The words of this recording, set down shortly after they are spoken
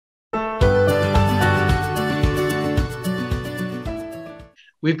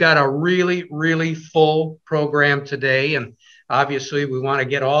we've got a really, really full program today. And obviously, we want to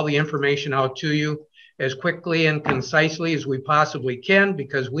get all the information out to you as quickly and concisely as we possibly can,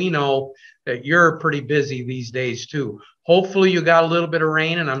 because we know that you're pretty busy these days too. Hopefully you got a little bit of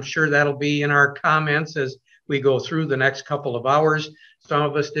rain, and I'm sure that'll be in our comments as we go through the next couple of hours. Some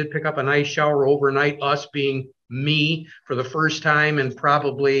of us did pick up a nice shower overnight, us being me for the first time in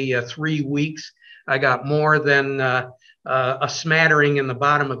probably 3 weeks. I got more than a smattering in the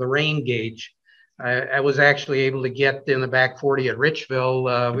bottom of the rain gauge. I was actually able to get in the back 40 at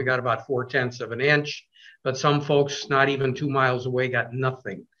Richville. We got about 4/10 of an inch, but some folks not even 2 miles away got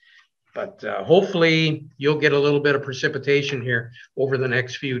nothing. But hopefully you'll get a little bit of precipitation here over the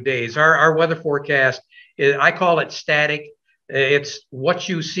next few days. Our weather forecast, I call it static. It's what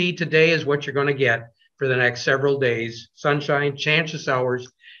you see today is what you're going to get for the next several days. Sunshine, chance of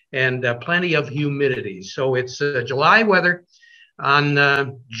showers, and plenty of humidity. So it's July weather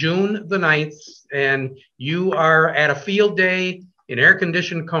on June the 9th, and you are at a field day in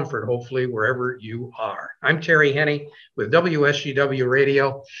air-conditioned comfort, hopefully, wherever you are. I'm Terry Henney with WSGW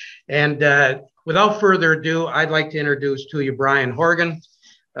Radio. And without further ado, I'd like to introduce to you Brian Horgan.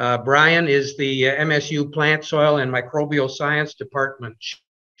 Brian is the MSU Plant, Soil, and Microbial Science Department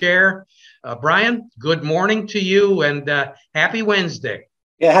Chair. Brian, good morning to you, and happy Wednesday.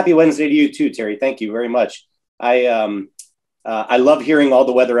 Yeah, happy Wednesday to you too, Terry. Thank you very much. I love hearing all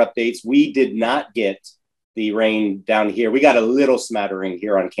the weather updates. We did not get the rain down here. We got a little smattering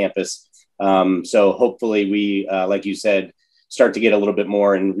here on campus. So hopefully we, like you said, start to get a little bit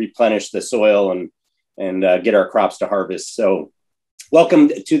more and replenish the soil and get our crops to harvest. So welcome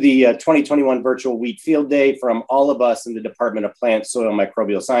to the 2021 Virtual Wheat Field Day from all of us in the Department of Plant, Soil, and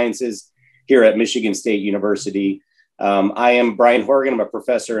Microbial Sciences here at Michigan State University. I am Brian Horgan. I'm a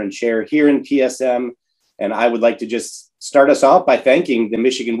professor and chair here in PSM. And I would like to just start us off by thanking the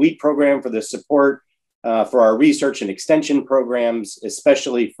Michigan Wheat Program for the support for our research and extension programs,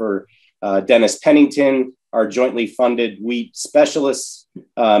 especially for Dennis Pennington, our jointly funded wheat specialist,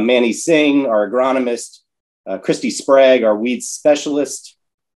 Manny Singh, our agronomist, Christy Sprague, our weed specialist,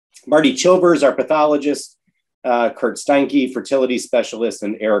 Marty Chilvers, our pathologist, Kurt Steinke, fertility specialist,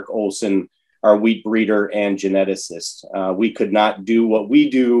 and Eric Olson, our wheat breeder and geneticist. We could not do what we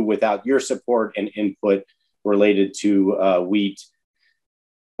do without your support and input related to wheat.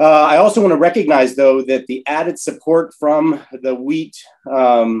 I also want to recognize, though, that the added support from the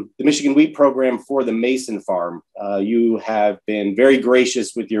Michigan Wheat Program for the Mason Farm. You have been very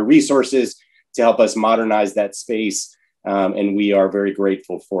gracious with your resources to help us modernize that space, and we are very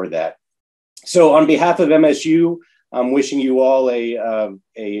grateful for that. So on behalf of MSU, I'm wishing you all a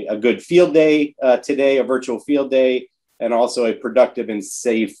good field day today, a virtual field day, and also a productive and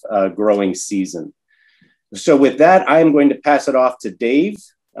safe growing season. So with that, I'm going to pass it off to Dave.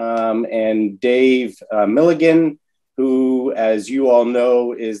 And Dave Milligan, who, as you all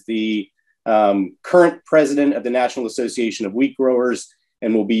know, is the current president of the National Association of Wheat Growers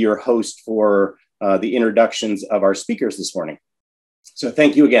and will be your host for the introductions of our speakers this morning. So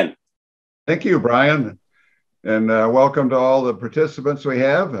thank you again. Thank you, Brian. And welcome to all the participants we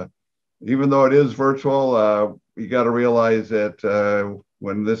have. Even though it is virtual, you got to realize that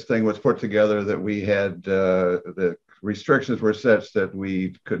when this thing was put together that we had the restrictions were such that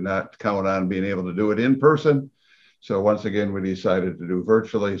we could not count on being able to do it in person. So once again, we decided to do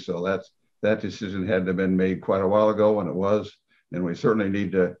virtually. So that decision had to have been made quite a while ago, and it was. And we certainly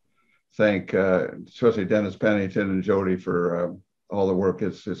need to thank especially Dennis Pennington and Jody for all the work.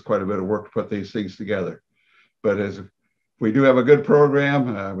 It's quite a bit of work to put these things together. But as we do have a good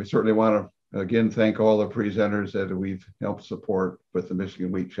program, we certainly want to, again, thank all the presenters that we've helped support with the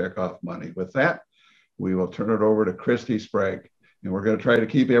Michigan Wheat Checkoff money. With that, we will turn it over to Christy Sprague. And we're going to try to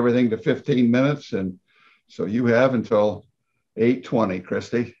keep everything to 15 minutes. And so you have until 8:20,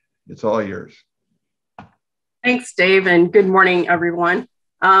 Christy. It's all yours. Thanks, Dave, and good morning, everyone.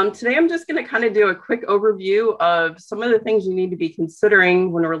 Today, I'm just going to kind of do a quick overview of some of the things you need to be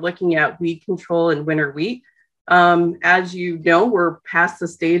considering when we're looking at weed control in winter wheat. As you know, we're past the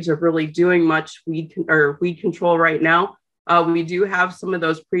stage of really doing much weed control right now. We do have some of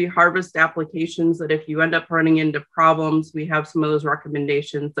those pre-harvest applications that if you end up running into problems, we have some of those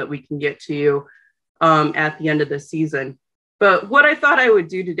recommendations that we can get to you at the end of the season. But what I thought I would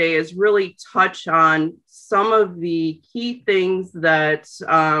do today is really touch on some of the key things that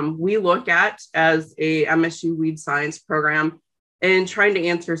we look at as a MSU Weed Science program and trying to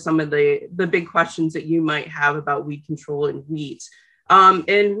answer some of the big questions that you might have about weed control in wheat.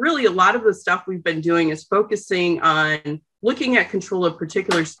 And really a lot of the stuff we've been doing is focusing on looking at control of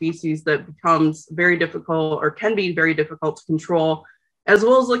particular species that becomes very difficult or can be very difficult to control as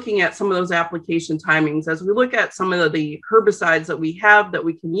well as looking at some of those application timings. As we look at some of the herbicides that we have that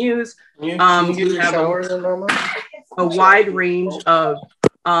we can use, we have a wide range of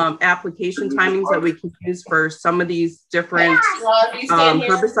application timings that we can use for some of these different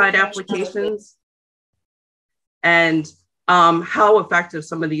herbicide applications, and how effective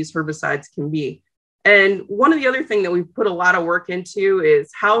some of these herbicides can be. And one of the other things that we've put a lot of work into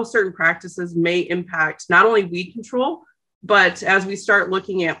is how certain practices may impact not only weed control, but as we start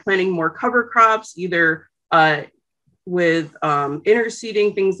looking at planting more cover crops, either with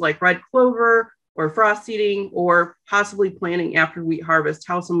interseeding things like red clover or frost seeding, or possibly planting after wheat harvest,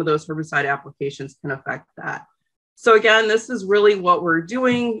 how some of those herbicide applications can affect that. So again, this is really what we're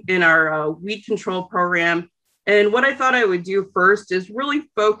doing in our weed control program. And what I thought I would do first is really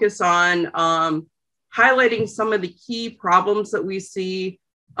focus on highlighting some of the key problems that we see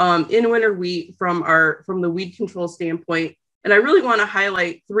in winter wheat from the weed control standpoint. And I really want to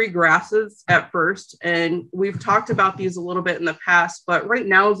highlight 3 grasses at first. And we've talked about these a little bit in the past, but right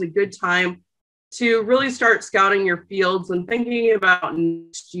now is a good time to really start scouting your fields and thinking about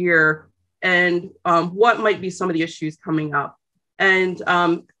next year and what might be some of the issues coming up. And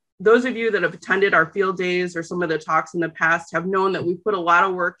those of you that have attended our field days or some of the talks in the past have known that we put a lot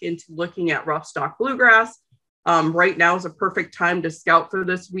of work into looking at rough stalk bluegrass. Right now is a perfect time to scout for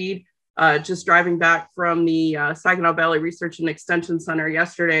this weed. Just driving back from the Saginaw Valley Research and Extension Center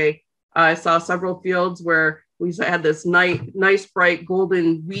yesterday, I saw several fields where we had this nice bright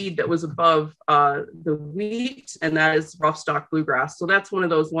golden weed that was above the wheat, and that is rough stalk bluegrass. So that's one of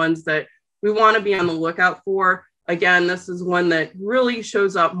those ones that we want to be on the lookout for. Again, this is one that really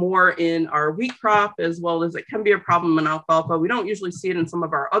shows up more in our wheat crop, as well as it can be a problem in alfalfa. We don't usually see it in some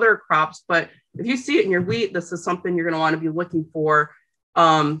of our other crops, but if you see it in your wheat, this is something you're going to want to be looking for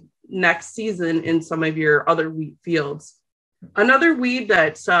next season in some of your other wheat fields. Another weed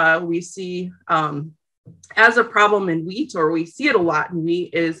that we see as a problem in wheat, or we see it a lot in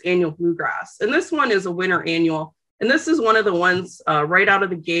wheat, is annual bluegrass. And this one is a winter annual. And this is one of the ones right out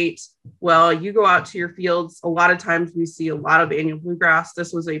of the gate. Well, you go out to your fields, a lot of times we see a lot of annual bluegrass.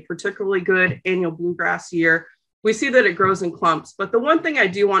 This was a particularly good annual bluegrass year. We see that it grows in clumps. But the one thing I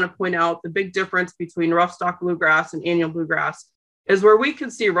do want to point out, the big difference between rough stalk bluegrass and annual bluegrass is where we can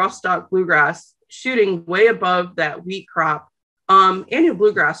see rough stalk bluegrass shooting way above that wheat crop. Annual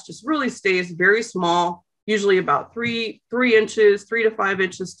bluegrass just really stays very small, usually about 3 inches, 3 to 5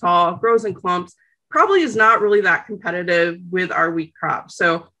 inches tall, grows in clumps. Probably is not really that competitive with our wheat crop.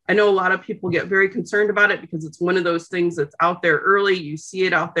 So I know a lot of people get very concerned about it because it's one of those things that's out there early. You see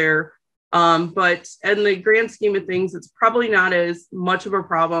it out there. But in the grand scheme of things, it's probably not as much of a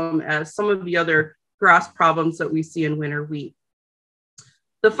problem as some of the other grass problems that we see in winter wheat.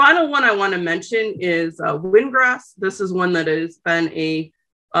 The final one I want to mention is windgrass. This is one that has been a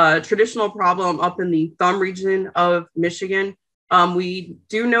traditional problem up in the Thumb region of Michigan. We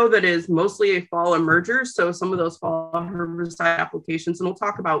do know that it is mostly a fall emerger. So some of those fall herbicide applications, and we'll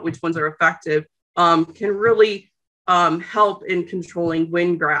talk about which ones are effective, can really help in controlling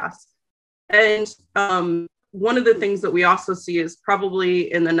windgrass. And one of the things that we also see is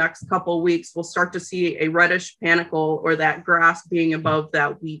probably in the next couple of weeks, we'll start to see a reddish panicle, or that grass being above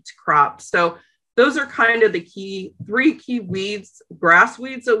that wheat crop. So those are kind of the 3 key weeds, grass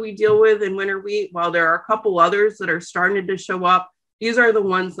weeds, that we deal with in winter wheat. While there are a couple others that are starting to show up, these are the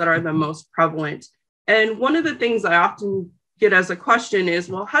ones that are the most prevalent. And one of the things I often get as a question is,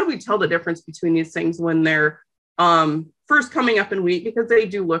 well, how do we tell the difference between these things when they're first coming up in wheat? Because they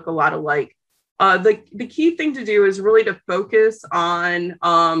do look a lot alike. The key thing to do is really to focus on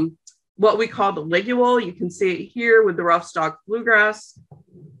what we call the ligule. You can see it here with the rough stalk bluegrass.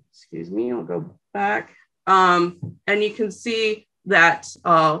 Excuse me, I'll go back. And you can see that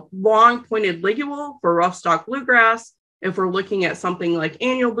long pointed ligule for rough stalk bluegrass. If we're looking at something like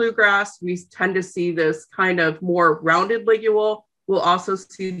annual bluegrass, we tend to see this kind of more rounded ligule. We'll also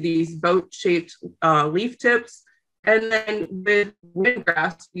see these boat-shaped leaf tips. And then with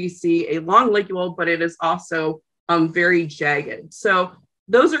windgrass, we see a long ligule, but it is also very jagged. So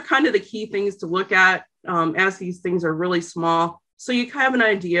those are kind of the key things to look at as these things are really small. So you have an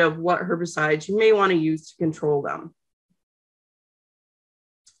idea of what herbicides you may want to use to control them.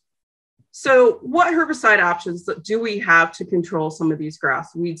 So what herbicide options do we have to control some of these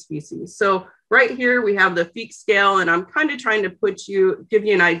grass weed species? So right here we have the Feek scale, and I'm kind of trying to give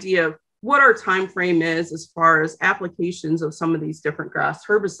you an idea of what our time frame is as far as applications of some of these different grass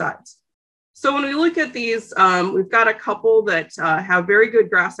herbicides. So when we look at these, we've got a couple that have very good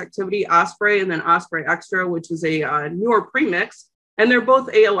grass activity, Osprey and then Osprey Extra, which is a newer premix, and they're both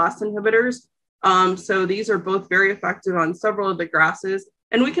ALS inhibitors. So these are both very effective on several of the grasses.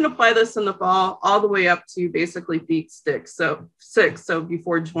 And we can apply this in the fall all the way up to basically peak sticks, so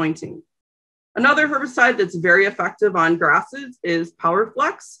before jointing. Another herbicide that's very effective on grasses is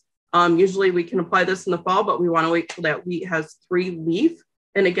PowerFlex. Usually we can apply this in the fall, but we want to wait till that wheat has 3 leaf.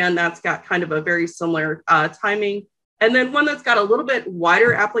 And again, that's got kind of a very similar timing. And then one that's got a little bit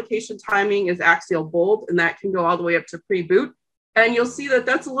wider application timing is Axial Bold, and that can go all the way up to pre-boot. And you'll see that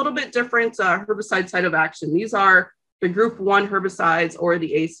that's a little bit different herbicide site of action. These are the group 1 herbicides or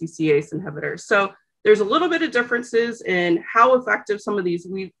the ACC-ACE inhibitors. So there's a little bit of differences in how effective some of these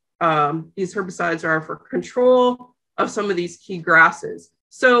herbicides are for control of some of these key grasses.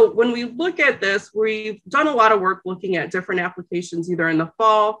 So when we look at this, we've done a lot of work looking at different applications, either in the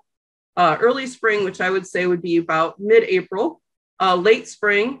fall, early spring, which I would say would be about mid-April, late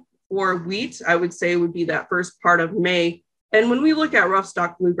spring for wheat, I would say would be that first part of May. And when we look at rough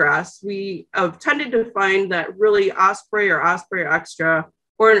stock bluegrass, we have tended to find that really Osprey or Osprey Extra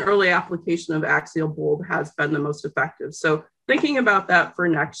or an early application of Axial Bold has been the most effective. So thinking about that for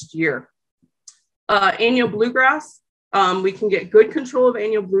next year. Annual bluegrass, we can get good control of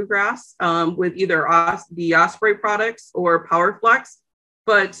annual bluegrass with either the Osprey products or PowerFlex,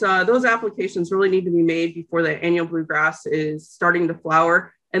 but those applications really need to be made before the annual bluegrass is starting to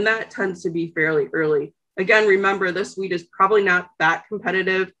flower, and that tends to be fairly early. Again, remember, this wheat is probably not that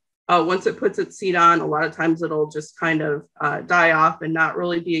competitive. Once it puts its seed on, a lot of times it'll just kind of die off and not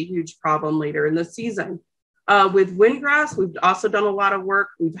really be a huge problem later in the season. With windgrass, we've also done a lot of work.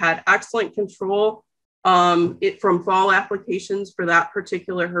 We've had excellent control from fall applications for that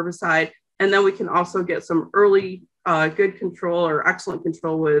particular herbicide. And then we can also get some early good control or excellent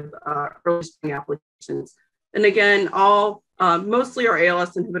control with early spring applications. And again, mostly our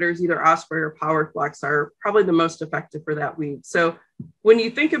ALS inhibitors, either Osprey or PowerFlex, are probably the most effective for that weed. So when you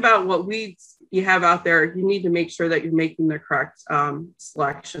think about what weeds you have out there, you need to make sure that you're making the correct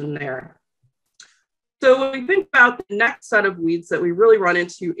selection there. So when we think about the next set of weeds that we really run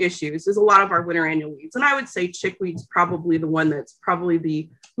into issues is a lot of our winter annual weeds. And I would say chickweed's probably the one that's probably the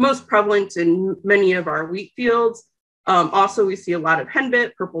most prevalent in many of our wheat fields. Also, we see a lot of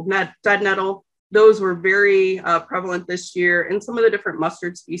henbit, purple dead nettle. Those were very prevalent this year in some of the different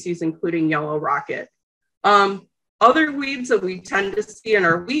mustard species, including yellow rocket. Other weeds that we tend to see in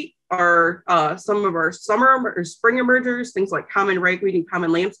our wheat are some of our summer or spring emergers, things like common ragweed and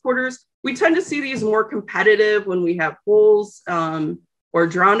common lamb's quarters. We tend to see these more competitive when we have holes or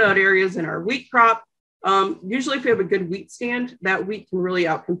drowned out areas in our wheat crop. Usually if we have a good wheat stand, that wheat can really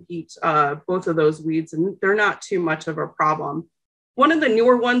outcompete both of those weeds, and they're not too much of a problem. One of the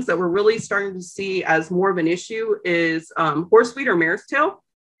newer ones that we're really starting to see as more of an issue is horseweed or mare's tail.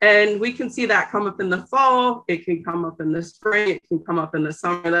 And we can see that come up in the fall. It can come up in the spring. It can come up in the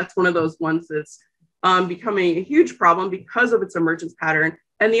summer. That's one of those ones that's becoming a huge problem because of its emergence pattern.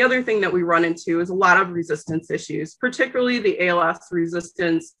 And the other thing that we run into is a lot of resistance issues, particularly the ALS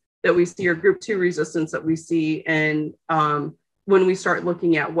resistance that we see or group 2 resistance that we see. And when we start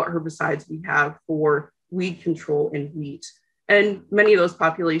looking at what herbicides we have for weed control in wheat. And many of those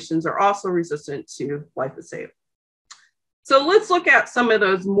populations are also resistant to glyphosate. So let's look at some of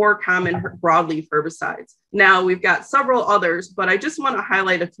those more common broadleaf herbicides. Now we've got several others, but I just want to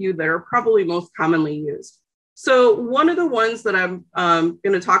highlight a few that are probably most commonly used. So one of the ones that I'm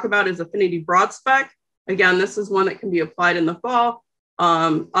going to talk about is Affinity Broadspec. Again, this is one that can be applied in the fall,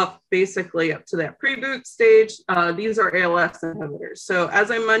 basically up to that pre-boot stage. These are ALS inhibitors. So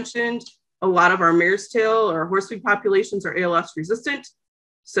as I mentioned, a lot of our mare's tail or horseweed populations are ALS resistant.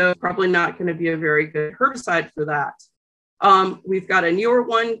 So probably not going to be a very good herbicide for that. We've got a newer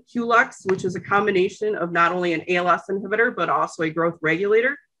one, Qlex, which is a combination of not only an ALS inhibitor, but also a growth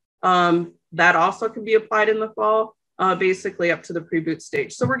regulator. That also can be applied in the fall, basically up to the pre-boot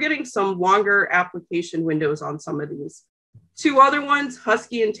stage. So we're getting some longer application windows on some of these. Two other ones,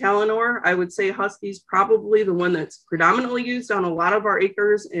 Husky and Talinor. I would say Husky is probably the one that's predominantly used on a lot of our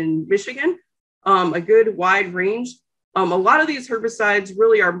acres in Michigan, a good wide range. A lot of these herbicides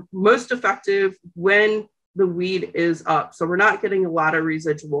really are most effective when the weed is up. So we're not getting a lot of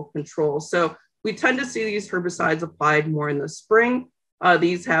residual control. So we tend to see these herbicides applied more in the spring.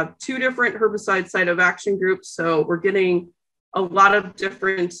 These have 2 different herbicide site of action groups. So we're getting a lot of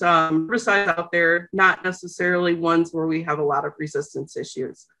different herbicides out there, not necessarily ones where we have a lot of resistance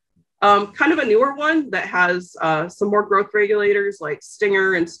issues. Kind of a newer one that has some more growth regulators like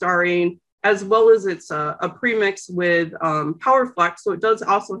Stinger and Starine, as well as it's a premix with PowerFlex. So it does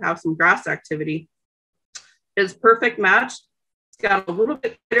also have some grass activity. Is Perfect Match. It's got a little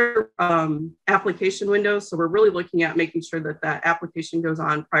bit better application window. So we're really looking at making sure that that application goes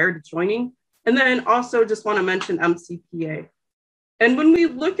on prior to joining. And then also just want to mention MCPA. And when we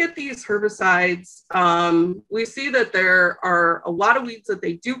look at these herbicides, we see that there are a lot of weeds that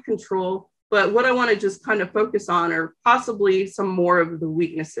they do control, but what I want to just kind of focus on are possibly some more of the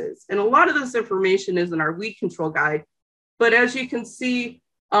weaknesses. And a lot of this information is in our weed control guide. But as you can see,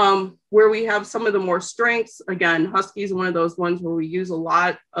 where we have some of the more strengths, again, Husky is one of those ones where we use a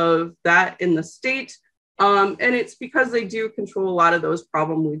lot of that in the state. And it's because they do control a lot of those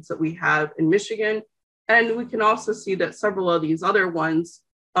problem weeds that we have in Michigan. And we can also see that several of these other ones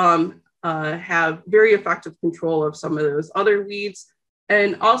have very effective control of some of those other weeds.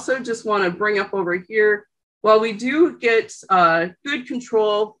 And also just want to bring up over here, while we do get good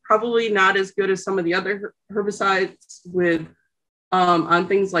control, probably not as good as some of the other herbicides with on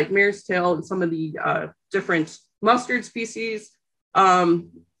things like mare's tail and some of the different mustard species.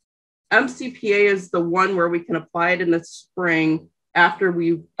 MCPA is the one where we can apply it in the spring after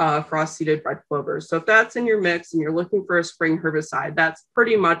we frost seeded red clover. So if that's in your mix and you're looking for a spring herbicide, that's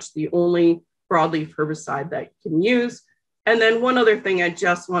pretty much the only broadleaf herbicide that you can use. And then one other thing I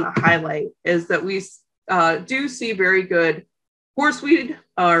just want to highlight is that we do see very good horseweed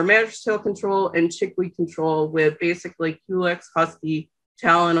or mare's tail control and chickweed control with basically Culex, Husky,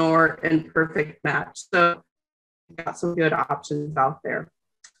 Talinor, and Perfect Match. So we've got some good options out there.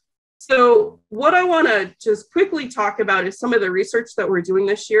 So what I want to just quickly talk about is some of the research that we're doing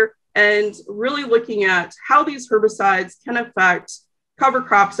this year and really looking at how these herbicides can affect cover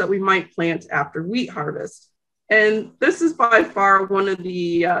crops that we might plant after wheat harvest. And this is by far one of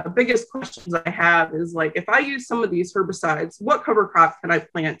the biggest questions I have is like, if I use some of these herbicides, what cover crop can I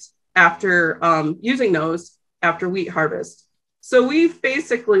plant after using those after wheat harvest? So we've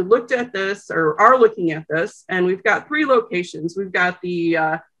basically looked at this or are looking at this, and we've got 3 locations. We've got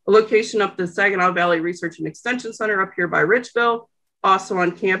the location up the Saginaw Valley Research and Extension Center up here by Richville, also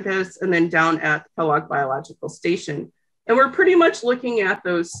on campus, and then down at Kellogg Biological Station. And we're pretty much looking at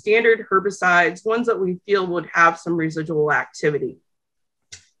those standard herbicides, ones that we feel would have some residual activity.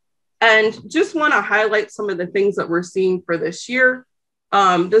 And just want to highlight some of the things that we're seeing for this year.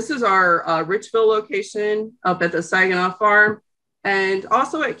 This is our Richville location up at the Saginaw Farm. And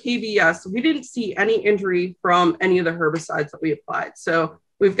also at KBS, we didn't see any injury from any of the herbicides that we applied. So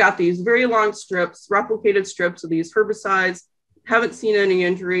we've got these very long strips, replicated strips of these herbicides, haven't seen any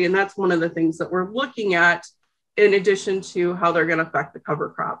injury. And that's one of the things that we're looking at in addition to how they're going to affect the cover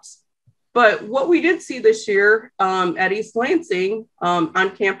crops. But what we did see this year at East Lansing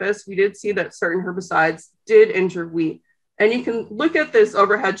on campus, we did see that certain herbicides did injure wheat. And you can look at this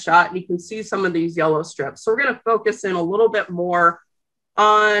overhead shot and you can see some of these yellow strips. So we're going to focus in a little bit more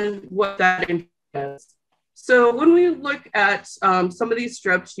on what that is. So when we look at some of these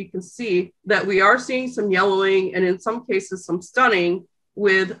strips, you can see that we are seeing some yellowing and in some cases some stunning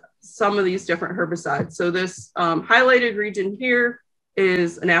with some of these different herbicides. So this highlighted region here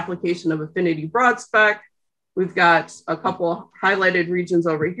is an application of Affinity Broadspec. We've got a couple highlighted regions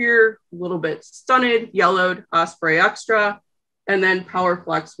over here, a little bit stunted, yellowed, Osprey Extra, and then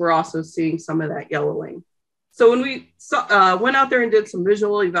PowerFlex, we're also seeing some of that yellowing. So when we went out there and did some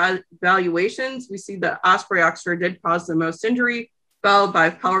visual evaluations, we see that Osprey Extra did cause the most injury, followed by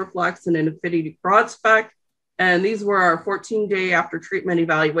PowerFlex and an Affinity Broadspec. And these were our 14-day after treatment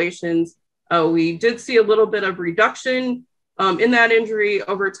evaluations. We did see a little bit of reduction in that injury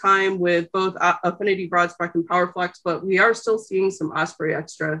over time with both Affinity Broadspec and PowerFlex, but we are still seeing some Osprey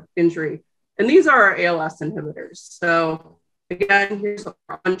Extra injury. And these are our ALS inhibitors. So again, here's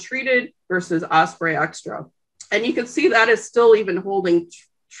untreated versus Osprey Extra. And you can see that is still even holding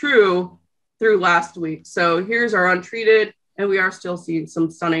true through last week. So here's our untreated, and we are still seeing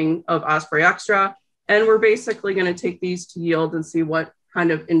some stunning of Osprey Extra. And we're basically going to take these to yield and see what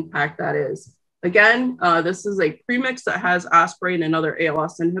kind of impact that is. Again, this is a premix that has Osprey and another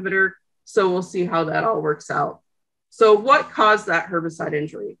ALS inhibitor. So we'll see how that all works out. So what caused that herbicide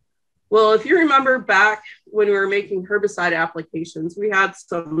injury? Well, if you remember back when we were making herbicide applications, we had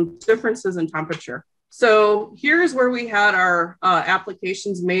some differences in temperature. So here's where we had our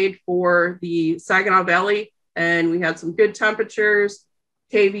applications made for the Saginaw Valley, and we had some good temperatures,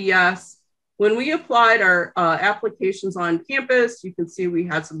 KVS. When we applied our applications on campus, you can see we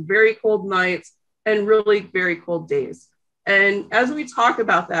had some very cold nights and really very cold days. And as we talk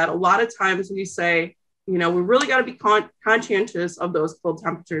about that, a lot of times we say, you know, we really got to be conscientious of those cold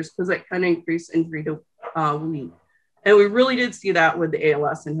temperatures because it can increase injury to wheat. And we really did see that with the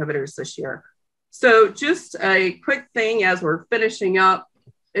ALS inhibitors this year. So just a quick thing as we're finishing up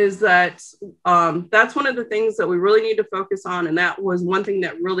is that that's one of the things that we really need to focus on. And that was one thing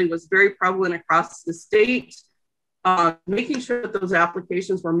that really was very prevalent across the state, making sure that those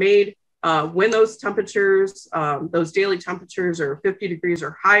applications were made when those temperatures, those daily temperatures are 50 degrees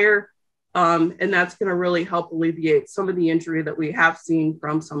or higher. And that's going to really help alleviate some of the injury that we have seen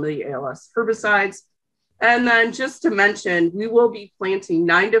from some of the ALS herbicides. And then just to mention, we will be planting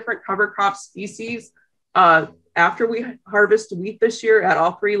 9 different cover crop species after we harvest wheat this year at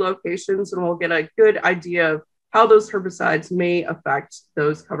all 3 locations, and we'll get a good idea of how those herbicides may affect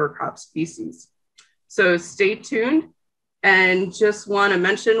those cover crop species. So stay tuned. And just want to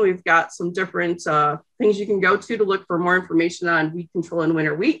mention, we've got some different things you can go to look for more information on weed control in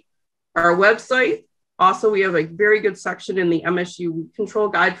winter wheat. Our website. Also, we have a very good section in the MSU Weed Control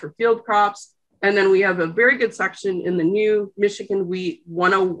Guide for field crops. And then we have a very good section in the new Michigan Wheat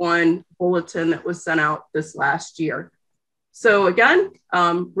 101 bulletin that was sent out this last year. So again,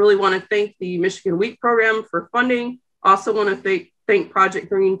 really want to thank the Michigan Wheat Program for funding. Also want to thank Project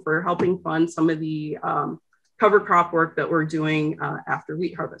Green for helping fund some of the cover crop work that we're doing after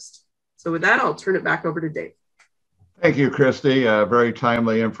wheat harvest. So with that, I'll turn it back over to Dave. Thank you, Christy. Very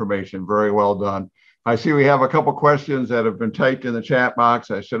timely information. Very well done. I see we have a couple questions that have been typed in the chat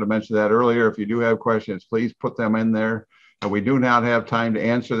box. I should have mentioned that earlier. If you do have questions, please put them in there. We do not have time to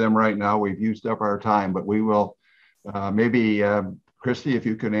answer them right now. We've used up our time, but we will maybe, Christy, if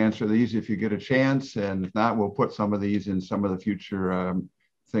you can answer these if you get a chance, and if not, we'll put some of these in some of the future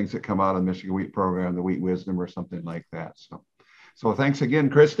things that come out of the Michigan Wheat Program, the Wheat Wisdom or something like that. So thanks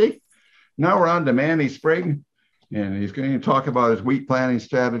again, Christy. Now we're on to Manny Sprigg, and he's going to talk about his wheat planting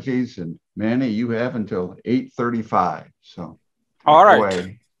strategies. And Manny, you have until 8:35. So all right.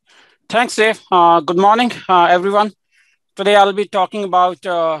 Away. Thanks, Dave. Good morning, everyone. Today I'll be talking about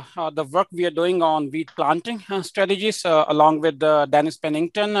the work we are doing on wheat planting strategies, along with Dennis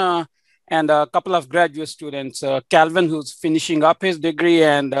Pennington and a couple of graduate students, Calvin, who's finishing up his degree,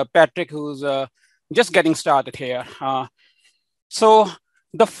 and Patrick, who's just getting started here. So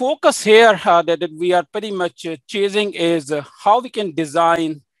the focus here that we are pretty much chasing is how we can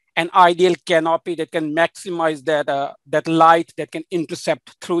design an ideal canopy that can maximize that light that can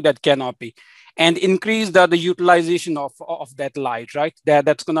intercept through that canopy and increase the utilization of that light, right?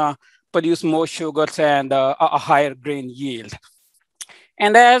 That's gonna produce more sugars and a higher grain yield.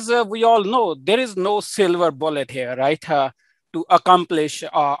 And as we all know, there is no silver bullet here, right? To accomplish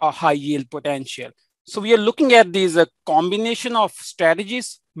a high yield potential. So we are looking at these combination of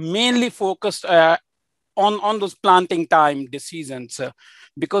strategies, mainly focused on those planting time decisions,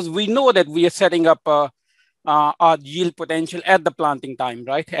 because we know that we are setting up our yield potential at the planting time,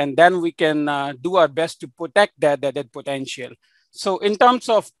 right? And then we can do our best to protect that potential. So in terms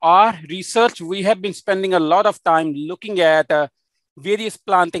of our research, we have been spending a lot of time looking at various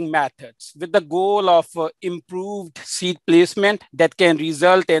planting methods with the goal of improved seed placement that can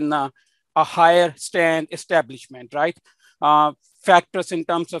result in a higher stand establishment, right? Factors in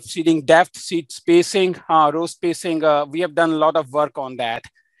terms of seeding depth, seed spacing, row spacing, we have done a lot of work on that.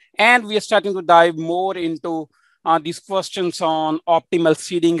 And we are starting to dive more into these questions on optimal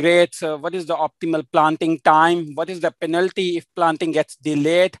seeding rates. What is the optimal planting time? What is the penalty if planting gets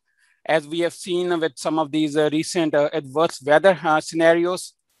delayed? As we have seen with some of these recent adverse weather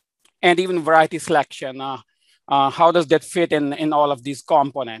scenarios, and even variety selection. How does that fit in all of these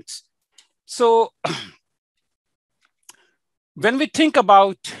components? So when we think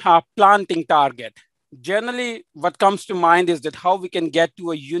about planting target, generally what comes to mind is that how we can get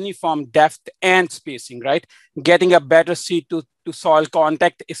to a uniform depth and spacing, right? Getting a better seed to soil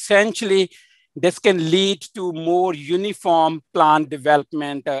contact. Essentially, this can lead to more uniform plant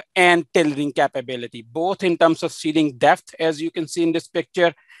development and tillering capability, both in terms of seeding depth, as you can see in this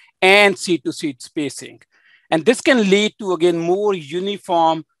picture, and seed to seed spacing. And this can lead to, again, more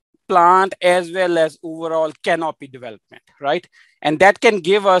uniform plant as well as overall canopy development, right? And that can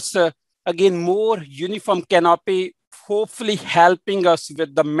give us, again, more uniform canopy, hopefully helping us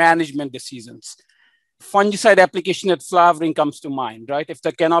with the management decisions. Fungicide application at flowering comes to mind, right? If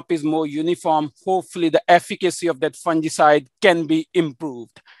the canopy is more uniform, hopefully the efficacy of that fungicide can be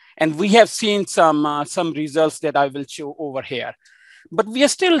improved. And we have seen some results that I will show over here. But we are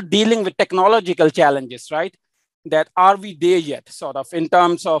still dealing with technological challenges, right? That are we there yet, sort of, in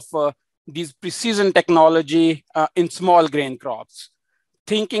terms of these precision technology in small grain crops?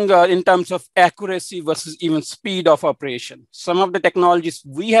 Thinking in terms of accuracy versus even speed of operation. Some of the technologies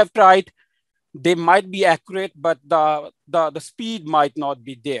we have tried, they might be accurate, but the speed might not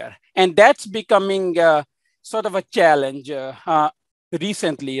be there. And that's becoming sort of a challenge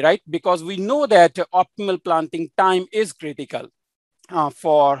recently, right? Because we know that optimal planting time is critical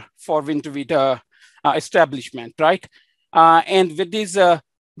for winter wheat establishment, right? And with these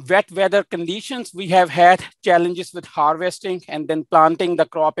wet weather conditions, we have had challenges with harvesting and then planting the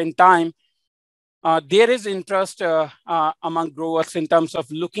crop in time. There is interest among growers in terms of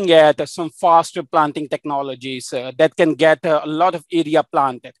looking at some faster planting technologies that can get a lot of area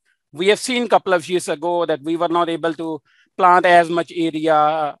planted. We have seen a couple of years ago that we were not able to plant as much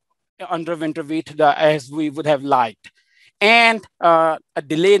area under winter wheat as we would have liked. And a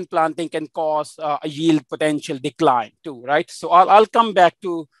delay in planting can cause a yield potential decline too, right? So I'll come back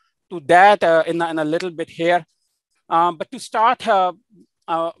to that in a little bit here. But to start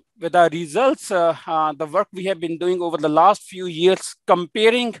with our results, the work we have been doing over the last few years,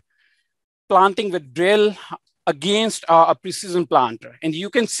 comparing planting with drill against a precision planter. And you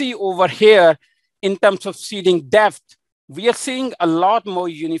can see over here, in terms of seeding depth, we are seeing a lot more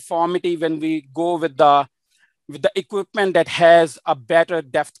uniformity when we go with the equipment that has a better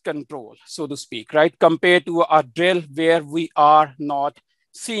depth control, so to speak, right? Compared to a drill where we are not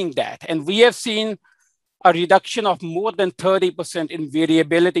seeing that. And we have seen a reduction of more than 30% in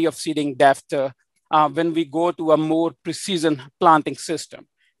variability of seeding depth when we go to a more precision planting system.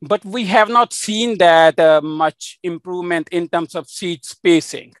 But we have not seen that much improvement in terms of seed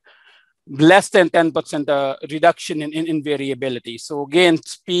spacing, less than 10% reduction in variability. So again,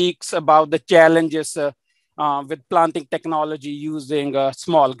 speaks about the challenges with planting technology using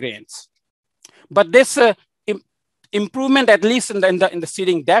small grains. But this improvement, at least in the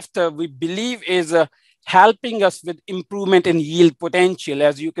seeding depth, we believe is helping us with improvement in yield potential,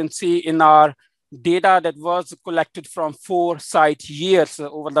 as you can see in our data that was collected from 4 site years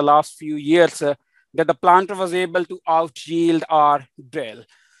over the last few years, that the planter was able to out-yield our drill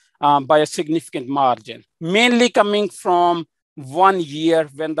by a significant margin, mainly coming from 1 year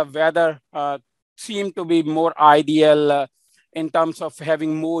when the weather seemed to be more ideal in terms of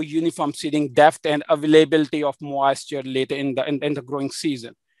having more uniform seeding depth and availability of moisture later in the growing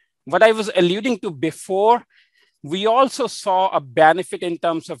season. What I was alluding to before, we also saw a benefit in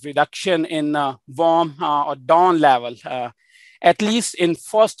terms of reduction in worm or dawn level, at least in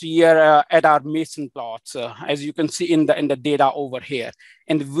first year at our mason plots, as you can see in the data over here.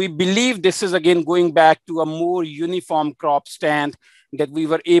 And we believe this is again going back to a more uniform crop stand that we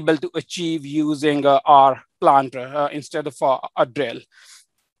were able to achieve using our planter instead of a drill.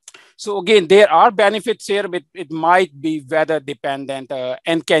 So again, there are benefits here, but it might be weather dependent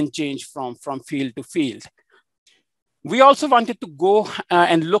and can change from field to field. We also wanted to go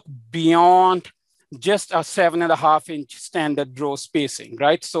and look beyond just a 7.5-inch standard row spacing,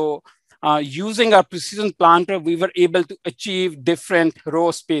 right? So using our precision planter, we were able to achieve different row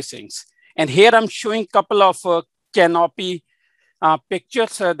spacings. And here I'm showing a couple of canopy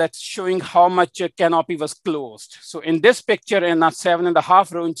pictures that's showing how much canopy was closed. So in this picture, in a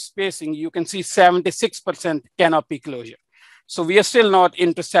 7.5 row inch spacing, you can see 76% canopy closure. So we are still not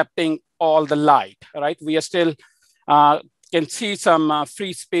intercepting all the light, right? We are still can see some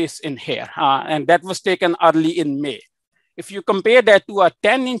free space in here. And that was taken early in May. If you compare that to a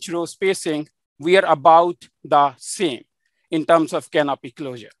 10-inch row spacing, we are about the same in terms of canopy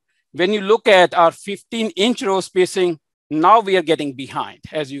closure. When you look at our 15-inch row spacing, now we are getting behind,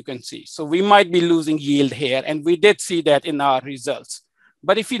 as you can see. So we might be losing yield here, and we did see that in our results.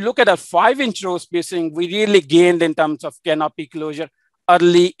 But if you look at a 5-inch row spacing, we really gained in terms of canopy closure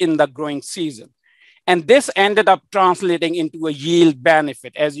early in the growing season. And this ended up translating into a yield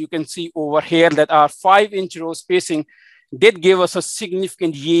benefit. As you can see over here, that our 5-inch row spacing did give us a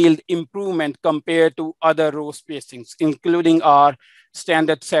significant yield improvement compared to other row spacings, including our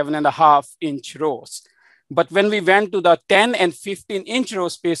standard 7.5-inch rows. But when we went to the 10 and 15-inch row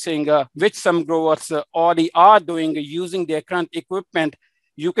spacing, which some growers already are doing using their current equipment,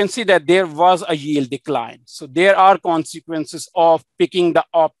 you can see that there was a yield decline. So there are consequences of picking the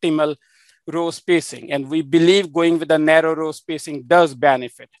optimal row spacing. And we believe going with a narrow row spacing does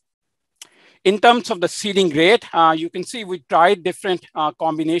benefit. In terms of the seeding rate, you can see we tried different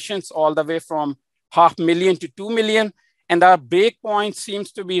combinations all the way from 500,000 to 2 million. And our break point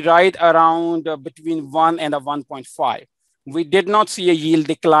seems to be right around between 1 and 1.5. We did not see a yield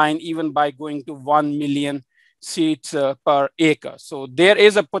decline even by going to 1 million seeds per acre. So there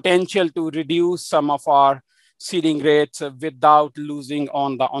is a potential to reduce some of our seeding rates without losing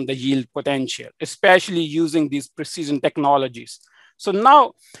on the yield potential, especially using these precision technologies. So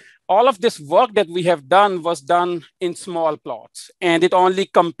now all of this work that we have done was done in small plots, and it only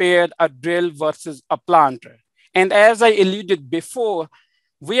compared a drill versus a planter. And as I alluded before,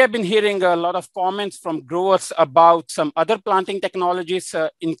 we have been hearing a lot of comments from growers about some other planting technologies,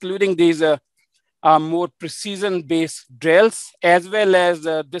 including these more precision-based drills, as well as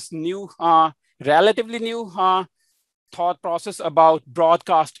this new, relatively new thought process about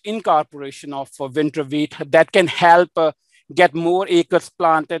broadcast incorporation of winter wheat that can help get more acres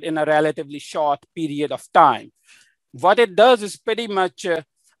planted in a relatively short period of time. What it does is pretty much,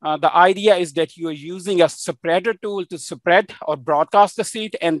 the idea is that you are using a spreader tool to spread or broadcast the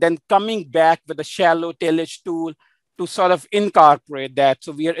seed and then coming back with a shallow tillage tool to sort of incorporate that.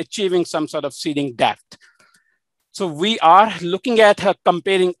 So we are achieving some sort of seeding depth. So we are looking at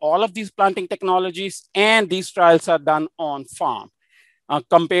comparing all of these planting technologies, and these trials are done on farm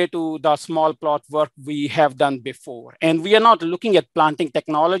compared to the small plot work we have done before. And we are not looking at planting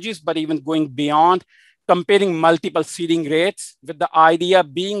technologies, but even going beyond, comparing multiple seeding rates, with the idea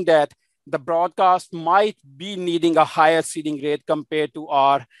being that the broadcast might be needing a higher seeding rate compared to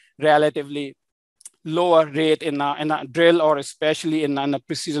our relatively lower rate in a drill, or especially in a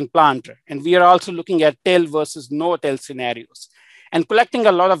precision planter. And we are also looking at till versus no till scenarios and collecting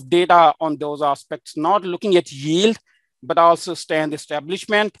a lot of data on those aspects, not looking at yield, but also stand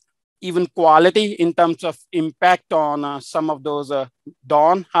establishment, even quality in terms of impact on some of those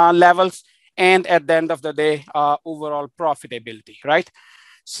dawn levels, and at the end of the day, overall profitability, right?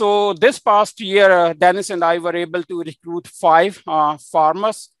 So this past year, Dennis and I were able to recruit 5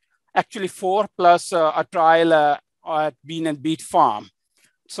 farmers, actually 4 plus a trial at Bean and Beet Farm.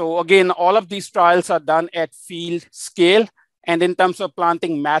 So again, all of these trials are done at field scale. And in terms of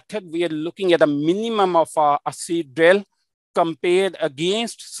planting method, we are looking at a minimum of a seed drill compared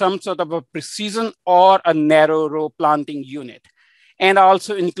against some sort of a precision or a narrow row planting unit. And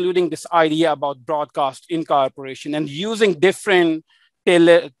also including this idea about broadcast incorporation and using different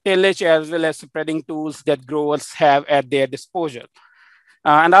tillage as well as spreading tools that growers have at their disposal.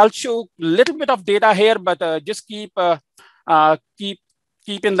 And I'll show a little bit of data here, but just keep in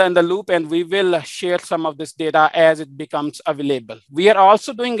the loop, and we will share some of this data as it becomes available. We are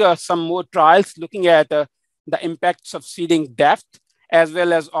also doing some more trials looking at the impacts of seeding depth as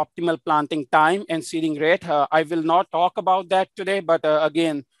well as optimal planting time and seeding rate. I will not talk about that today, but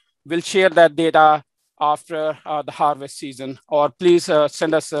again, we'll share that data after the harvest season, or please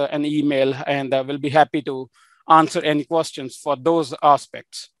send us an email and we'll be happy to answer any questions for those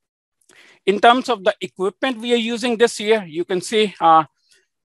aspects. In terms of the equipment we are using this year, you can see,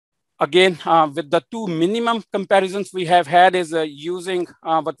 again, with the 2 minimum comparisons we have had is using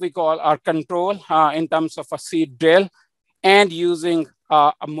what we call our control in terms of a seed drill, and using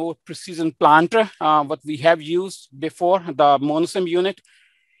a more precision planter, what we have used before, the Monosem unit,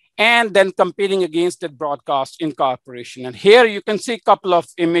 and then competing against the broadcast incorporation. And here you can see a couple of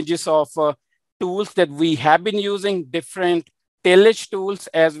images of tools that we have been using, different tillage tools,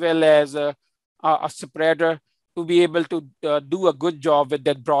 as well as a spreader to be able to do a good job with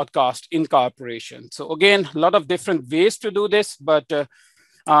that broadcast incorporation. So again, a lot of different ways to do this, but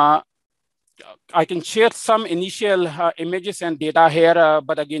I can share some initial images and data here,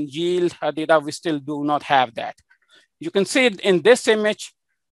 but again, yield data, we still do not have that. You can see in this image,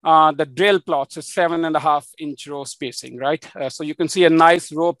 the drill plots is 7.5-inch row spacing, right? So you can see a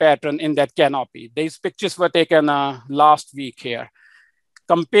nice row pattern in that canopy. These pictures were taken last week here.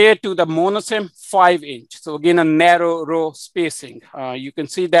 Compared to the Monosem 5-inch. So again, a narrow row spacing. You can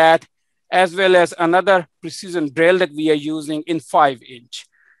see that, as well as another precision drill that we are using in 5-inch.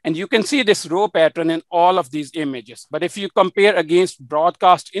 And you can see this row pattern in all of these images. But if you compare against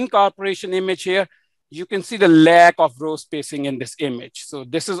broadcast incorporation image here, you can see the lack of row spacing in this image. So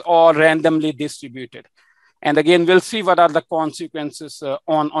this is all randomly distributed. And again, we'll see what are the consequences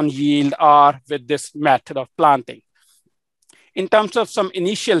on yield are with this method of planting. In terms of some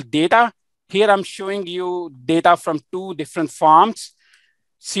initial data, here I'm showing you data from 2 different farms,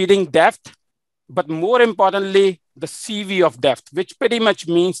 seeding depth, but more importantly, the CV of depth, which pretty much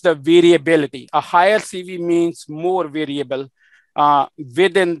means the variability. A higher CV means more variable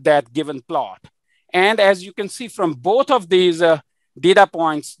within that given plot. And as you can see from both of these data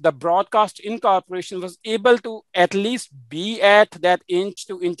points, the broadcast incorporation was able to at least be at that 1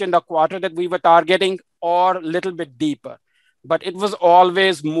 to 1.25 inches that we were targeting, or a little bit deeper. But it was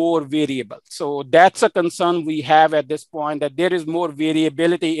always more variable. So that's a concern we have at this point, that there is more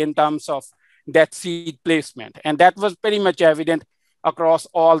variability in terms of that seed placement. And that was pretty much evident across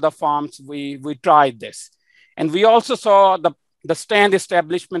all the farms we tried this. And we also saw the stand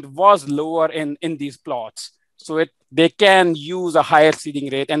establishment was lower in these plots. So they can use a higher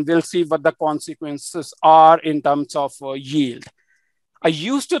seeding rate, and we'll see what the consequences are in terms of yield. I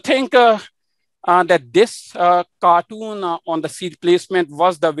used to think that this cartoon on the seed placement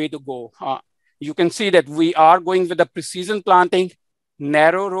was the way to go. You can see that we are going with the precision planting,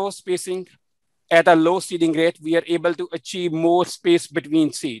 narrow row spacing. At a low seeding rate, we are able to achieve more space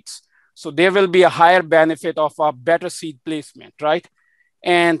between seeds. So there will be a higher benefit of a better seed placement, right?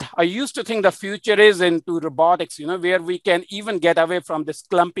 And I used to think the future is into robotics, where we can even get away from this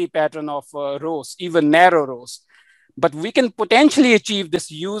clumpy pattern of rows, even narrow rows. But we can potentially achieve this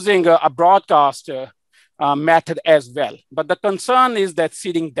using a broadcast method as well. But the concern is that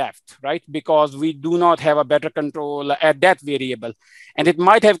seeding depth, right? Because we do not have a better control at that variable. And it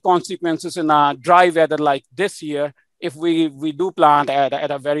might have consequences in a dry weather like this year if we do plant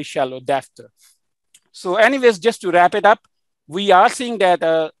at a very shallow depth. So anyways, just to wrap it up, we are seeing that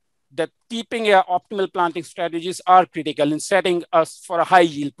that keeping optimal planting strategies are critical in setting us for a high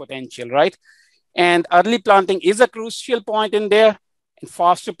yield potential, right? And early planting is a crucial point in there. And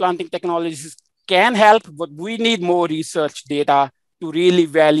faster planting technologies can help, but we need more research data to really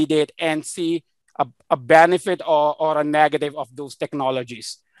validate and see a benefit or a negative of those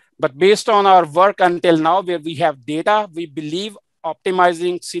technologies. But based on our work until now, where we have data, we believe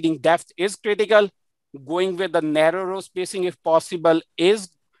optimizing seeding depth is critical. Going with the narrow row spacing, if possible, is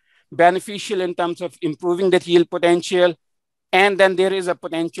beneficial in terms of improving the yield potential. And then there is a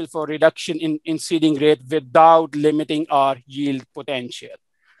potential for reduction in seeding rate without limiting our yield potential.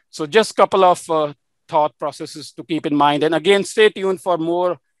 So just a couple of thought processes to keep in mind. And again, stay tuned for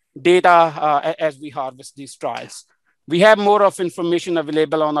more data as we harvest these trials. We have more of information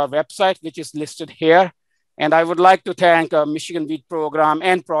available on our website, which is listed here. And I would like to thank Michigan Wheat Program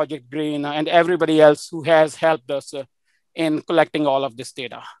and Project Green and everybody else who has helped us in collecting all of this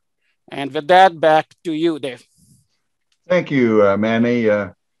data. And with that, back to you, Dave. Thank you, Manny.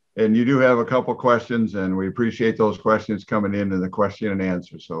 And you do have a couple questions, and we appreciate those questions coming in the question and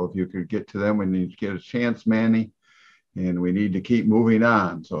answer. So if you could get to them when you get a chance, Manny, and we need to keep moving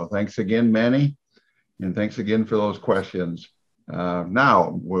on. So thanks again, Manny, and thanks again for those questions.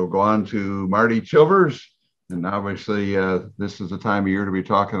 Now we'll go on to Marty Chilvers. And obviously, this is the time of year to be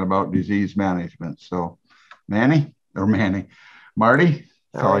talking about disease management. So, Marty,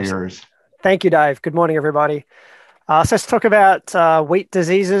 it's all yours. Thank you, Dave. Good morning, everybody. So let's talk about wheat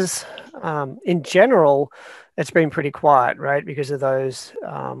diseases. In general, it's been pretty quiet, right? Because of those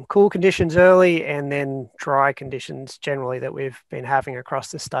cool conditions early and then dry conditions generally that we've been having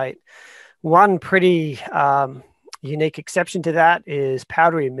across the state. One pretty unique exception to that is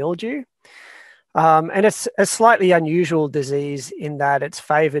powdery mildew. And it's a slightly unusual disease in that it's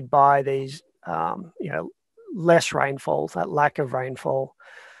favored by these, less rainfall, that lack of rainfall.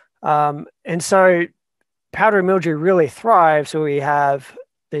 And so powdery mildew really thrives where we have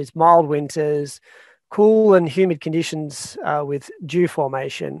these mild winters, cool and humid conditions with dew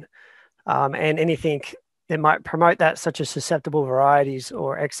formation, and anything that might promote that, such as susceptible varieties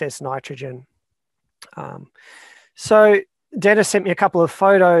or excess nitrogen. So Dennis sent me a couple of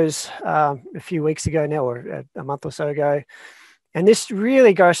photos a few weeks ago now, or a month or so ago. And this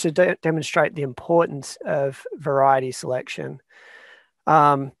really goes to demonstrate the importance of variety selection.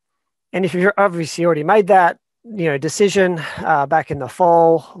 And if you've obviously already made that, decision back in the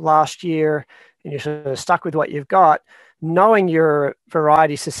fall last year, and you're sort of stuck with what you've got, knowing your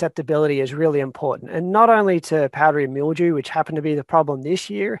variety susceptibility is really important. And not only to powdery mildew, which happened to be the problem this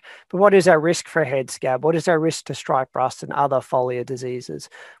year, but what is our risk for head scab? What is our risk to stripe rust and other foliar diseases?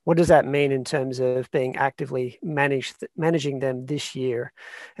 What does that mean in terms of being actively managing them this year?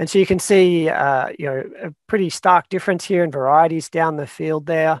 And so you can see, a pretty stark difference here in varieties down the field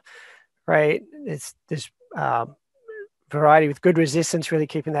there, right? It's this variety with good resistance, really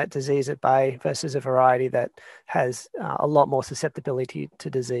keeping that disease at bay, versus a variety that has a lot more susceptibility to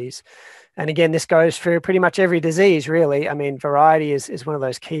disease. And again, this goes for pretty much every disease, really. I mean, variety is one of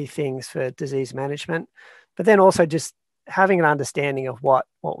those key things for disease management, but then also just having an understanding of what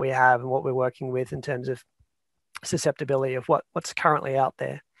we have and what we're working with in terms of susceptibility of what's currently out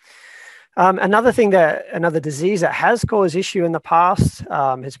there. Another disease that has caused issue in the past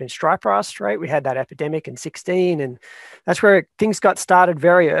has been stripe rust, right? We had that epidemic in 2016, and that's where things got started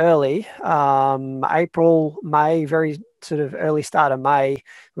very early, April, May, very sort of early start of May,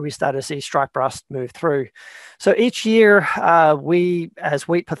 where we started to see stripe rust move through. So each year, we, as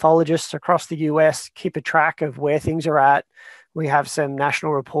wheat pathologists across the US, keep a track of where things are at. We have some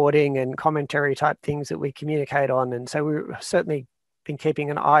national reporting and commentary type things that we communicate on. And so we're certainly been keeping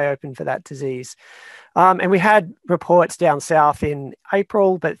an eye open for that disease. And we had reports down south in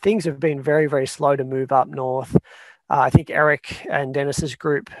April, but things have been very, very slow to move up north. I think Eric and Dennis's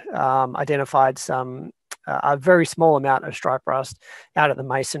group identified a very small amount of stripe rust out at the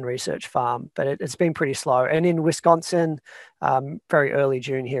Mason Research Farm, but it's been pretty slow. And in Wisconsin, very early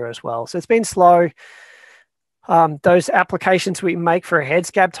June here as well. So it's been slow. Those applications we make for head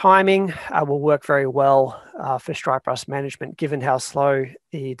scab timing will work very well for stripe rust management, given how slow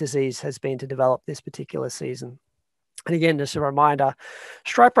the disease has been to develop this particular season. And again, just a reminder,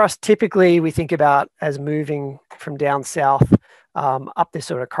 stripe rust typically we think about as moving from down south up this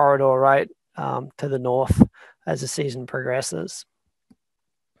sort of corridor, right, to the north as the season progresses.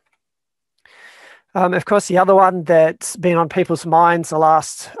 Of course, the other one that's been on people's minds the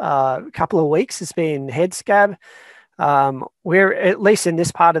last couple of weeks has been head scab. We're, at least in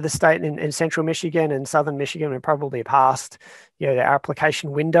this part of the state, in central Michigan and southern Michigan, we're probably past, the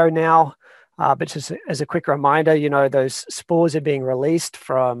application window now. But just as a quick reminder, those spores are being released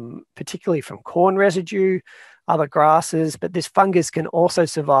particularly from corn residue, other grasses, but this fungus can also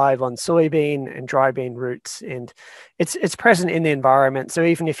survive on soybean and dry bean roots, and it's present in the environment. So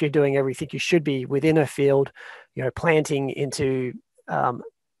even if you're doing everything you should be within a field, planting into,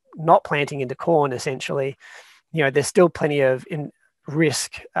 not planting into corn, essentially, there's still plenty of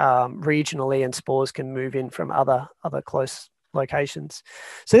risk regionally, and spores can move in from other close locations.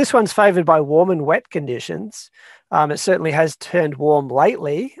 So this one's favored by warm and wet conditions. It certainly has turned warm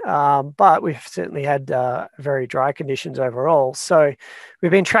lately, but we've certainly had very dry conditions overall. So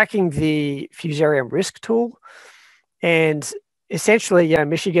we've been tracking the Fusarium risk tool, and essentially,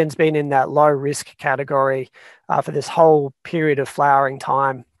 Michigan's been in that low risk category for this whole period of flowering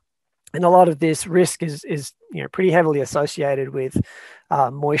time. And a lot of this risk is pretty heavily associated with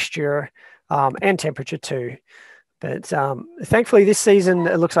moisture and temperature too. But thankfully this season,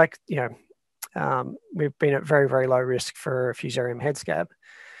 it looks like, we've been at very, very low risk for Fusarium head scab.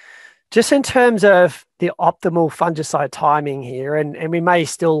 Just in terms of the optimal fungicide timing here, and we may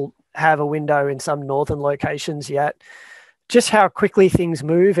still have a window in some northern locations yet, just how quickly things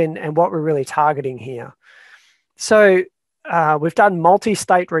move and what we're really targeting here. So we've done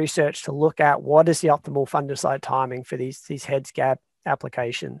multi-state research to look at what is the optimal fungicide timing for these head scab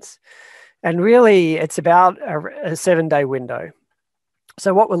applications. And really, it's about a 7-day window.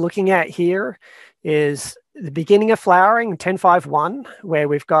 So what we're looking at here is the beginning of flowering, 10.5.1, where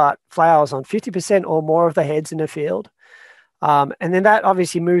we've got flowers on 50% or more of the heads in the field. And then that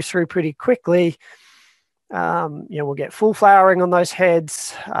obviously moves through pretty quickly. We'll get full flowering on those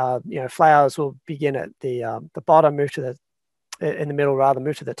heads. Flowers will begin at the bottom, move to in the middle rather,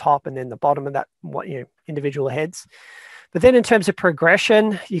 move to the top, and then the bottom of that, individual heads. But then in terms of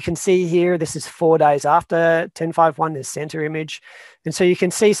progression, you can see here, this is 4 days after 10.5.1, this center image. And so you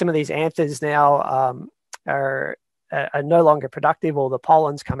can see some of these anthers now are no longer productive, or the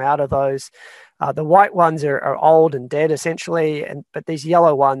pollens come out of those. The white ones are old and dead essentially, but these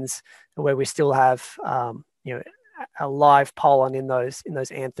yellow ones are where we still have a live pollen in those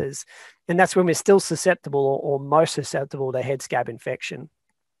anthers. And that's when we're still susceptible or most susceptible to head scab infection.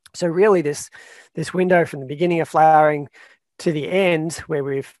 So really this window from the beginning of flowering to the end, where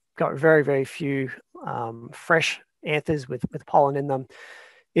we've got very, very few fresh anthers with pollen in them,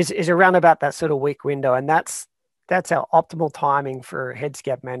 is around about that sort of week window. And that's our optimal timing for head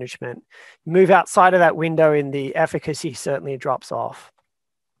scab management. Move outside of that window and the efficacy certainly drops off.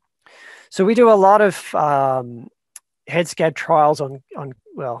 So we do a lot of head scab trials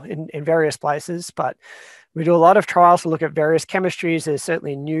in various places, but we do a lot of trials to look at various chemistries. There's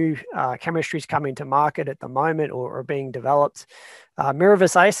certainly new chemistries coming to market at the moment or being developed.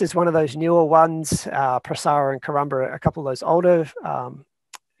 Miravis Ace is one of those newer ones. Prosara and Carumba, a couple of those older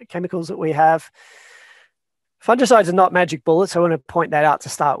chemicals that we have. Fungicides are not magic bullets. I want to point that out to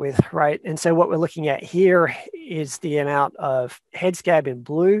start with, right? And so what we're looking at here is the amount of head scab in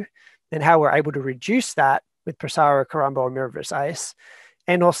blue and how we're able to reduce that with Prosara, Carumba, or Miravis Ace.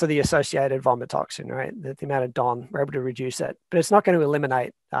 And also the associated vomitoxin, right? The amount of DON, we're able to reduce it, but it's not going to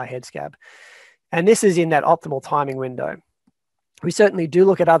eliminate head scab. And this is in that optimal timing window. We certainly do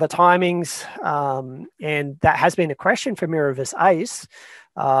look at other timings, and that has been a question for Miravis Ace.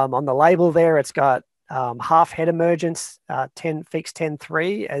 On the label there, it's got half head emergence, Feeks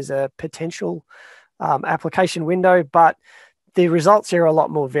 10.3 as a potential application window, but the results here are a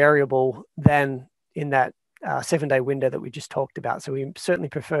lot more variable than in that 7-day window that we just talked about. So we certainly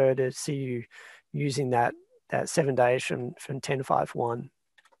prefer to see you using that 7 days from 10.5.1.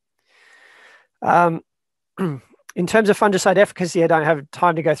 In terms of fungicide efficacy, I don't have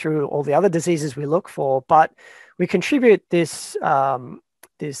time to go through all the other diseases we look for, but we contribute this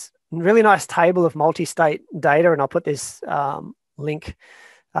really nice table of multi-state data, and I'll put this link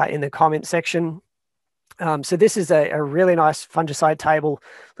in the comment section. So this is a really nice fungicide table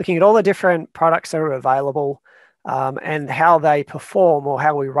looking at all the different products that are available and how they perform, or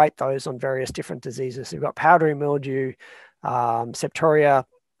how we rate those on various different diseases. So we've got powdery mildew, septoria,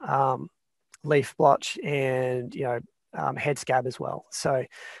 leaf blotch, and head scab as well. So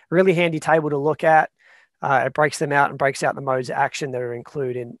really handy table to look at. It breaks them out and breaks out the modes of action that are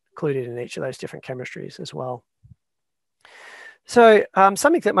included in each of those different chemistries as well. So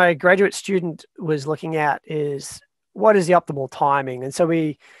something that my graduate student was looking at is what is the optimal timing? And so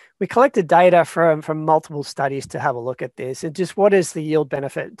we collected data from multiple studies to have a look at this, and just what is the yield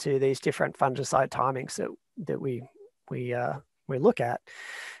benefit to these different fungicide timings that we look at.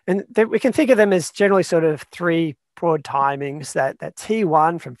 And we can think of them as generally sort of three broad timings, that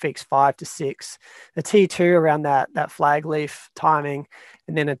T1 from Fix 5 to 6, the T2 around that flag leaf timing,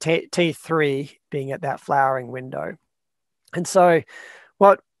 and then a T3 being at that flowering window. And so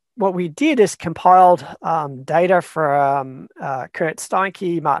what we did is compiled data from Kurt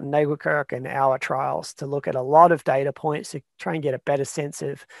Steinke, Martin Nagelkirch, and our trials to look at a lot of data points to try and get a better sense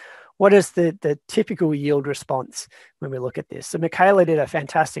of what is the typical yield response when we look at this. So Michaela did a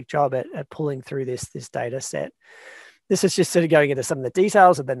fantastic job at pulling through this data set. This is just sort of going into some of the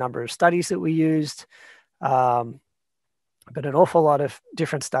details of the number of studies that we used, but an awful lot of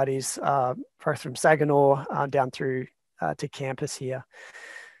different studies, both from Saginaw down through to campus here.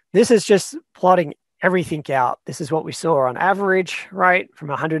 This is just plotting everything out. This is what we saw on average, right, from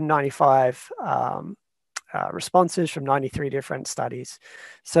 195 responses from 93 different studies.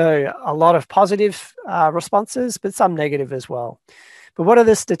 So a lot of positive responses, but some negative as well. But what are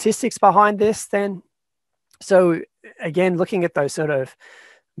the statistics behind this then? So again, looking at those sort of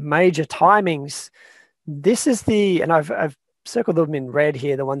major timings, this is and I've circled them in red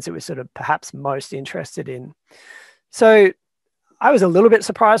here, the ones that we're sort of perhaps most interested in. So I was a little bit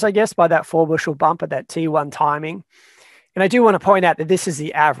surprised, I guess, by that 4 bushel bump at that T1 timing. And I do want to point out that this is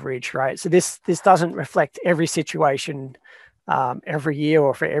the average, right? So this doesn't reflect every situation every year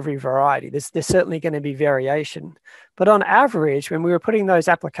or for every variety. There's certainly going to be variation. But on average, when we were putting those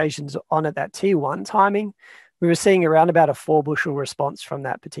applications on at that T1 timing, we were seeing around about a 4 bushel response from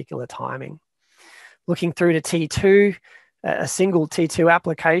that particular timing. Looking through to T2, a single T2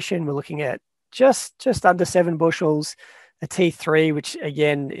 application, we're looking at just under 7 bushels. A T3, which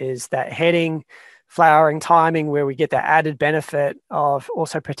again is that heading, flowering timing, where we get that added benefit of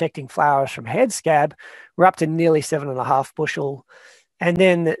also protecting flowers from head scab, we're up to nearly 7.5 bushel. And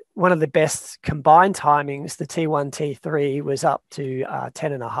then one of the best combined timings, the T1, T3, was up to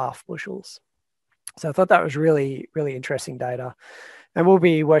 10.5 bushels. So I thought that was really, really interesting data. And we'll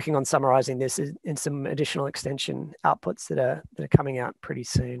be working on summarizing this in some additional extension outputs that are coming out pretty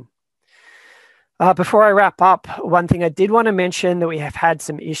soon. Before I wrap up, one thing I did want to mention that we have had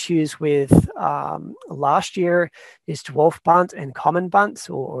some issues with last year is dwarf bunt and common bunts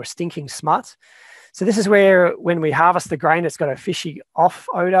or stinking smut. So this is where when we harvest the grain, it's got a fishy off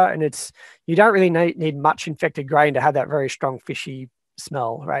odor, and you don't really need much infected grain to have that very strong fishy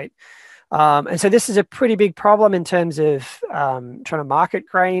smell, right? And so this is a pretty big problem in terms of trying to market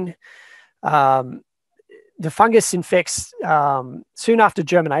grain. The fungus infects soon after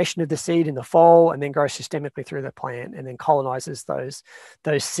germination of the seed in the fall, and then grows systemically through the plant, and then colonizes those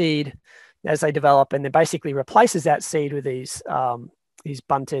seed as they develop, and then basically replaces that seed with these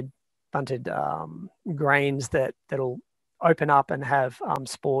bunted grains that'll open up and have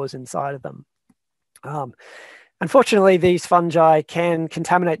spores inside of them. Unfortunately, these fungi can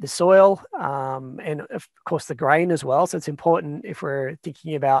contaminate the soil and, of course, the grain as well. So it's important, if we're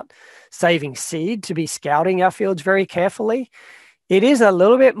thinking about saving seed, to be scouting our fields very carefully. It is a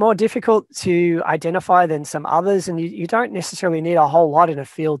little bit more difficult to identify than some others, and you don't necessarily need a whole lot in a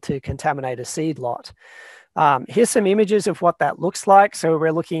field to contaminate a seed lot. Here's some images of what that looks like. So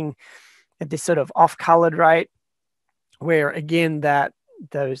we're looking at this sort of off-colored rate, where, again,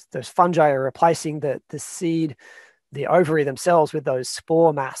 those fungi are replacing the seed, the ovary themselves, with those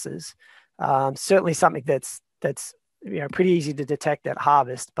spore masses. Certainly something that's pretty easy to detect at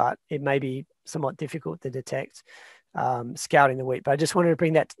harvest, but it may be somewhat difficult to detect scouting the wheat. But I just wanted to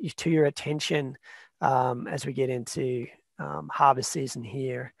bring that to your attention as we get into harvest season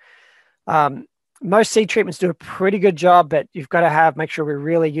here. Most seed treatments do a pretty good job, but you've got to make sure we're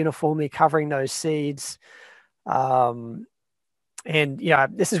really uniformly covering those seeds. And yeah,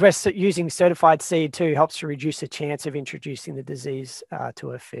 this is where using certified seed too helps to reduce the chance of introducing the disease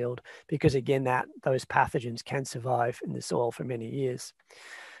to a field, because again, those pathogens can survive in the soil for many years.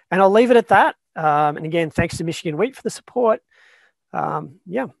 And I'll leave it at that. And again, thanks to Michigan Wheat for the support.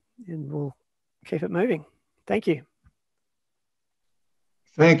 Yeah, and we'll keep it moving. Thank you.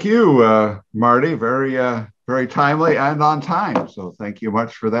 Thank you, Marty. Very, very timely and on time. So thank you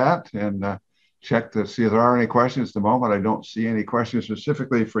much for that. And check to see if there are any questions at the moment. I don't see any questions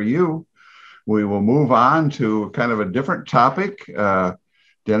specifically for you. We will move on to kind of a different topic.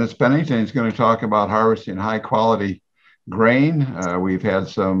 Dennis Pennington is going to talk about harvesting high quality grain. We've had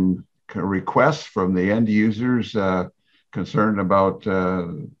some requests from the end users concerned about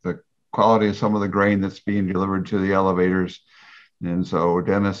the quality of some of the grain that's being delivered to the elevators. And so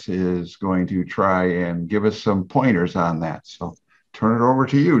Dennis is going to try and give us some pointers on that. So turn it over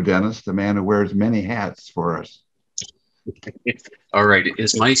to you, Dennis, the man who wears many hats for us. All right.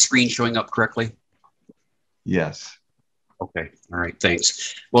 Is my screen showing up correctly? Yes. Okay. All right.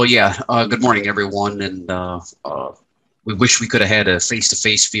 Thanks. Well, yeah. Good morning, everyone. And we wish we could have had a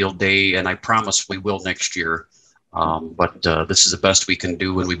face-to-face field day, and I promise we will next year. But this is the best we can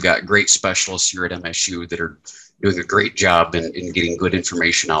do, and we've got great specialists here at MSU that are doing a great job in getting good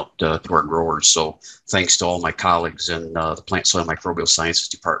information out to our growers. So thanks to all my colleagues in the Plant Soil Microbial Sciences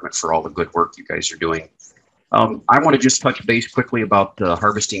Department for all the good work you guys are doing. I want to just touch base quickly about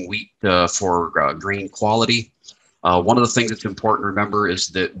harvesting wheat for grain quality. One of the things that's important to remember is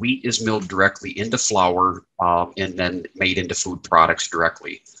that wheat is milled directly into flour and then made into food products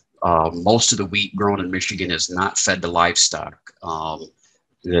directly. Most of the wheat grown in Michigan is not fed to livestock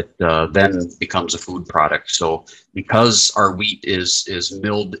that then becomes a food product. So because our wheat is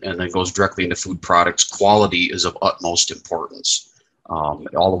milled and then goes directly into food products, quality is of utmost importance.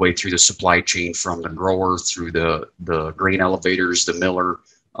 All the way through the supply chain, from the grower through the grain elevators, the miller,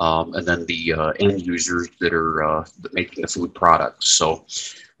 and then the end users that are making the food products. So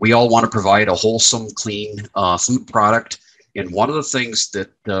we all want to provide a wholesome, clean food product. And one of the things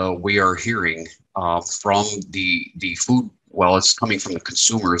that we are hearing from the food, well, it's coming from the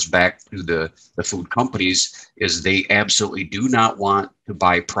consumers back to the food companies, is they absolutely do not want to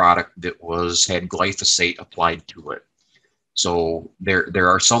buy product that had glyphosate applied to it. So there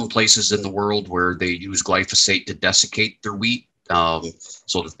are some places in the world where they use glyphosate to desiccate their wheat,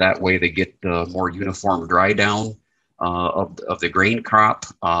 so that way they get more uniform dry down of the grain crop.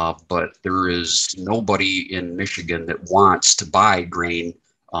 But there is nobody in Michigan that wants to buy grain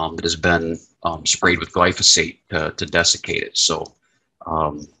that has been sprayed with glyphosate to desiccate it. So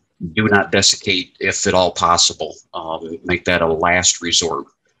do not desiccate if at all possible. Make that a last resort.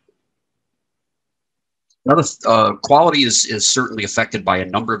 Another quality is certainly affected by a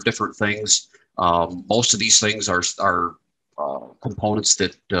number of different things. Most of these things are components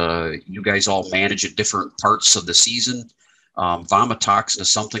that you guys all manage at different parts of the season. Vomitoxin is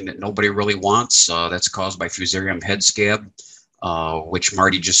something that nobody really wants. That's caused by Fusarium head scab, which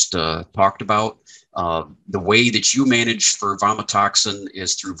Marty just talked about. The way that you manage for vomitoxin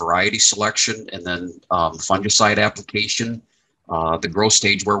is through variety selection and then fungicide application. The growth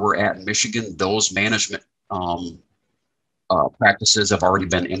stage where we're at in Michigan, those management practices have already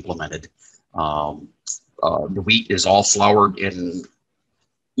been implemented. The wheat is all floured in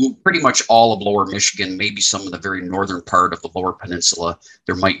pretty much all of lower Michigan, maybe some in the very northern part of the lower peninsula.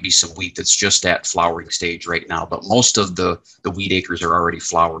 There might be some wheat that's just at flowering stage right now, but most of the wheat acres are already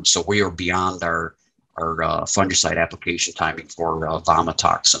flowered. So we are beyond our fungicide application timing for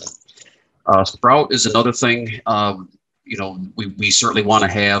vomitoxin. Sprout is another thing. We certainly want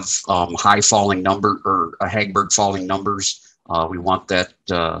to have high falling number or Hagberg falling numbers. We want that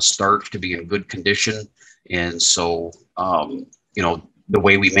starch to be in good condition. And so, the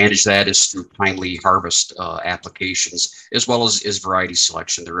way we manage that is through timely harvest applications, as well as variety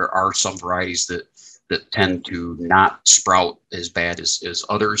selection. There are some varieties that tend to not sprout as bad as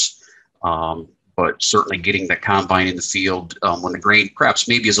others. But certainly getting the combine in the field when the grain perhaps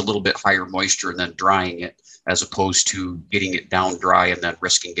maybe is a little bit higher moisture and then drying it, as opposed to getting it down dry and then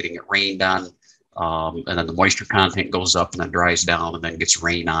risking getting it rained on. And then the moisture content goes up and then dries down and then gets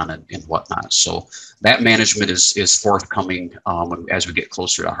rain on it and whatnot. So that management is forthcoming as we get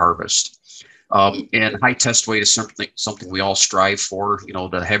closer to harvest. And high test weight is something we all strive for.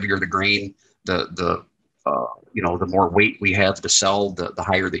 The heavier the grain, the more weight we have to sell, the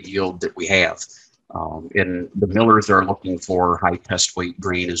higher the yield that we have. And the millers are looking for high test weight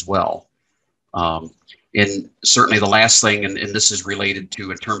grain as well. And certainly the last thing, and this is related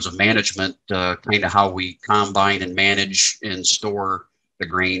to in terms of management, kind of how we combine and manage and store the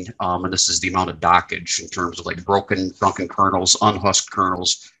grain. And this is the amount of dockage in terms of like broken, shrunken kernels, unhusked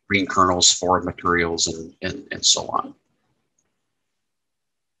kernels, green kernels, foreign materials, and so on.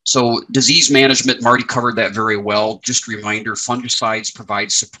 So disease management, Marty covered that very well. Just a reminder, fungicides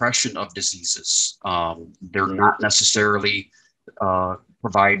provide suppression of diseases. They're not necessarily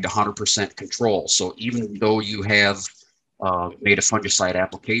provide 100% control. So even though you have made a fungicide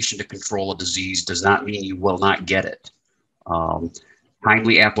application to control a disease, does not mean you will not get it.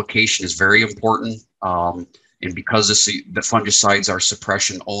 Timely application is very important. And because the fungicides are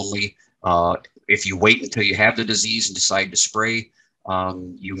suppression only, if you wait until you have the disease and decide to spray,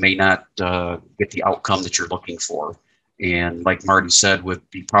 you may not get the outcome that you're looking for. And like Marty said, with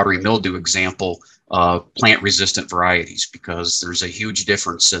the powdery mildew example, plant resistant varieties, because there's a huge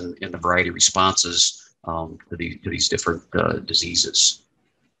difference in the variety responses to these different diseases.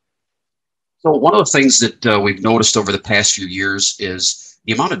 So one of the things that we've noticed over the past few years is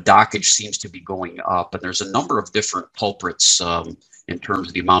the amount of dockage seems to be going up, and there's a number of different culprits in terms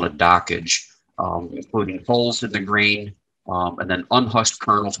of the amount of dockage, including holes in the grain, and then unhusked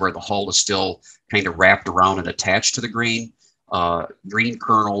kernels where the hull is still kind of wrapped around and attached to the grain, green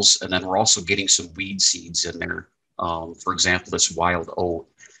kernels, and then we're also getting some weed seeds in there. For example, this wild oat.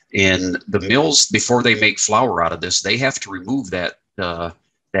 And the mills, before they make flour out of this, they have to remove that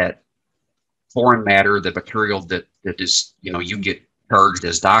that foreign matter, the material that is, you get charged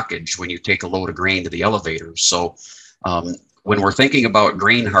as dockage when you take a load of grain to the elevator. So when we're thinking about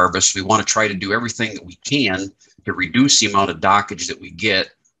grain harvest, we want to try to do everything that we can to reduce the amount of dockage that we get.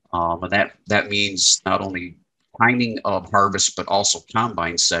 And that means not only timing of harvest, but also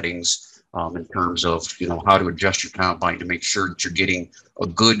combine settings in terms of, how to adjust your combine to make sure that you're getting a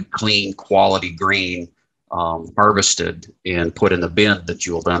good, clean, quality grain harvested and put in the bin that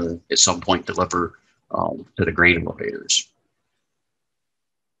you'll then at some point deliver to the grain elevators.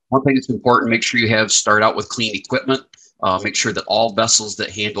 One thing that's important, make sure you start out with clean equipment. Make sure that all vessels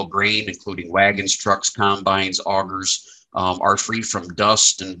that handle grain, including wagons, trucks, combines, augers, are free from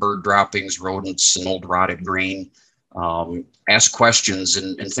dust and bird droppings, rodents, and old rotted grain. Ask questions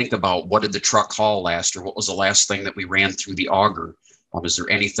and think about, what did the truck haul last, or what was the last thing that we ran through the auger? Is there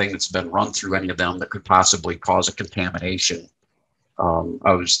anything that's been run through any of them that could possibly cause a contamination?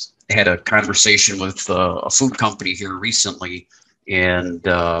 I had a conversation with a food company here recently, and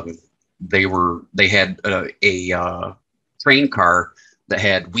they had a train car that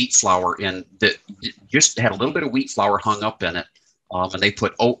had wheat flour in, that just had a little bit of wheat flour hung up in it, and they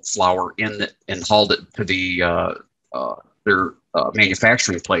put oat flour in it and hauled it to their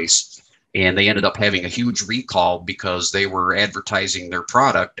manufacturing place. And they ended up having a huge recall because they were advertising their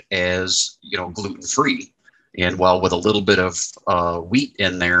product as, gluten-free. And while with a little bit of wheat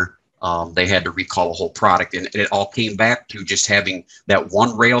in there, they had to recall a whole product. And it all came back to just having that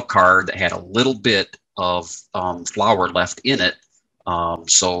one rail car that had a little bit of flour left in it.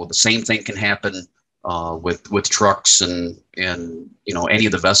 So the same thing can happen with trucks and any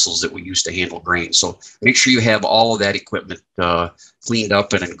of the vessels that we use to handle grain. So make sure you have all of that equipment cleaned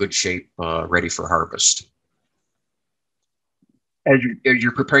up and in good shape, ready for harvest. As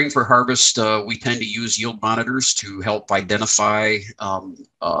you're preparing for harvest, we tend to use yield monitors to help identify,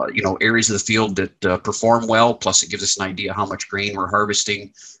 areas of the field that perform well. Plus, it gives us an idea how much grain we're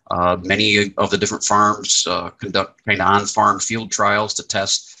harvesting. Many of the different farms conduct kind of on-farm field trials to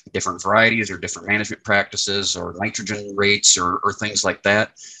test different varieties or different management practices or nitrogen rates or things like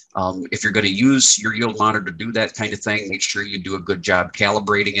that. If you're going to use your yield monitor to do that kind of thing, make sure you do a good job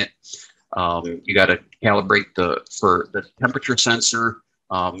calibrating it. You got to calibrate for the temperature sensor,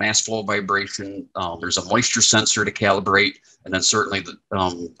 mass flow vibration. There's a moisture sensor to calibrate, and then certainly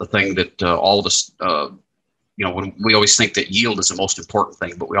the thing that all of us, when we always think that yield is the most important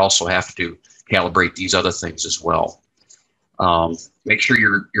thing, but we also have to calibrate these other things as well. Make sure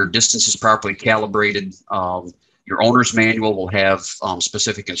your distance is properly calibrated. Your owner's manual will have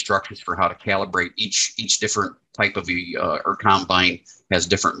specific instructions for how to calibrate each different type of or combine has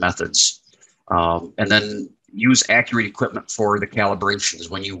different methods. And then use accurate equipment for the calibrations.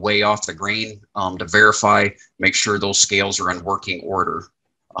 When you weigh off the grain to verify, make sure those scales are in working order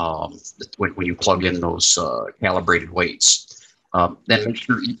when you plug in those calibrated weights. Then make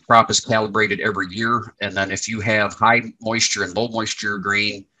sure each crop is calibrated every year. And then if you have high moisture and low moisture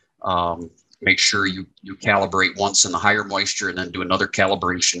grain, make sure you calibrate once in the higher moisture and then do another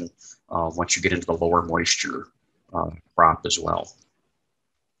calibration once you get into the lower moisture crop as well.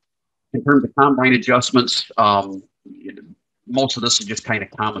 In terms of combine adjustments, most of this is just kind of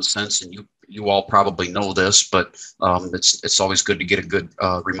common sense, and you all probably know this, but it's always good to get a good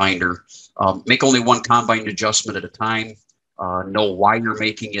reminder. Make only one combine adjustment at a time. Know why you're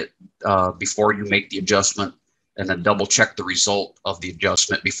making it before you make the adjustment, and then double check the result of the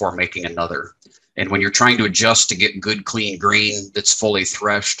adjustment before making another. And when you're trying to adjust to get good, clean grain that's fully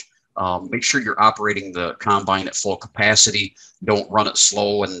threshed, make sure you're operating the combine at full capacity. Don't run it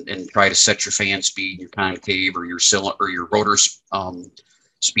slow and try to set your fan speed, your concave, or your cylinder or your rotor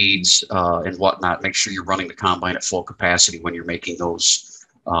speeds and whatnot. Make sure you're running the combine at full capacity when you're making those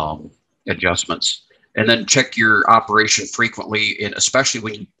adjustments. And then check your operation frequently, and especially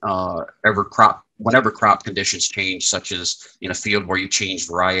when whenever crop conditions change, such as in a field where you change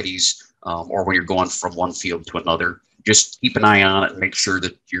varieties or when you're going from one field to another. just keep an eye on it and make sure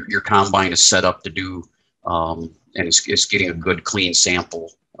that your combine is set up to do and it's getting a good clean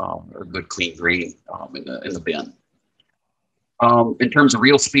sample, a good clean grain in the bin. In terms of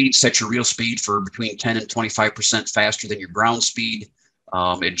reel speed, set your reel speed for between 10 and 25% faster than your ground speed.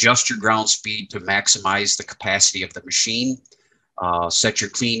 Adjust your ground speed to maximize the capacity of the machine. Set your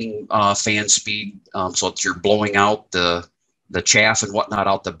cleaning fan speed so that you're blowing out the chaff and whatnot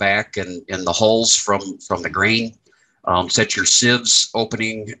out the back and the hulls from the grain. Set your sieves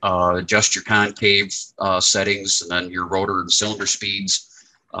opening, adjust your concave settings, and then your rotor and cylinder speeds.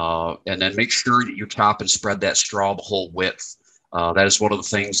 And then make sure that you top and spread that straw the whole width. That is one of the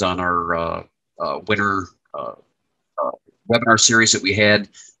things on our winter webinar series that we had.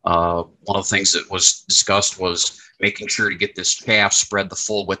 One of the things that was discussed was making sure to get this chaff spread the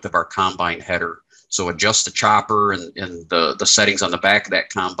full width of our combine header. So adjust the chopper and the settings on the back of that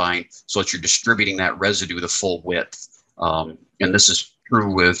combine so that you're distributing that residue the full width. And this is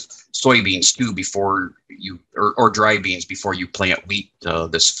true with soybeans too, before you, or dry beans before you plant wheat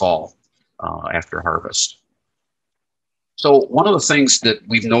this fall after harvest. So one of the things that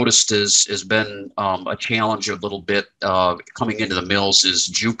we've noticed has been a challenge a little bit coming into the mills is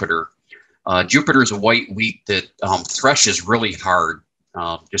Jupiter. Jupiter is a white wheat that threshes really hard,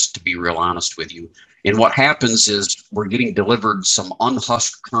 just to be real honest with you. And what happens is we're getting delivered some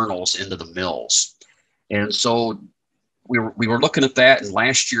unhusked kernels into the mills. And so we were looking at that, and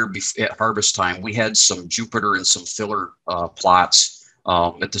last year at harvest time, we had some Jupiter and some filler plots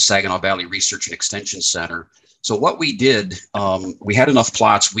at the Saginaw Valley Research and Extension Center. So what we did, we had enough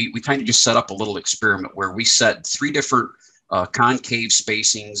plots, we kind of just set up a little experiment where we set 3 different concave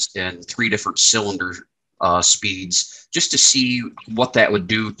spacings and 3 different cylinder speeds, just to see what that would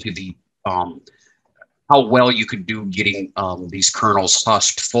do to the, how well you could do getting these kernels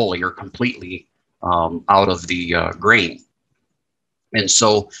husked fully or completely out of the grain. And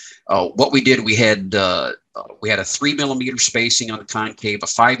so what we did, we had a 3 millimeter spacing on the concave, a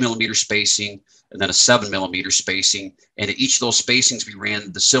 5 millimeter spacing, and then a 7 millimeter spacing. And at each of those spacings, we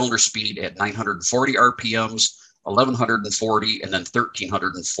ran the cylinder speed at 940 RPMs, 1140, and then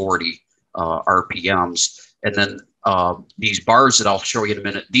 1340 RPMs. And then these bars that I'll show you in a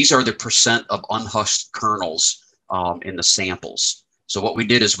minute, these are the percent of unhusked kernels in the samples. So what we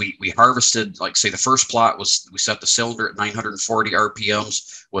did is we harvested, like say the first plot was, we set the cylinder at 940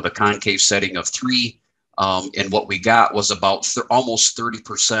 RPMs with a concave setting of 3. And what we got was about almost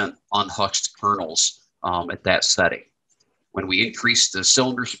 30% unhusked kernels at that setting. When we increased the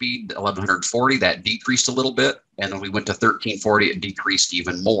cylinder speed to 1140, that decreased a little bit. And when we went to 1340, it decreased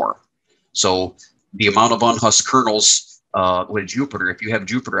even more. So the amount of unhusked kernels with Jupiter, if you have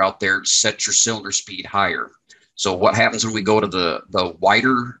Jupiter out there, set your cylinder speed higher. So what happens when we go to the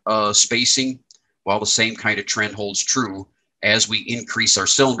wider spacing? Well, the same kind of trend holds true. As we increase our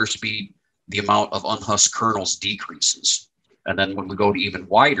cylinder speed, the amount of unhusked kernels decreases. And then when we go to even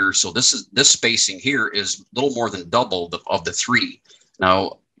wider, so this spacing here is a little more than double of the 3.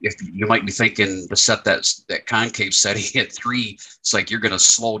 Now, if you might be thinking to set that concave setting at 3, it's like you're going to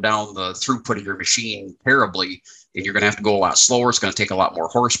slow down the throughput of your machine terribly, and you're going to have to go a lot slower. It's going to take a lot more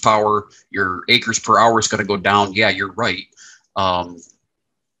horsepower. Your acres per hour is going to go down. Yeah, you're right. Let's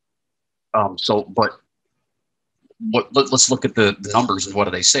look at the numbers and what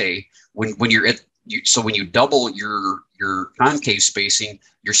do they say when you're at when you double your concave spacing,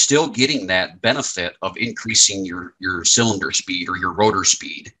 you're still getting that benefit of increasing your cylinder speed or your rotor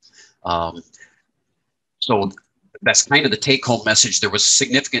speed. So that's kind of the take-home message. There was a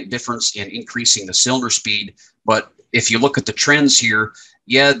significant difference in increasing the cylinder speed, but if you look at the trends here,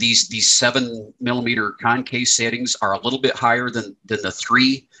 yeah, these 7 millimeter concave settings are a little bit higher than the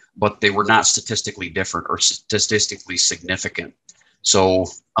 3, but they were not statistically different or statistically significant. So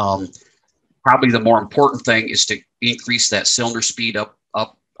probably the more important thing is to increase that cylinder speed up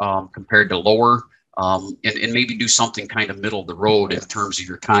compared to lower, and maybe do something kind of middle of the road in terms of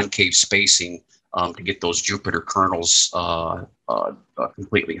your concave spacing to get those Jupiter kernels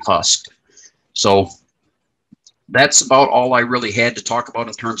completely husked. So that's about all I really had to talk about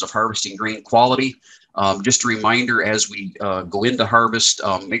in terms of harvesting grain quality. Just a reminder, as we go into harvest,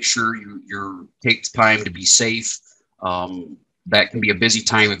 make sure you take the time to be safe. That can be a busy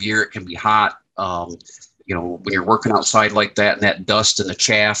time of year. It can be hot. You know, when you're working outside like that and that dust and the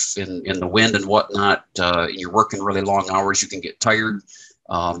chaff and the wind and whatnot, and you're working really long hours, you can get tired.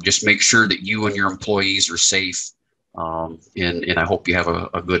 Just make sure that you and your employees are safe. And I hope you have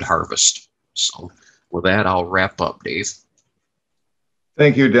a good harvest. So with that, I'll wrap up, Dave.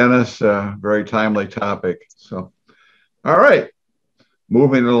 Thank you, Dennis. Very timely topic. So, all right.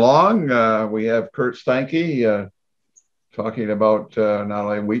 Moving along, we have Kurt Steinke, talking about not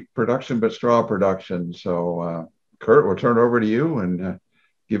only wheat production, but straw production. So Kurt, we'll turn it over to you and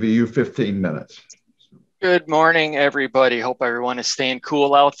give you 15 minutes. Good morning, everybody. Hope everyone is staying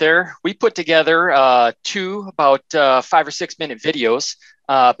cool out there. We put together two about 5 or 6 minute videos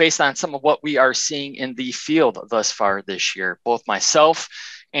based on some of what we are seeing in the field thus far this year. Both myself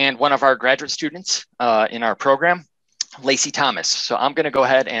and one of our graduate students in our program, Lacey Thomas. So I'm going to go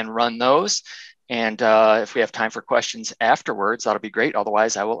ahead and run those. And if we have time for questions afterwards, that'll be great.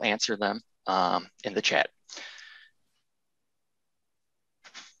 Otherwise, I will answer them in the chat.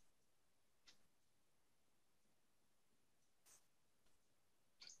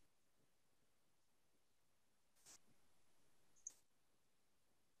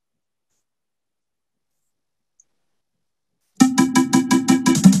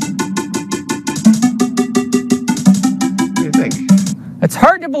 It's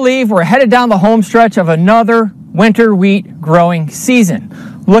hard to believe we're headed down the home stretch of another winter wheat growing season.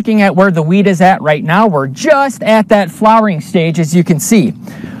 Looking at where the wheat is at right now, we're just at that flowering stage, as you can see.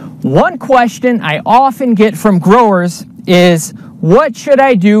 One question I often get from growers is, what should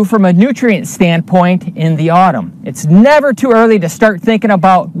I do from a nutrient standpoint in the autumn? It's never too early to start thinking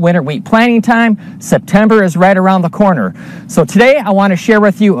about winter wheat planting time. September is right around the corner. So today I want to share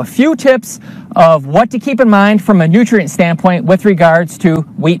with you a few tips of what to keep in mind from a nutrient standpoint with regards to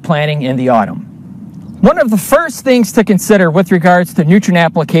wheat planting in the autumn. One of the first things to consider with regards to nutrient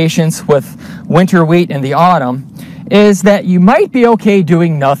applications with winter wheat in the autumn is that you might be okay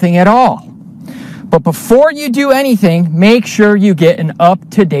doing nothing at all. But before you do anything, make sure you get an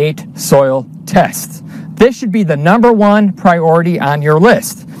up-to-date soil test. This should be the #1 priority on your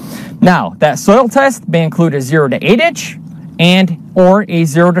list. Now, that soil test may include a 0 to 8 inch or a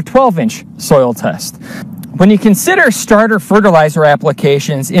 0 to 12 inch soil test. When you consider starter fertilizer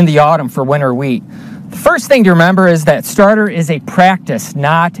applications in the autumn for winter wheat, the first thing to remember is that starter is a practice,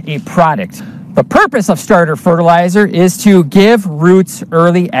 not a product. The purpose of starter fertilizer is to give roots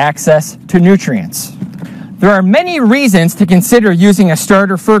early access to nutrients. There are many reasons to consider using a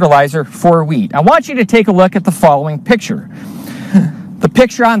starter fertilizer for wheat. I want you to take a look at the following picture. The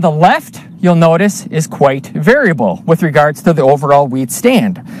picture on the left, you'll notice, is quite variable with regards to the overall wheat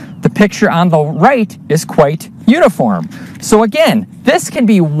stand. The picture on the right is quite uniform. So again, this can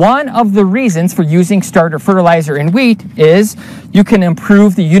be one of the reasons for using starter fertilizer in wheat is you can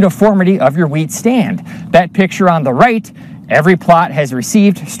improve the uniformity of your wheat stand. That picture on the right, every plot has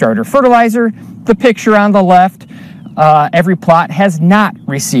received starter fertilizer. The picture on the left, every plot has not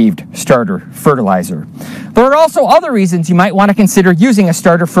received starter fertilizer. There are also other reasons you might want to consider using a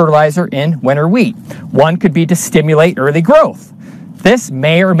starter fertilizer in winter wheat. One could be to stimulate early growth. This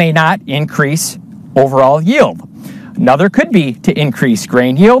may or may not increase overall yield. Another could be to increase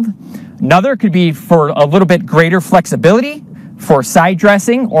grain yield. Another could be for a little bit greater flexibility for side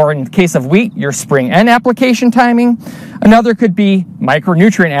dressing, or in the case of wheat, your spring N application timing. Another could be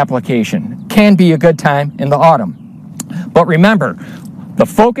micronutrient application. Can be a good time in the autumn. But remember, the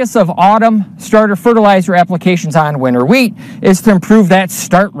focus of autumn starter fertilizer applications on winter wheat is to improve that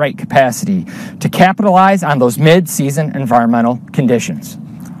start rate capacity to capitalize on those mid-season environmental conditions.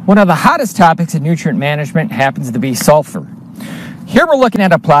 One of the hottest topics in nutrient management happens to be sulfur. Here we're looking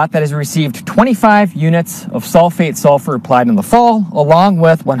at a plot that has received 25 units of sulfate sulfur applied in the fall, along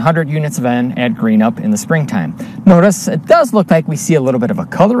with 100 units of N at green up in the springtime. Notice it does look like we see a little bit of a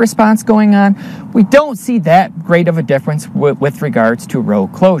color response going on. We don't see that great of a difference with regards to row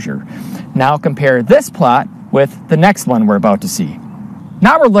closure. Now compare this plot with the next one we're about to see.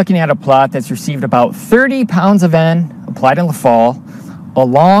 Now we're looking at a plot that's received about 30 pounds of N applied in the fall,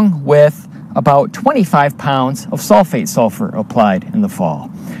 along with about 25 pounds of sulfate sulfur applied in the fall.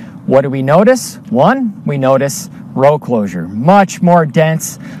 What do we notice? One, we notice row closure, much more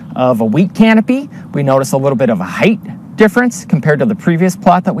dense of a wheat canopy. We notice a little bit of a height difference compared to the previous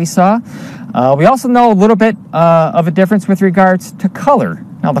plot that we saw. We also know a little bit of a difference with regards to color.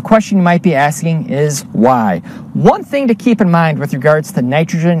 Now the question you might be asking is why? One thing to keep in mind with regards to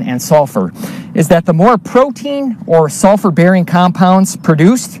nitrogen and sulfur is that the more protein or sulfur-bearing compounds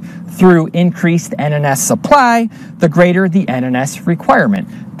produced through increased NNS supply, the greater the NNS requirement.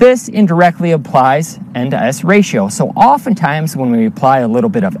 This indirectly applies N to S ratio. So oftentimes when we apply a little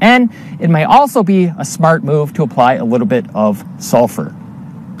bit of N, it may also be a smart move to apply a little bit of sulfur.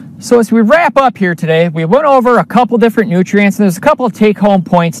 So as we wrap up here today, we went over a couple different nutrients, and there's a couple of take-home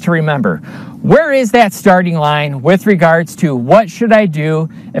points to remember. Where is that starting line with regards to what should I do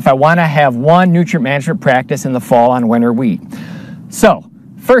if I want to have one nutrient management practice in the fall on winter wheat? So,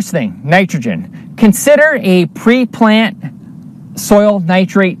 first thing, nitrogen. Consider a pre-plant soil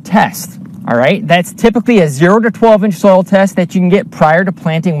nitrate test. All right, that's typically a 0 to 12 inch soil test that you can get prior to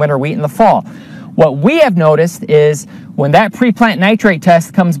planting winter wheat in the fall. What we have noticed is when that pre-plant nitrate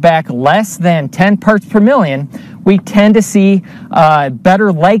test comes back less than 10 parts per million, we tend to see a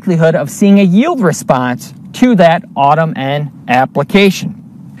better likelihood of seeing a yield response to that autumn N application.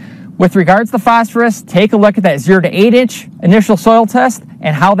 With regards to phosphorus, take a look at that 0 to 8 inch initial soil test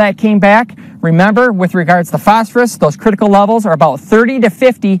and how that came back. Remember, with regards to phosphorus, those critical levels are about 30 to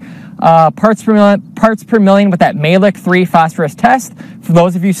 50 parts per million with that Mehlich 3 phosphorus test. For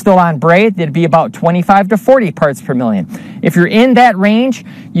those of you still on Braid, it'd be about 25 to 40 parts per million. If you're in that range,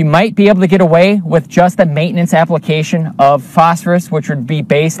 you might be able to get away with just a maintenance application of phosphorus, which would be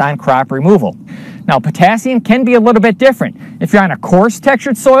based on crop removal. Now, potassium can be a little bit different. If you're on a coarse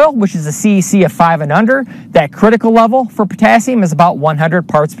textured soil, which is a CEC of 5 and under, that critical level for potassium is about 100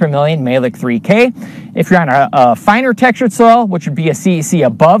 parts per million Mehlich 3K. If you're on a finer textured soil, which would be a CEC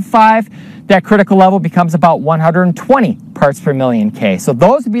above 5, that critical level becomes about 120 parts per million K. So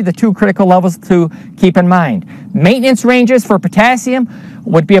those would be the two critical levels to keep in mind. Maintenance ranges for potassium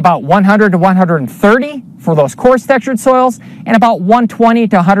would be about 100 to 130 for those coarse textured soils, and about 120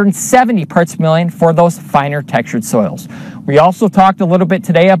 to 170 parts per million for those finer textured soils. We also talked a little bit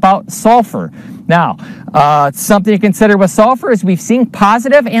today about sulfur. Now, something to consider with sulfur is we've seen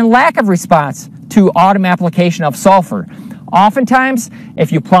positive and lack of response to autumn application of sulfur. Oftentimes,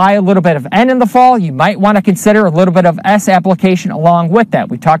 if you apply a little bit of N in the fall, you might want to consider a little bit of S application along with that.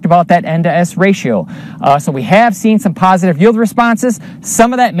 We talked about that N to S ratio. So we have seen some positive yield responses.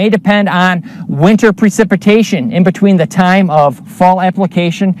 Some of that may depend on winter precipitation in between the time of fall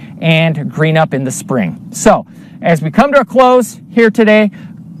application and green up in the spring. So as we come to a close here today,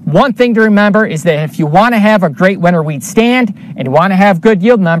 one thing to remember is that if you want to have a great winter wheat stand and you want to have good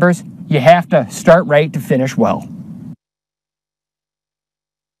yield numbers, you have to start right to finish well.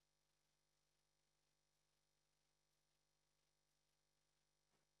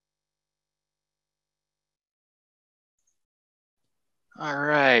 All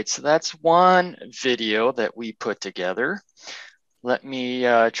right, so that's one video that we put together. Let me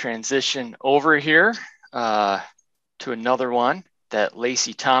transition over here to another one that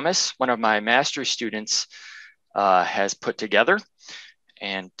Lacey Thomas, one of my master's students, has put together.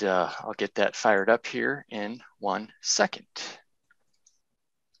 And I'll get that fired up here in 1 second.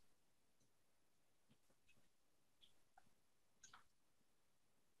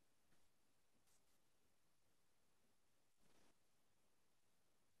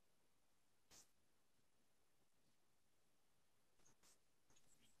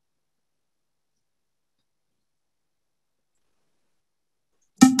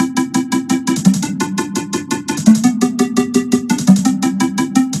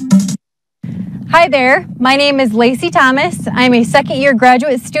 Hi there, my name is Lacey Thomas. I'm a second-year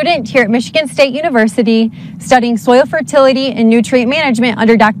graduate student here at Michigan State University studying soil fertility and nutrient management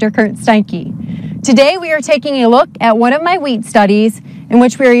under Dr. Kurt Steinke. Today we are taking a look at one of my wheat studies in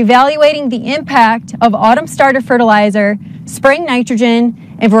which we are evaluating the impact of autumn starter fertilizer, spring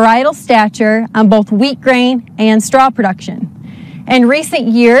nitrogen, and varietal stature on both wheat grain and straw production. In recent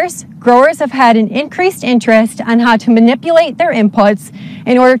years, growers have had an increased interest on how to manipulate their inputs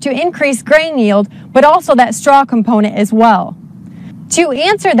in order to increase grain yield, but also that straw component as well. To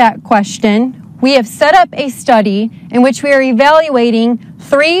answer that question, we have set up a study in which we are evaluating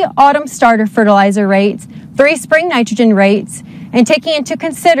 3 autumn starter fertilizer rates, 3 spring nitrogen rates, and taking into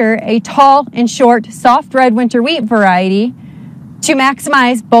consider a tall and short soft red winter wheat variety to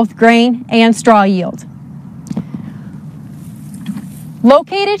maximize both grain and straw yield.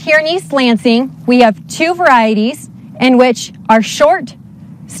 Located here in East Lansing, we have 2 varieties in which our short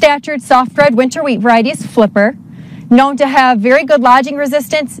statured soft red winter wheat variety is Flipper, known to have very good lodging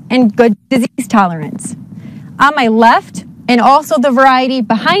resistance and good disease tolerance. On my left, and also the variety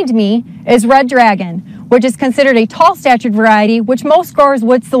behind me, is Red Dragon, which is considered a tall statured variety which most growers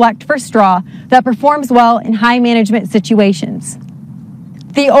would select for straw that performs well in high management situations.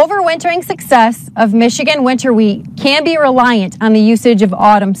 The overwintering success of Michigan winter wheat can be reliant on the usage of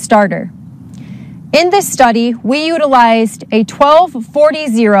autumn starter. In this study, we utilized a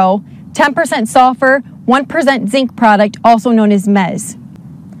 12-40-0, 10% sulfur, 1% zinc product, also known as MES.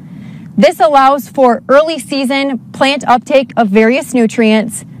 This allows for early season plant uptake of various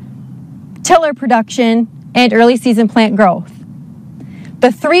nutrients, tiller production, and early season plant growth.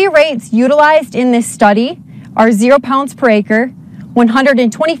 The 3 rates utilized in this study are 0 pounds per acre,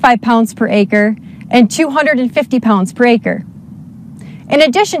 125 pounds per acre, and 250 pounds per acre. In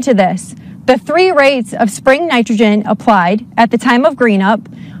addition to this, the 3 rates of spring nitrogen applied at the time of green up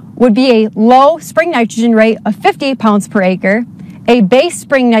would be a low spring nitrogen rate of 50 pounds per acre, a base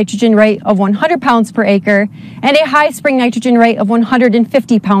spring nitrogen rate of 100 pounds per acre, and a high spring nitrogen rate of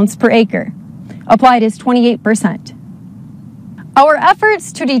 150 pounds per acre. Applied is 28%. Our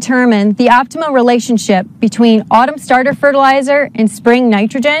efforts to determine the optimal relationship between autumn starter fertilizer and spring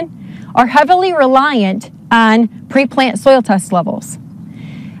nitrogen are heavily reliant on pre-plant soil test levels.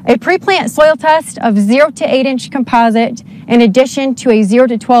 A pre-plant soil test of 0 to 8 inch composite in addition to a 0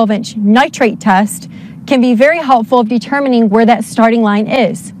 to 12 inch nitrate test can be very helpful of determining where that starting line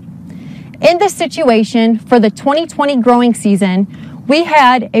is. In this situation, for the 2020 growing season, we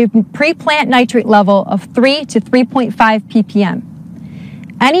had a pre-plant nitrate level of 3 to 3.5 ppm.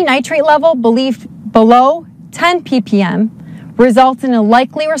 Any nitrate level believed below 10 ppm results in a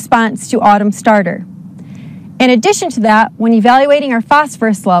likely response to autumn starter. In addition to that, when evaluating our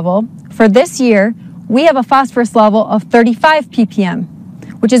phosphorus level, for this year, we have a phosphorus level of 35 ppm,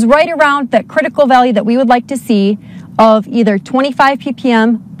 which is right around that critical value that we would like to see of either 25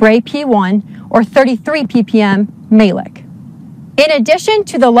 ppm Bray P1 or 33 ppm Mehlich. In addition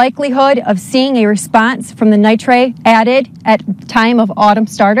to the likelihood of seeing a response from the nitrate added at the time of autumn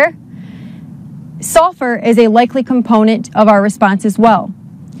starter, sulfur is a likely component of our response as well.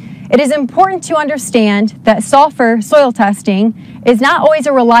 It is important to understand that sulfur soil testing is not always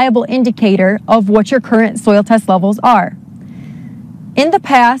a reliable indicator of what your current soil test levels are. In the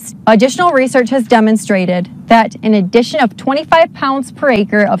past, additional research has demonstrated that an addition of 25 pounds per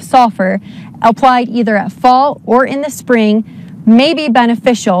acre of sulfur applied either at fall or in the spring may be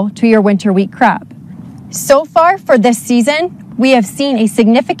beneficial to your winter wheat crop. So far for this season, we have seen a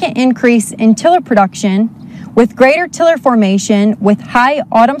significant increase in tiller production with greater tiller formation with high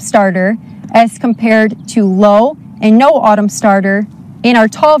autumn starter as compared to low and no autumn starter in our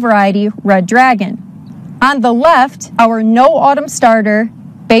tall variety Red Dragon. On the left, our no autumn starter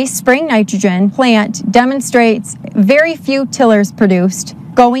base spring nitrogen plant demonstrates very few tillers produced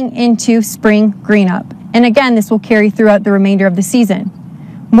going into spring green up. And again, this will carry throughout the remainder of the season.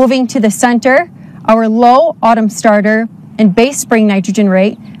 Moving to the center, our low autumn starter and base spring nitrogen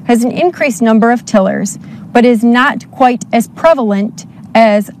rate has an increased number of tillers, but is not quite as prevalent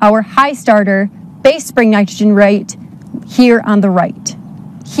as our high starter base spring nitrogen rate here on the right.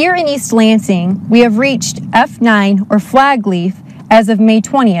 Here in East Lansing, we have reached F9 or flag leaf as of May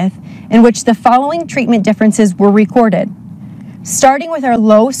 20th, in which the following treatment differences were recorded. Starting with our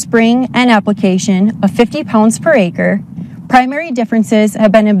low spring N application of 50 pounds per acre, primary differences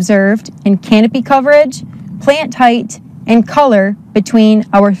have been observed in canopy coverage, plant height, and color between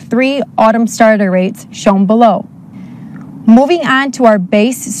our 3 autumn starter rates shown below. Moving on to our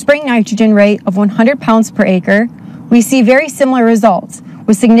base spring nitrogen rate of 100 pounds per acre, we see very similar results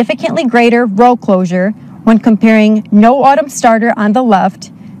with significantly greater row closure when comparing no autumn starter on the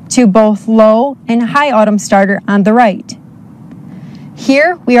left to both low and high autumn starter on the right.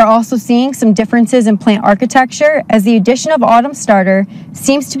 Here, we are also seeing some differences in plant architecture as the addition of autumn starter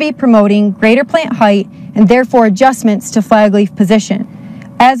seems to be promoting greater plant height and therefore adjustments to flag leaf position.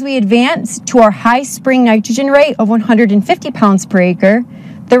 As we advance to our high spring nitrogen rate of 150 pounds per acre,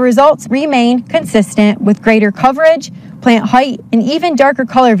 the results remain consistent with greater coverage, plant height, and even darker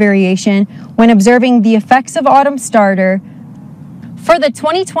color variation when observing the effects of autumn starter. For the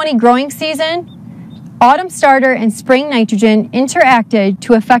 2020 growing season, autumn starter and spring nitrogen interacted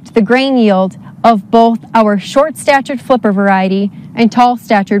to affect the grain yield of both our short-statured Flipper variety and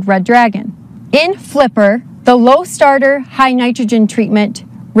tall-statured Red Dragon. In Flipper, the low starter high nitrogen treatment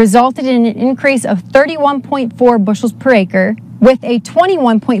resulted in an increase of 31.4 bushels per acre, with a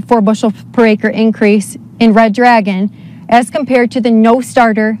 21.4 bushel per acre increase in Red Dragon as compared to the no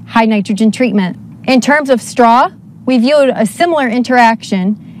starter high nitrogen treatment. In terms of straw, we viewed a similar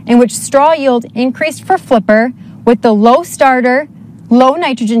interaction in which straw yield increased for Flipper with the low starter, low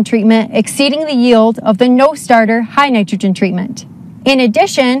nitrogen treatment exceeding the yield of the no starter high nitrogen treatment. In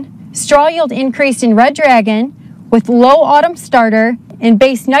addition, straw yield increased in Red Dragon with low autumn starter and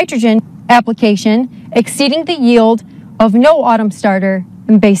base nitrogen application exceeding the yield of no autumn starter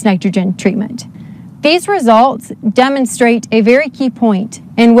and base nitrogen treatment. These results demonstrate a very key point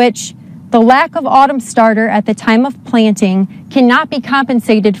in which the lack of autumn starter at the time of planting cannot be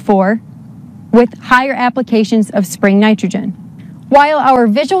compensated for with higher applications of spring nitrogen. While our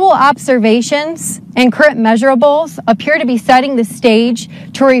visual observations and current measurables appear to be setting the stage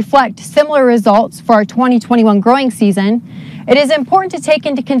to reflect similar results for our 2021 growing season, it is important to take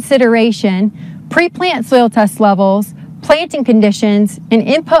into consideration pre-plant soil test levels, planting conditions, and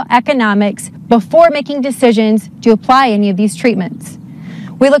input economics before making decisions to apply any of these treatments.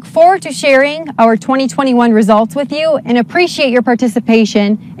 We look forward to sharing our 2021 results with you and appreciate your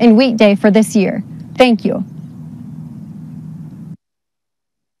participation in Wheat Day for this year. Thank you.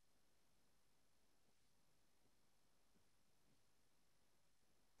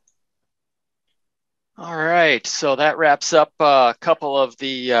 All right, so that wraps up a couple of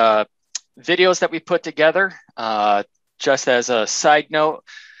the videos that we put together. Just as a side note,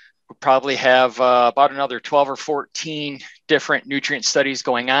 we probably have about another 12 or 14 different nutrient studies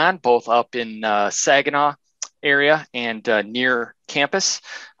going on, both up in Saginaw area and near campus,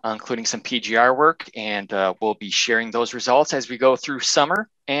 including some PGR work. And we'll be sharing those results as we go through summer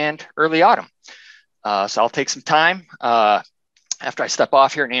and early autumn. So I'll take some time after I step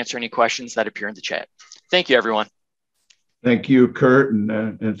off here and answer any questions that appear in the chat. Thank you, everyone. Thank you, Kurt,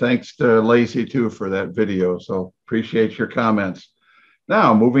 and thanks to Lacey too for that video. So appreciate your comments.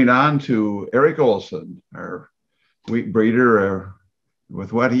 Now moving on to Eric Olson, our wheat breeder,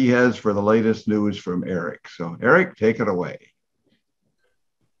 with what he has for the latest news from Eric. So Eric, take it away.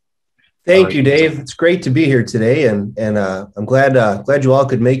 Thank you, Dave. It's great to be here today, and I'm glad you all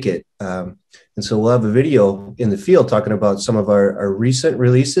could make it. And so we'll have a video in the field talking about some of our recent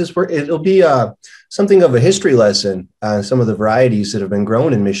releases. It'll be something of a history lesson on some of the varieties that have been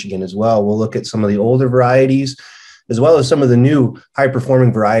grown in Michigan as well. We'll look at some of the older varieties, as well as some of the new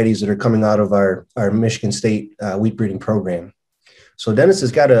high-performing varieties that are coming out of our Michigan State wheat breeding program. So Dennis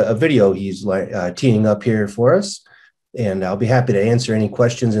has got a video he's teeing up here for us, and I'll be happy to answer any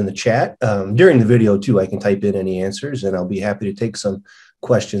questions in the chat. During the video, too, I can type in any answers, and I'll be happy to take some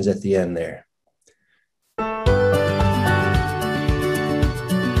questions at the end there.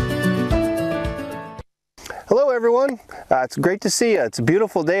 Hello, everyone. It's great to see you. It's a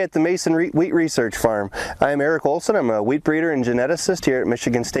beautiful day at the Mason Wheat Research Farm. I am Eric Olson. I'm a wheat breeder and geneticist here at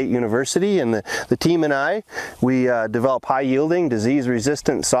Michigan State University, and the team and I, we develop high-yielding,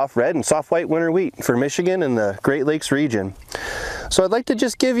 disease-resistant soft red and soft white winter wheat for Michigan and the Great Lakes region. So I'd like to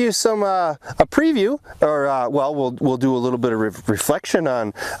just give you some a preview, or well, we'll do a little bit of reflection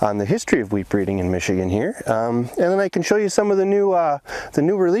on the history of wheat breeding in Michigan here, and then I can show you some of the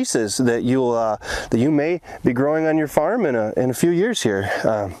new releases that you may be growing on your farm in a few years here.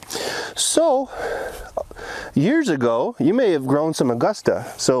 So years ago, you may have grown some Augusta.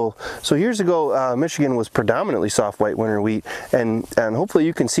 So years ago, Michigan was predominantly soft white winter wheat, and hopefully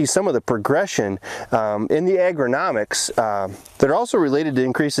you can see some of the progression in the agronomics that are also related to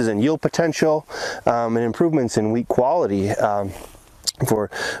increases in yield potential and improvements in wheat quality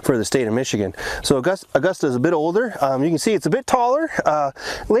for the state of Michigan. So Augusta is a bit older. You can see it's a bit taller,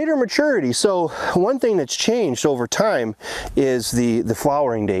 later maturity. So one thing that's changed over time is the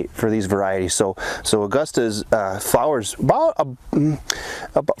flowering date for these varieties. So Augusta's flowers about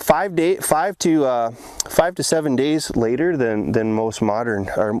 5 to 7 days later than most modern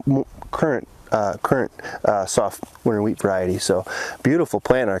or current soft winter wheat variety. So beautiful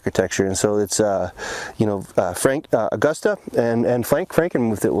plant architecture, and so it's Augusta and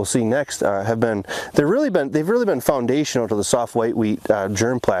Frankenmuth that we'll see next they've really been foundational to the soft white wheat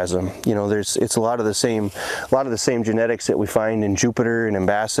germplasm. You know, it's a lot of the same genetics that we find in Jupiter and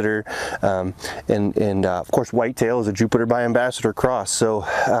Ambassador, and of course Whitetail is a Jupiter by Ambassador cross. So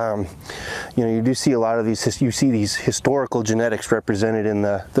you do see a lot of these. You see these historical genetics represented in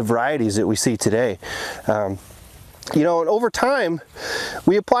the varieties that we see today. And over time,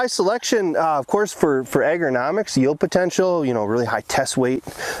 we apply selection, of course, for agronomics, yield potential, really high test weight,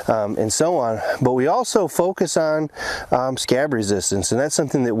 and so on. But we also focus on scab resistance, and that's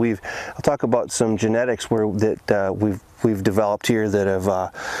something that I'll talk about some genetics we've developed here that have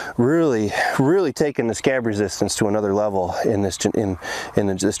really taken the scab resistance to another level in this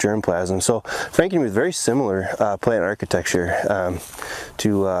germplasm. So Frankenmuth, very similar plant architecture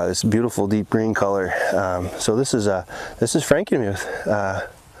to this beautiful deep green color. So this is Frankenmuth.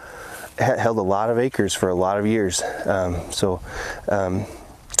 Held a lot of acres for a lot of years.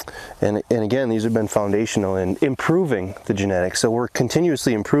 And again, these have been foundational in improving the genetics. So we're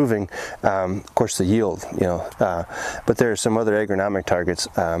continuously improving, of course, the yield. But there are some other agronomic targets.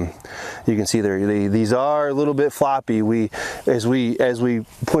 You can see these are a little bit floppy. As we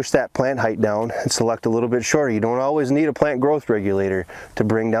push that plant height down and select a little bit shorter, you don't always need a plant growth regulator to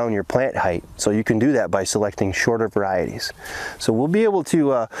bring down your plant height. So you can do that by selecting shorter varieties. So we'll be able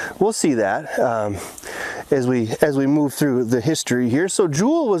to we'll see that as we move through the history here. So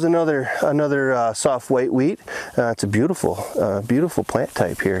Jewel was another soft white wheat. It's a beautiful plant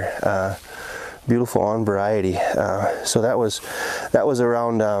type here. Beautiful on variety. So that was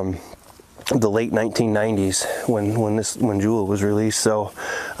around the late 1990s when Jewel was released. So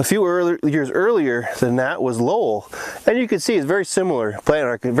a few years earlier than that was Lowell, and you can see it's very similar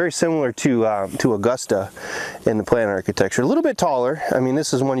very similar to Augusta in the plant architecture. A little bit taller. I mean,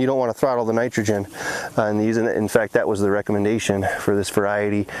 this is one you don't want to throttle the nitrogen in these. And in fact, that was the recommendation for this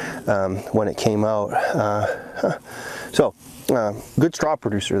variety when it came out. So good straw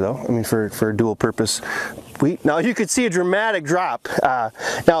producer though. I mean, for dual purpose wheat. Now you could see a dramatic drop.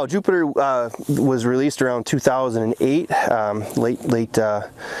 Now Jupiter was released around 2008, late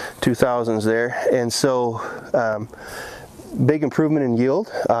 2000s there, and so big improvement in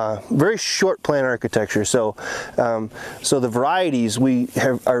yield. Very short plant architecture. So so the varieties we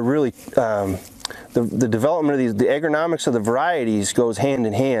have are really the development of these, the agronomics of the varieties goes hand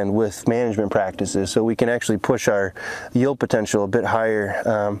in hand with management practices, so we can actually push our yield potential a bit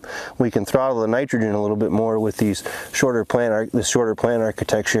higher. We can throttle the nitrogen a little bit more with these shorter plant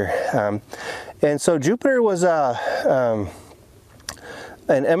architecture. And so Jupiter was an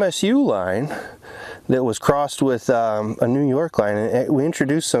MSU line that was crossed with a New York line, and we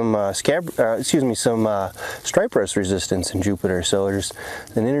introduced some stripe rust resistance in Jupiter. So there's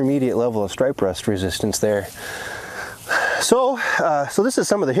an intermediate level of stripe rust resistance there. So, so this is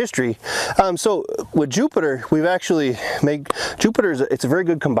some of the history. So with Jupiter, we've actually made it's a very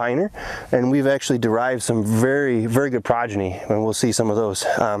good combiner, and we've actually derived some very good progeny, and we'll see some of those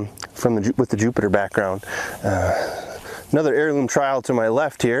with the Jupiter background. Another heirloom trial to my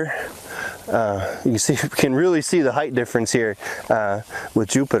left here. You can really see the height difference here with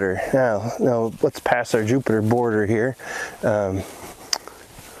Jupiter. Now let's pass our Jupiter border here. So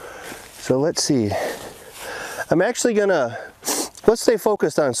let's see. I'm actually gonna let's stay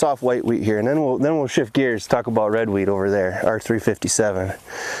focused on soft white wheat here, and then we'll shift gears, talk about red wheat over there, R357.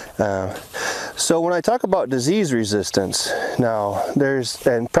 So when I talk about disease resistance, now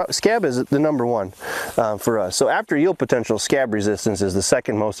scab is the number one for us. So after yield potential, scab resistance is the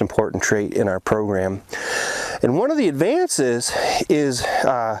second most important trait in our program. And one of the advances is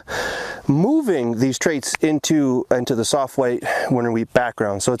moving these traits into the soft white winter wheat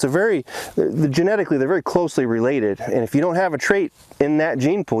background. So it's genetically they're very closely related, and if you don't have a trait in that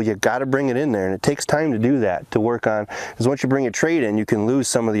gene pool, you got to bring it in there, and it takes time to do that, to work on, because once you bring a trait in, you can lose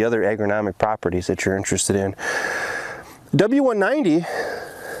some of the other agronomic properties that you're interested in. W190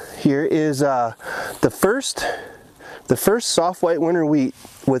 here is the first soft white winter wheat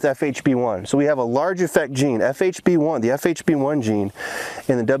with FHB1. So we have a large effect gene, FHB1, the FHB1 gene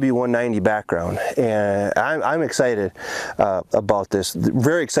in the W190 background. And I'm excited about this,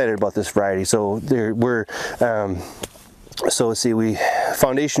 very excited about this variety. So so let's see,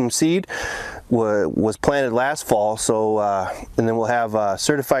 foundation seed was planted last fall, so and then we'll have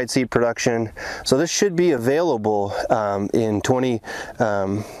certified seed production. So this should be available in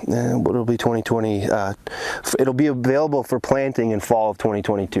 2020. It'll be available for planting in fall of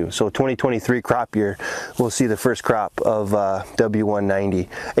 2022. So 2023 crop year, we'll see the first crop of W190.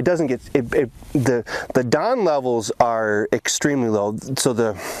 It doesn't get the DON levels are extremely low.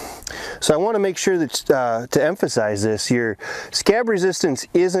 So I want to make sure that to emphasize this, your scab resistance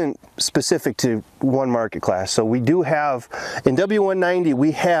isn't specific to one market class. So we do have, in W190,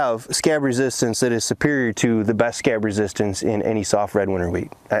 we have scab resistance that is superior to the best scab resistance in any soft red winter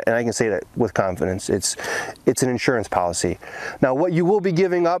wheat. And I can say that with confidence. It's an insurance policy. Now what you will be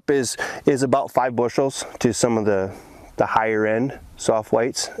giving up is about 5 bushels to some of the higher end soft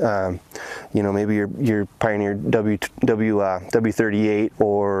whites. You know, maybe your Pioneer W38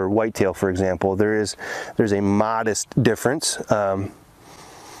 or Whitetail, for example. There's a modest difference.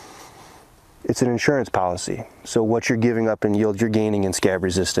 It's an insurance policy. So what you're giving up in yield, you're gaining in scab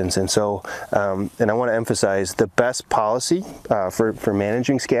resistance. And so, and I want to emphasize, the best policy for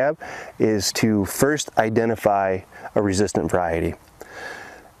managing scab is to first identify a resistant variety,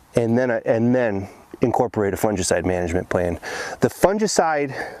 and then incorporate a fungicide management plan. The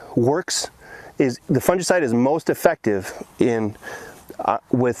fungicide is most effective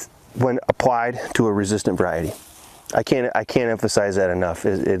when applied to a resistant variety. I can't emphasize that enough.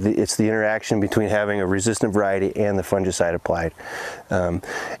 It's the interaction between having a resistant variety and the fungicide applied.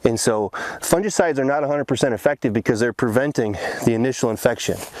 And so fungicides are not 100% effective because they're preventing the initial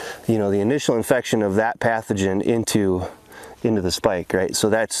infection. You know, the initial infection of that pathogen into the spike, right? So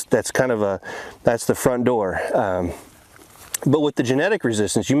that's kind of that's the front door. But with the genetic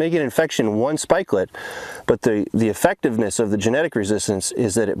resistance, you may get infection in one spikelet, but the effectiveness of the genetic resistance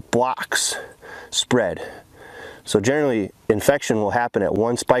is that it blocks spread. So generally, infection will happen at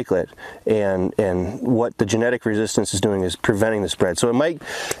one spikelet, and what the genetic resistance is doing is preventing the spread. So it might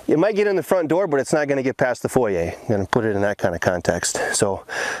get in the front door, but it's not going to get past the foyer. I'm going to put it in that kind of context. So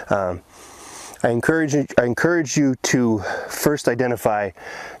I encourage you to first identify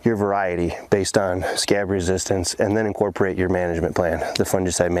your variety based on scab resistance, and then incorporate your management plan, the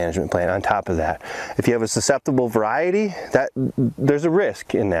fungicide management plan on top of that. If you have a susceptible variety, there's a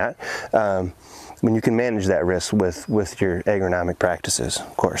risk in that. when you can manage that risk with your agronomic practices,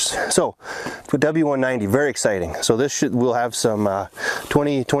 of course. So with W190, very exciting. So this we'll have some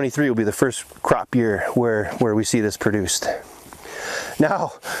 2023 will be the first crop year where we see this produced.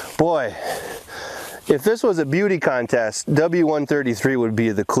 Now, boy, if this was a beauty contest, W133 would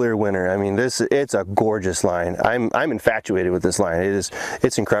be the clear winner. I mean, it's a gorgeous line. I'm infatuated with this line.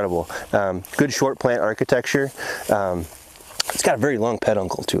 It's incredible. Good short plant architecture. It's got a very long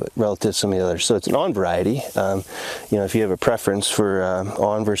peduncle to it relative to some of the others. So it's an on variety. You know, if you have a preference for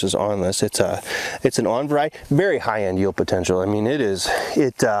on versus onless, it's an on variety. Very high end yield potential. I mean, it is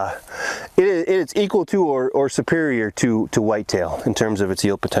equal to or superior to whitetail in terms of its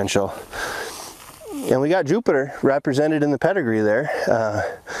yield potential. And we got Jupiter represented in the pedigree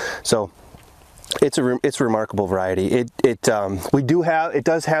there. So it's a remarkable variety. It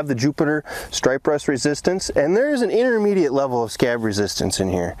does have the Jupiter stripe rust resistance, and there is an intermediate level of scab resistance in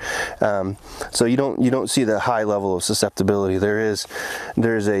here. So you don't see the high level of susceptibility. There's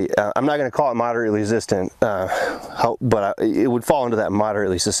a I'm not going to call it moderately resistant, but it would fall into that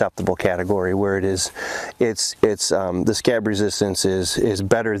moderately susceptible category where the scab resistance is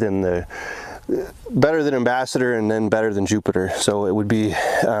better than Ambassador and then better than Jupiter. So it would be,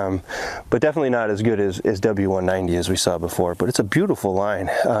 but definitely not as good as W190 as we saw before, but it's a beautiful line.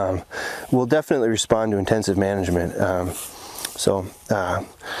 We'll definitely respond to intensive management. So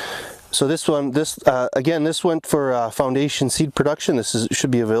this went for foundation seed production. This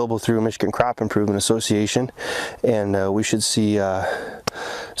should be available through Michigan Crop Improvement Association, and we should see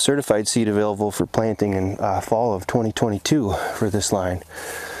certified seed available for planting in fall of 2022 for this line.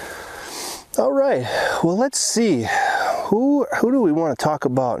 All right, well, let's see. Who do we want to talk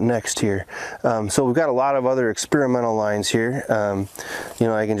about next here? So we've got a lot of other experimental lines here. You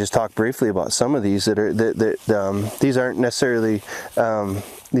know, I can just talk briefly about some of these these aren't necessarily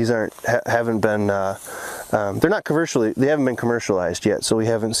haven't been they're not commercially, they haven't been commercialized yet, so we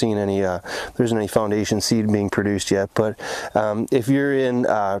haven't seen any there isn't any foundation seed being produced yet. But if you're in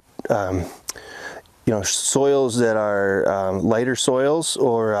you know, soils that are lighter soils,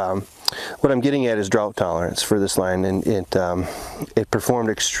 or what I'm getting at is drought tolerance for this line, and it performed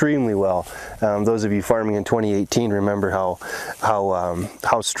extremely well. Those of you farming in 2018 remember how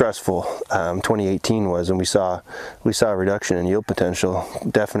stressful 2018 was, and we saw a reduction in yield potential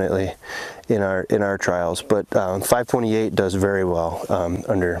definitely in our trials. But 528 does very well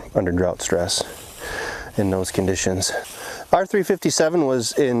under drought stress in those conditions.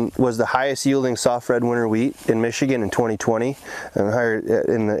 R357 was the highest yielding soft red winter wheat in Michigan in 2020, and higher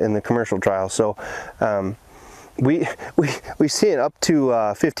in the commercial trial. So we see it up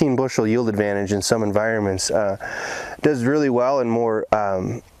to 15 bushel yield advantage in some environments. Does really well in more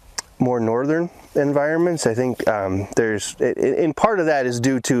northern environments. I think in part of that is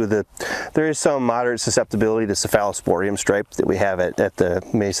due to there is some moderate susceptibility to cephalosporium stripe that we have at the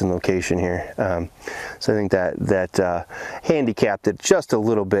Mason location here. So I think that handicapped it just a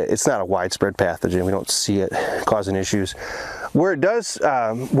little bit. It's not a widespread pathogen. We don't see it causing issues. Where it does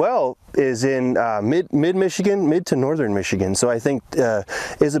well is in mid-Michigan, mid to northern Michigan. So I think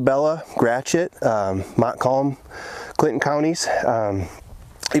Isabella, Gratiot, Montcalm, Clinton counties,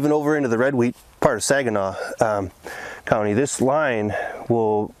 even over into the red wheat part of Saginaw County, this line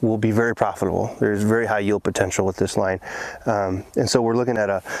will be very profitable. There's very high yield potential with this line, and so we're looking at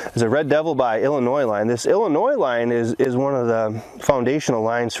a Red Devil by Illinois line. This Illinois line is one of the foundational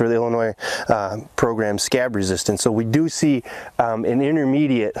lines for the Illinois program scab resistance. So we do see an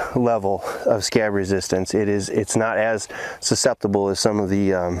intermediate level of scab resistance. It's not as susceptible as some of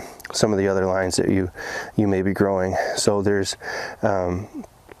the other lines that you may be growing. So there's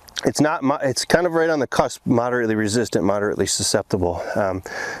it's kind of right on the cusp, moderately resistant, moderately susceptible.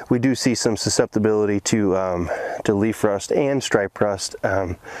 We do see some susceptibility to leaf rust and stripe rust,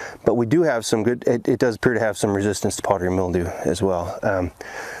 but we do have some good, it does appear to have some resistance to powdery mildew as well.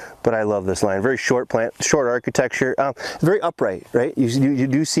 But I love this line. Very short plant, short architecture, very upright, right? You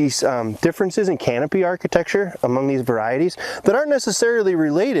do see differences in canopy architecture among these varieties that aren't necessarily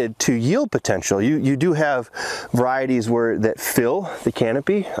related to yield potential. You do have varieties that fill the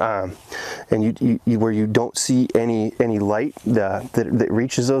canopy, and where you don't see any light that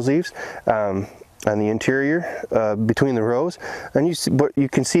reaches those leaves. On the interior between the rows, and you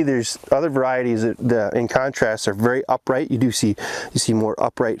can see there's other varieties that in contrast are very upright. You see more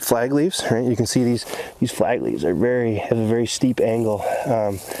upright flag leaves, right? You can see these flag leaves have a very steep angle,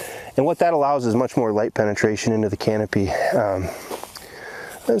 and what that allows is much more light penetration into the canopy.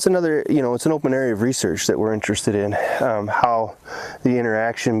 That's another, it's an open area of research that we're interested in, how the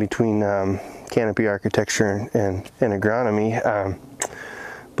interaction between canopy architecture and agronomy.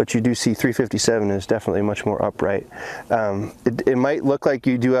 but you do see 357 is definitely much more upright. It might look like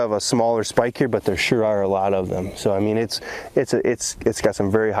you do have a smaller spike here, but there sure are a lot of them. So I mean, it's got some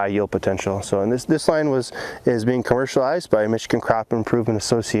very high yield potential. So, and this line is being commercialized by Michigan Crop Improvement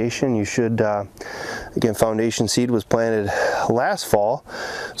Association. You should again, foundation seed was planted last fall,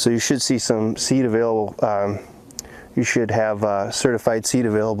 so you should see some seed available. You should have certified seed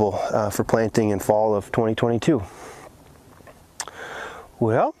available for planting in fall of 2022.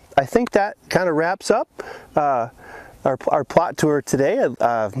 Well, I think that kind of wraps up our plot tour today.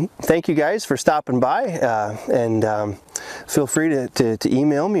 Thank you guys for stopping by, and feel free to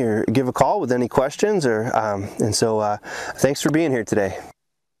email me or give a call with any questions. And so thanks for being here today.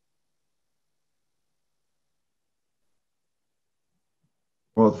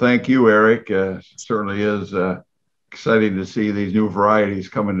 Well, thank you, Eric. Certainly is exciting to see these new varieties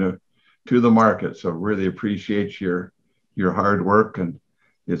coming to the market. So really appreciate your hard work, and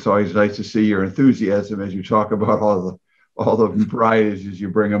it's always nice to see your enthusiasm as you talk about all the varieties as you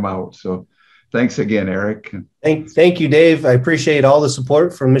bring them out. So thanks again, Eric. Thank you, Dave. I appreciate all the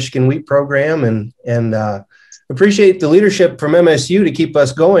support from Michigan Wheat Program, and appreciate the leadership from MSU to keep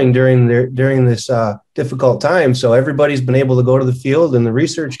us going during this difficult time. So everybody's been able to go to the field, and the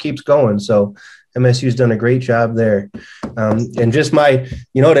research keeps going. So MSU's done a great job there. And just to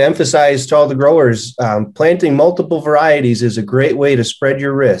emphasize to all the growers, planting multiple varieties is a great way to spread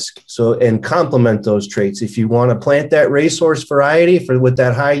your risk. So, and complement those traits. If you want to plant that racehorse variety with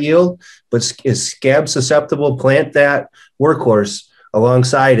that high yield, but is scab susceptible, plant that workhorse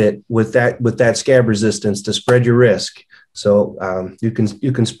alongside it with that scab resistance to spread your risk. So you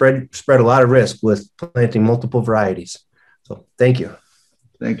can spread a lot of risk with planting multiple varieties. So thank you.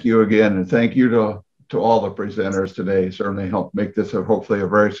 Thank you again, and thank you to all the presenters today. Certainly helped make this hopefully a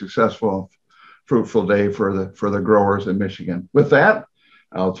very successful, fruitful day for the growers in Michigan. With that,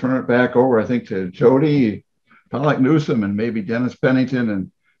 I'll turn it back over, I think, to Jody Pollock Newsom and maybe Dennis Pennington.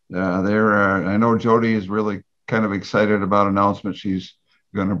 And I know Jody is really kind of excited about announcements she's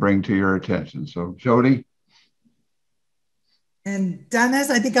going to bring to your attention. So Jody. And Dennis,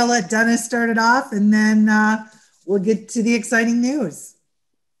 I think I'll let Dennis start it off, and then we'll get to the exciting news.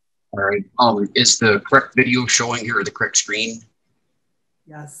 All right. Is the correct video showing here, or the correct screen?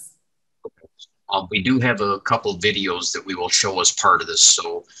 Yes. Okay. We do have a couple videos that we will show as part of this.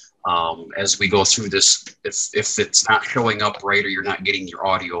 So as we go through this, if it's not showing up right or you're not getting your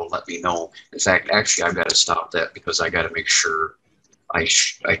audio, let me know. In fact, actually, I've got to stop that because I got to make sure I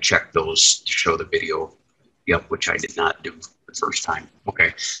check those to show the video. Yep, which I did not do the first time.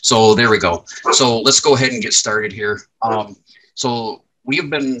 Okay, so there we go. So let's go ahead and get started here. So we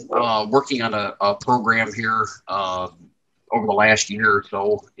have been working on a program here over the last year or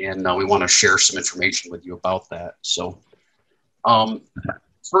so, and we want to share some information with you about that. So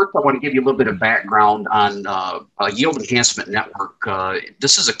first, I want to give you a little bit of background on a yield enhancement network.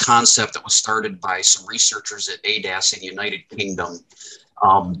 This is a concept that was started by some researchers at ADAS in the United Kingdom.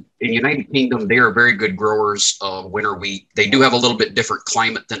 In the United Kingdom, they are very good growers of winter wheat. They do have a little bit different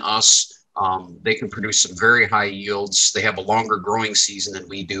climate than us. They can produce some very high yields. They have a longer growing season than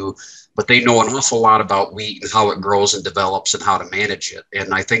we do, but they know an awful lot about wheat and how it grows and develops and how to manage it.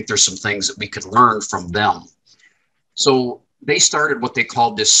 And I think there's some things that we can learn from them. So they started what they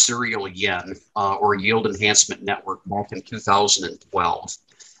called this Cereal Yen, or Yield Enhancement Network, back in 2012.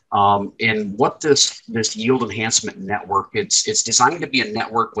 And what this Yield Enhancement Network, it's designed to be a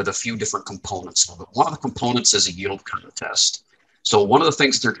network with a few different components of it. One of the components is a yield contest. So one of the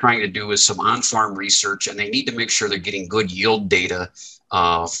things they're trying to do is some on-farm research, and they need to make sure they're getting good yield data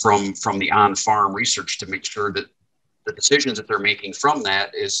from the on-farm research to make sure that the decisions that they're making from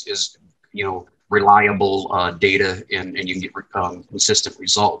that is reliable data, and you can get consistent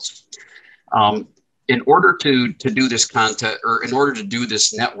results. In order to do this content, or in order to do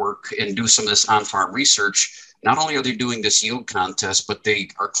this network and do some of this on-farm research, not only are they doing this yield contest, but they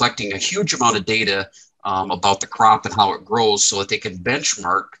are collecting a huge amount of data about the crop and how it grows, so that they can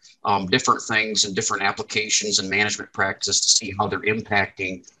benchmark different things and different applications and management practices to see how they're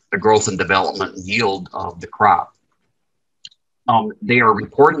impacting the growth and development and yield of the crop. They are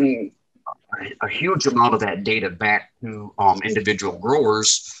reporting a huge amount of that data back to individual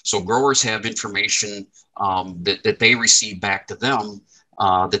growers. So growers have information that they receive back to them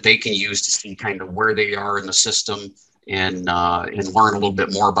that they can use to see kind of where they are in the system, and learn a little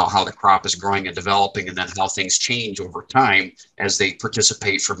bit more about how the crop is growing and developing, and then how things change over time as they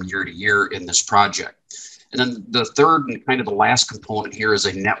participate from year to year in this project. And then the third and kind of the last component here is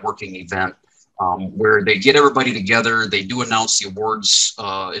a networking event where they get everybody together. They do announce the awards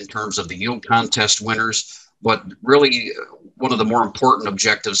in terms of the yield contest winners, but really one of the more important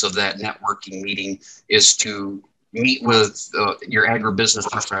objectives of that networking meeting is to meet with your agribusiness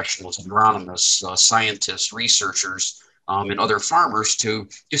professionals, agronomists, scientists, researchers, and other farmers to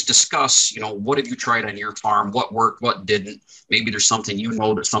just discuss, what have you tried on your farm? What worked, what didn't? Maybe there's something you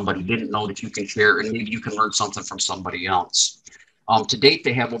know that somebody didn't know that you can share, and maybe you can learn something from somebody else. To date,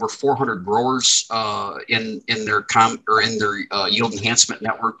 they have over 400 growers in their yield enhancement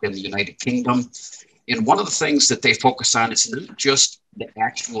network in the United Kingdom. And one of the things that they focus on is not just the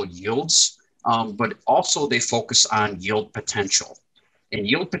actual yields, but also they focus on yield potential. And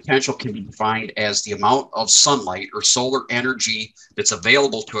yield potential can be defined as the amount of sunlight or solar energy that's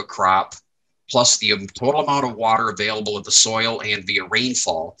available to a crop, plus the total amount of water available in the soil and via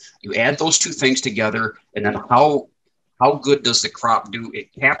rainfall. You add those two things together, and then how good does the crop do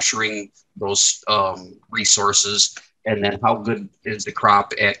at capturing those resources, and then how good is the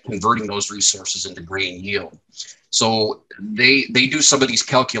crop at converting those resources into grain yield. So they do some of these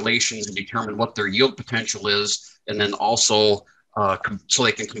calculations and determine what their yield potential is, and then also so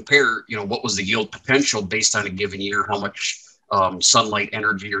they can compare, what was the yield potential based on a given year, how much sunlight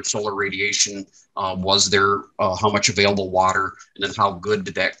energy or solar radiation was there, how much available water, and then how good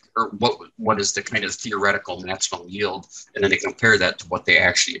did that, or what is the kind of theoretical maximum yield, and then they compare that to what they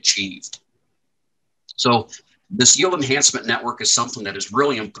actually achieved. So this yield enhancement network is something that has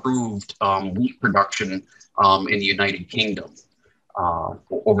really improved wheat production in the United Kingdom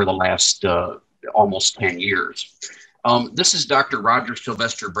over the last almost 10 years. This is Dr. Roger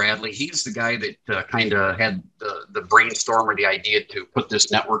Sylvester Bradley. He's the guy that kind of had the brainstorm or the idea to put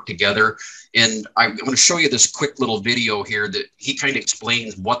this network together. And I'm going to show you this quick little video here that he kind of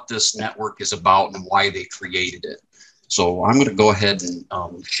explains what this network is about and why they created it. So I'm going to go ahead and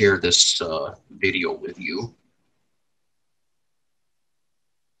share this video with you.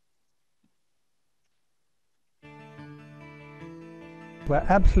 We're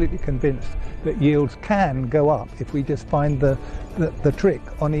absolutely convinced that yields can go up if we just find the trick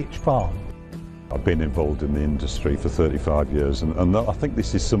on each farm. I've been involved in the industry for 35 years and I think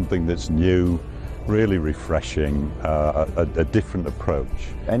this is something that's new, really refreshing, a different approach.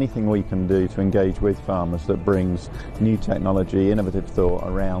 Anything we can do to engage with farmers that brings new technology, innovative thought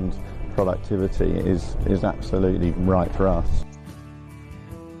around productivity is absolutely right for us.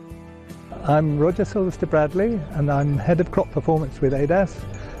 I'm Roger Sylvester Bradley and I'm Head of Crop Performance with ADAS,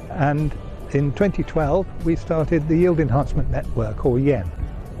 and in 2012 we started the Yield Enhancement Network, or YEN.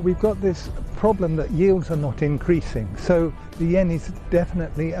 We've got this problem that yields are not increasing, so the YEN is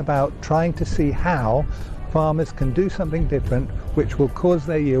definitely about trying to see how farmers can do something different which will cause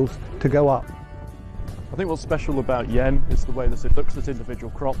their yields to go up. I think what's special about YEN is the way that it looks at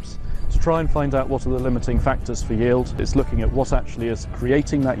individual crops to try and find out what are the limiting factors for yield. It's looking at what actually is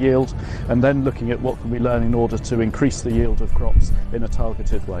creating that yield and then looking at what can we learn in order to increase the yield of crops in a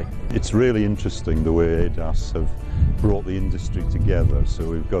targeted way. It's really interesting the way ADAS have brought the industry together. So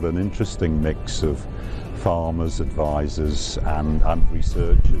we've got an interesting mix of farmers, advisors and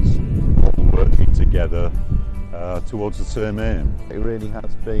researchers all working together towards the same aim. It really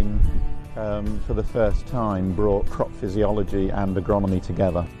has been for the first time brought crop physiology and agronomy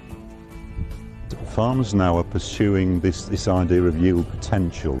together. Farmers now are pursuing this idea of yield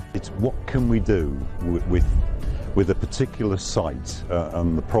potential. It's what can we do with a particular site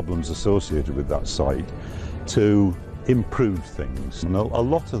and the problems associated with that site to improve things. And a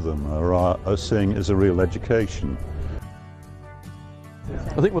lot of them are seeing it as a real education.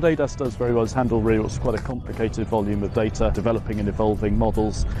 I think what ADAS does very well is handle really what's quite a complicated volume of data, developing and evolving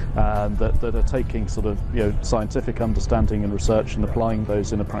models that are taking sort of scientific understanding and research and applying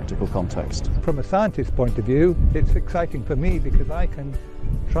those in a practical context. From a scientist's point of view, it's exciting for me because I can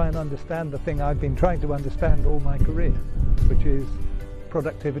try and understand the thing I've been trying to understand all my career, which is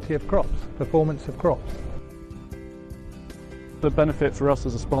productivity of crops, performance of crops. The benefit for us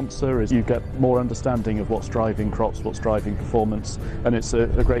as a sponsor is you get more understanding of what's driving crops, what's driving performance, and it's a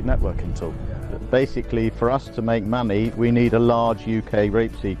great networking tool. Basically, for us to make money, we need a large UK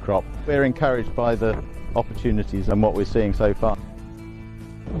rapeseed crop. We're encouraged by the opportunities and what we're seeing so far.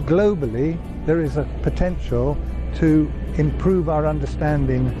 Globally, there is a potential to improve our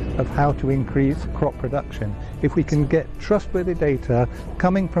understanding of how to increase crop production if we can get trustworthy data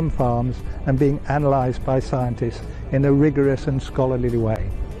coming from farms and being analysed by scientists in a rigorous and scholarly way.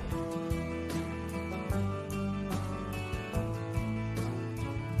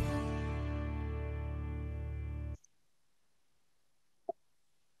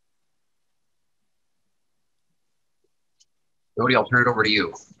 Jody, I'll turn it over to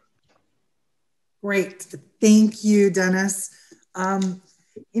you. Great. Thank you, Dennis.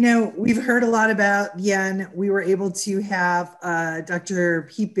 You know, we've heard a lot about Yen. We were able to have Dr.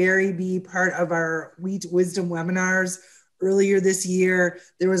 Pete Berry be part of our Wheat Wisdom webinars earlier this year.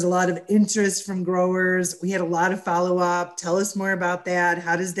 There was a lot of interest from growers. We had a lot of follow-up. Tell us more about that.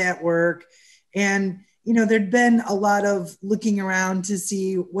 How does that work? And, you know, there'd been a lot of looking around to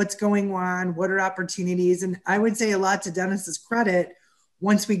see what's going on, what are opportunities. And I would say a lot to Dennis's credit,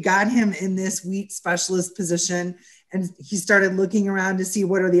 once we got him in this wheat specialist position and he started looking around to see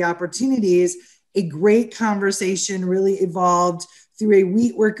what are the opportunities, a great conversation really evolved through a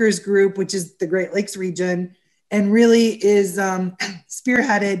wheat workers group, which is the Great Lakes region, and really is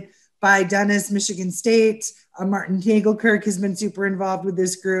spearheaded by Dennis, Michigan State. Martin Nagelkirk has been super involved with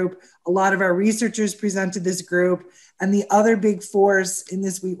this group. A lot of our researchers presented this group. And the other big force in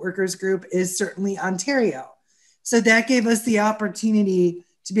this wheat workers group is certainly Ontario. So that gave us the opportunity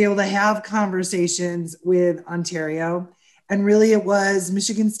to be able to have conversations with Ontario. And really it was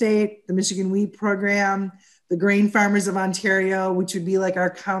Michigan State, the Michigan Wheat Program, the Grain Farmers of Ontario, which would be like our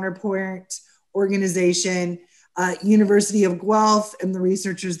counterpart organization, University of Guelph and the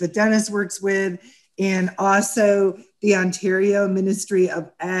researchers that Dennis works with, and also the Ontario Ministry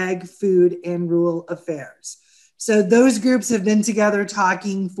of Ag, Food, and Rural Affairs. So those groups have been together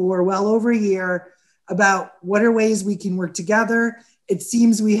talking for well over a year about what are ways we can work together. It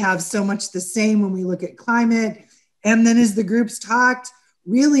seems we have so much the same when we look at climate. And then as the groups talked,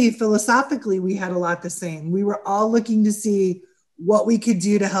 really philosophically, we had a lot the same. We were all looking to see what we could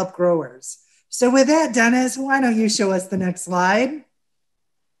do to help growers. So with that, Dennis, why don't you show us the next slide?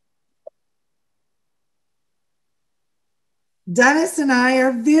 Dennis and I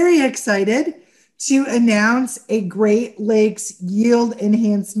are very excited to announce a Great Lakes Yield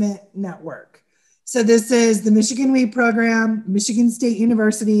Enhancement Network. So this is the Michigan Wheat Program, Michigan State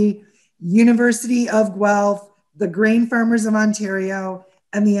University, University of Guelph, the Grain Farmers of Ontario,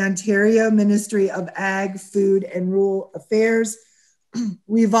 and the Ontario Ministry of Ag, Food, and Rural Affairs.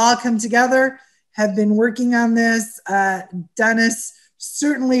 We've all come together, have been working on this. Dennis,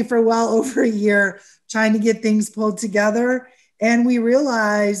 certainly for well over a year, trying to get things pulled together. And we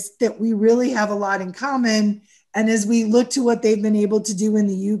realized that we really have a lot in common. And as we look to what they've been able to do in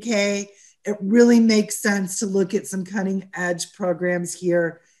the UK, it really makes sense to look at some cutting edge programs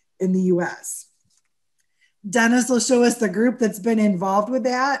here in the US. Dennis will show us the group that's been involved with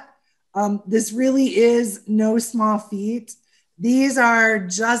that. This really is no small feat. These are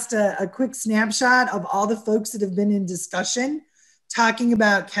just a quick snapshot of all the folks that have been in discussion, talking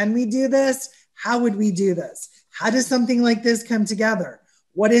about, can we do this? How would we do this? How does something like this come together?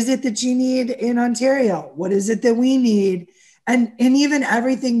 What is it that you need in Ontario? What is it that we need? And even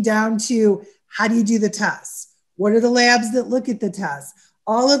everything down to, how do you do the tests? What are the labs that look at the tests?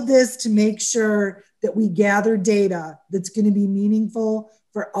 All of this to make sure that we gather data that's going to be meaningful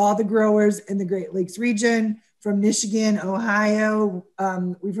for all the growers in the Great Lakes region, from Michigan, Ohio.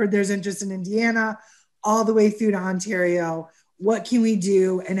 We've heard there's interest in Indiana, all the way through to Ontario. What can we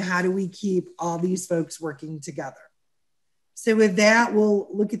do and how do we keep all these folks working together? So with that, we'll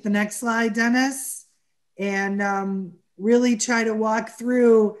look at the next slide, Dennis, and really try to walk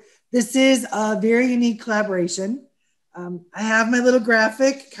through. This is a very unique collaboration. I have my little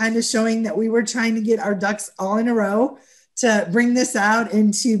graphic kind of showing that we were trying to get our ducks all in a row to bring this out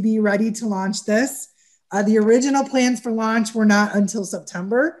and to be ready to launch this. The original plans for launch were not until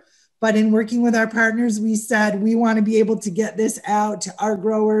September, but in working with our partners, we said we want to be able to get this out to our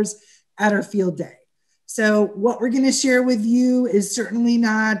growers at our field day. So what we're going to share with you is certainly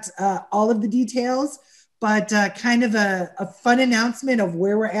not all of the details, but kind of a fun announcement of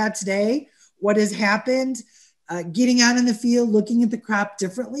where we're at today, what has happened, getting out in the field, looking at the crop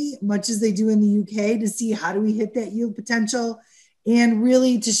differently, much as they do in the UK, to see how do we hit that yield potential, and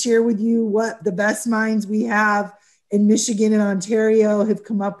really to share with you what the best minds we have in Michigan and Ontario have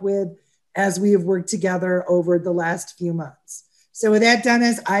come up with as we have worked together over the last few months. So with that,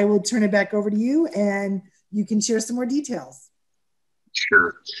 Dennis, I will turn it back over to you and you can share some more details.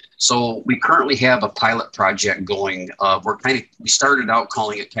 Sure. So we currently have a pilot project going. We started out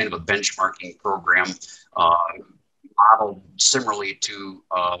calling it kind of a benchmarking program, modeled similarly to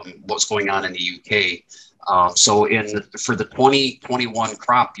what's going on in the UK. So for the 2021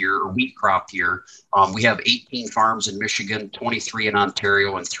 crop year, or wheat crop year, we have 18 farms in Michigan, 23 in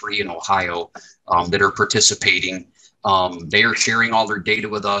Ontario, and 3 in Ohio that are participating. They are sharing all their data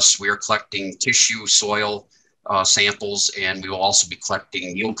with us. We are collecting tissue, soil samples, and we will also be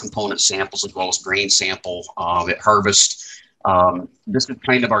collecting yield component samples as well as grain sample at harvest. This is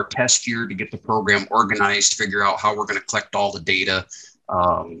kind of our test year to get the program organized, figure out how we're going to collect all the data.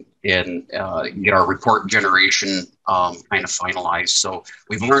 and get our report generation kind of finalized. So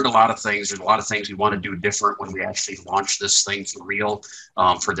we've learned a lot of things. There's a lot of things we want to do different when we actually launch this thing for real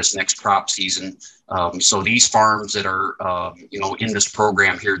for this next crop season. So these farms that are, in this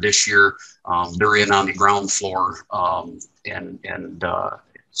program here this year, they're in on the ground floor.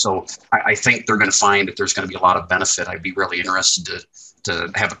 So I think they're going to find that there's going to be a lot of benefit. I'd be really interested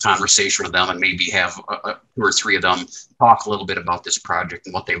to have a conversation with them and maybe have 2 or 3 of them talk a little bit about this project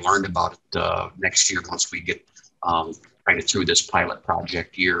and what they learned about it next year once we get kind of through this pilot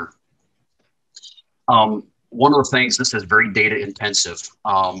project year. One of the things, this is very data intensive.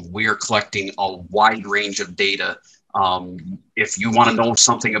 We are collecting a wide range of data. If you want to know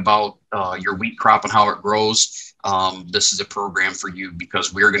something about your wheat crop and how it grows, this is a program for you,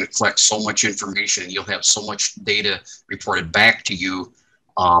 because we're going to collect so much information and you'll have so much data reported back to you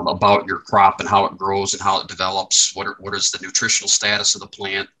about your crop and how it grows and how it develops. What is the nutritional status of the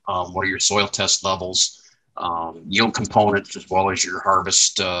plant? What are your soil test levels, yield components, as well as your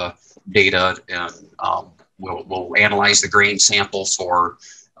harvest data. And we'll analyze the grain sample for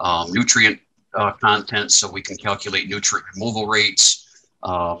nutrient content, so we can calculate nutrient removal rates.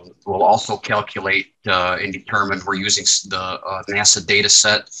 We'll also calculate and determine, we're using the NASA data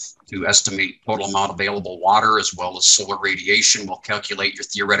set to estimate total amount of available water as well as solar radiation. We'll calculate your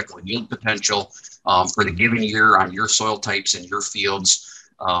theoretical yield potential for the given year on your soil types and your fields,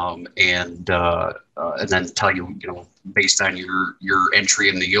 and then tell you, based on your entry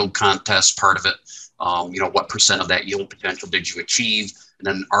in the yield contest part of it, what percent of that yield potential did you achieve? And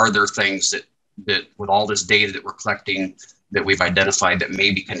then are there things that with all this data that we're collecting that we've identified that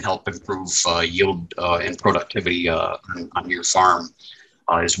maybe can help improve yield and productivity on your farm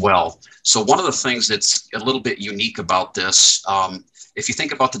as well. So one of the things that's a little bit unique about this, if you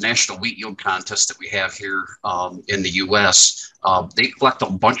think about the National Wheat Yield Contest that we have here in the US, they collect a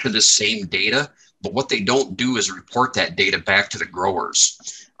bunch of this same data, but what they don't do is report that data back to the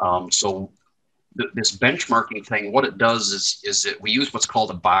growers. So this benchmarking thing, what it does is that we use what's called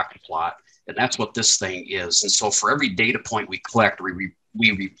a box plot. And that's what this thing is. And so for every data point we collect, we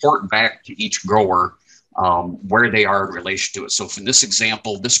report back to each grower where they are in relation to it. So from this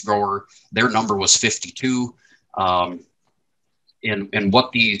example, this grower, their number was 52. And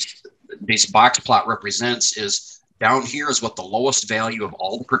what this box plot represents is, down here is what the lowest value of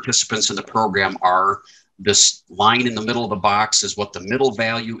all the participants in the program are. This line in the middle of the box is what the middle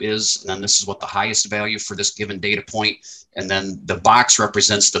value is. And then this is what the highest value for this given data point. And then the box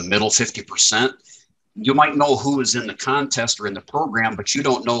represents the middle 50%. You might know who is in the contest or in the program, but you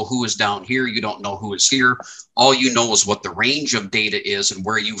don't know who is down here. You don't know who is here. All you know is what the range of data is and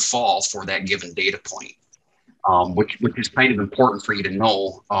where you fall for that given data point, which is kind of important for you to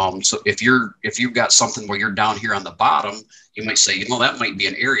know. So if you've got something where you're down here on the bottom, you might say, that might be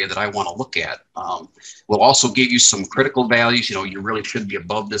an area that I want to look at. We'll also give you some critical values. You really should be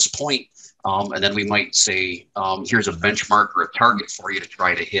above this point. And then we might say, here's a benchmark or a target for you to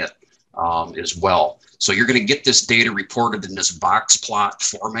try to hit as well. So you're going to get this data reported in this box plot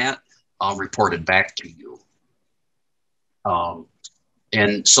format, reported back to you.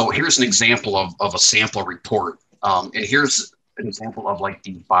 And so here's an example of a sample report. And here's an example of like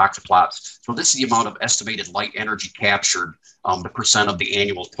these box plots. So this is the amount of estimated light energy captured, the percent of the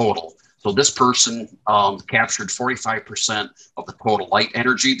annual total. So this person captured 45% of the total light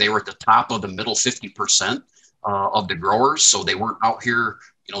energy. They were at the top of the middle 50% of the growers. So they weren't out here,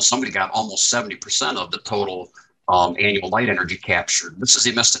 somebody got almost 70% of the total annual light energy captured. This is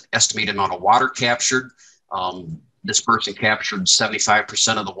the estimated amount of water captured. This person captured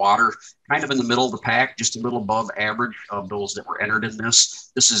 75% of the water, kind of in the middle of the pack, just a little above average of those that were entered in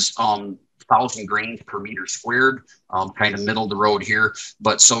this. This is 1,000 grains per meter squared, kind of middle of the road here.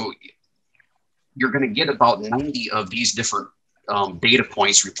 But so you're going to get about 90 of these different data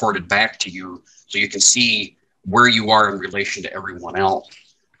points reported back to you, so you can see where you are in relation to everyone else.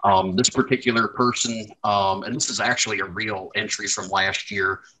 This particular person, and this is actually a real entry from last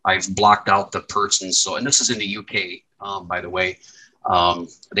year. I've blocked out the person. So, and this is in the UK, by the way.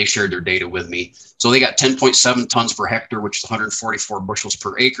 They shared their data with me. So they got 10.7 tons per hectare, which is 144 bushels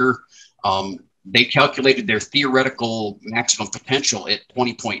per acre. They calculated their theoretical maximum potential at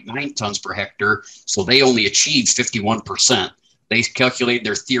 20.9 tons per hectare. So they only achieved 51%. They calculated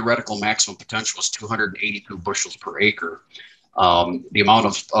their theoretical maximum potential was 282 bushels per acre. The amount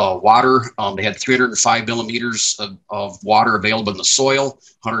of water, they had 305 millimeters of water available in the soil,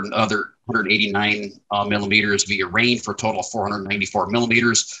 189 millimeters via rain, for a total of 494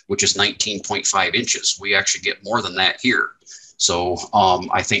 millimeters, which is 19.5 inches. We actually get more than that here. So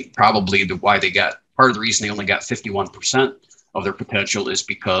I think probably part of the reason they only got 51% of their potential is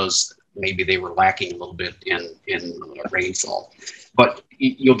because maybe they were lacking a little bit in rainfall. But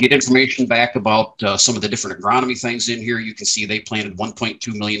you'll get information back about some of the different agronomy things in here. You can see they planted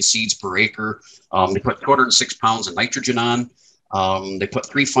 1.2 million seeds per acre. They put 206 pounds of nitrogen on. They put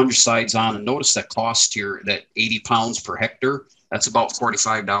 3 fungicides on, and notice that cost here, that 80 pounds per hectare, that's about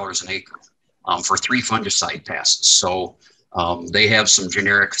 $45 an acre for 3 fungicide passes. So they have some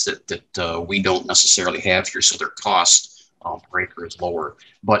generics that we don't necessarily have here, so their cost per acre is lower.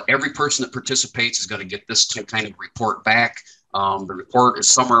 But every person that participates is going to get this kind of report back. The report is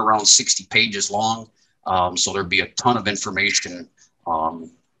somewhere around 60 pages long, so there'll be a ton of information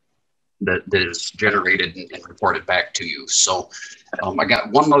that is generated and reported back to you. So I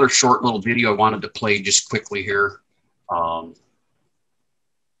got one other short little video I wanted to play just quickly here.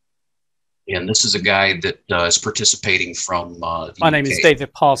 And this is a guy that is participating from the My name UK. is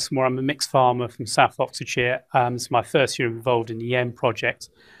David Passmore. I'm a mixed farmer from South Oxfordshire. It's my first year involved in the YEN project.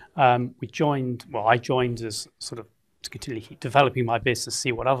 I joined as sort of to continue keep developing my business,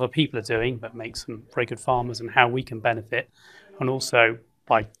 see what other people are doing, but make some very good farmers and how we can benefit. And also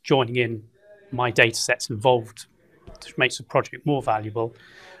by joining in, my data sets involved to make the project more valuable.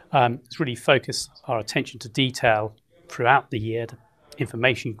 It's really focused our attention to detail throughout the year, the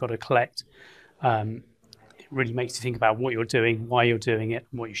information you've got to collect. It really makes you think about what you're doing, why you're doing it,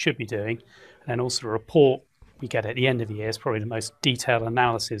 and what you should be doing. And then also the report we get at the end of the year is probably the most detailed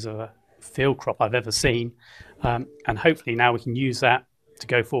analysis of a field crop I've ever seen. And hopefully now we can use that to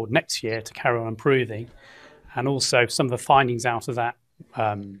go forward next year to carry on improving. And also some of the findings out of that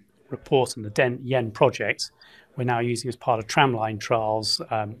report and the YEN project, we're now using as part of tramline trials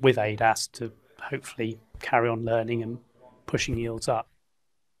with ADAS to hopefully carry on learning and pushing yields up.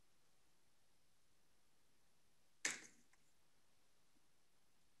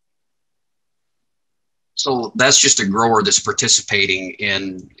 So that's just a grower that's participating,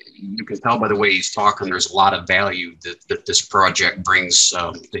 and you can tell by the way he's talking, there's a lot of value that this project brings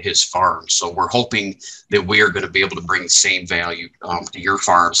to his farm. So we're hoping that we are going to be able to bring the same value to your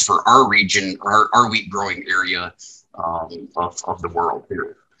farms for our region, our wheat growing area of the world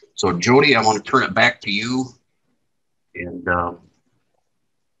here. So Jody, I want to turn it back to you. And at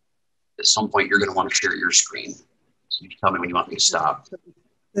some point, you're going to want to share your screen. So you can tell me when you want me to stop.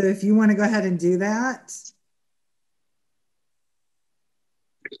 So if you want to go ahead and do that,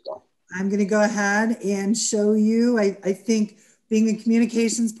 I'm going to go ahead and show you. I think being a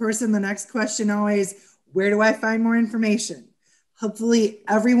communications person, the next question always, where do I find more information? Hopefully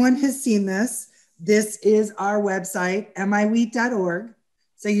everyone has seen this. This is our website, miwheat.org.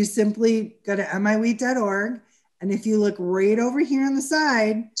 So you simply go to miwheat.org. And if you look right over here on the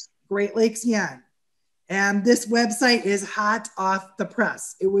side, Great Lakes YEN. And this website is hot off the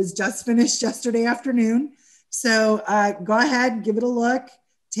press. It was just finished yesterday afternoon. So go ahead, give it a look,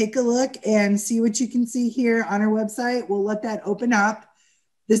 take a look and see what you can see here on our website. We'll let that open up.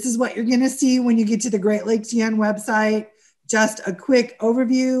 This is what you're gonna see when you get to the Great Lakes YEN website. Just a quick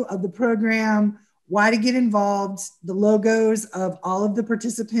overview of the program, why to get involved. The logos of all of the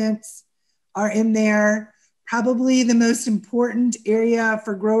participants are in there. Probably the most important area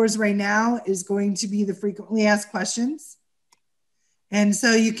for growers right now is going to be the frequently asked questions. And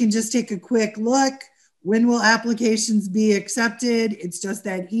so you can just take a quick look. When will applications be accepted? It's just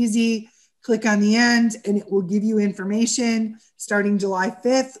that easy. Click on the end and it will give you information. Starting July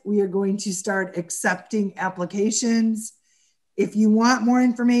 5th, we are going to start accepting applications. If you want more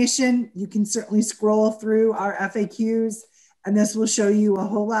information, you can certainly scroll through our FAQs, and this will show you a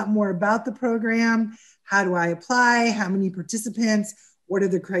whole lot more about the program. How do I apply? How many participants? What are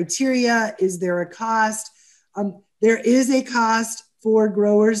the criteria? Is there a cost? There is a cost for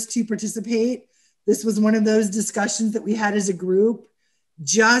growers to participate. This was one of those discussions that we had as a group.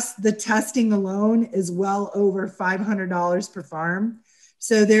 Just the testing alone is well over $500 per farm.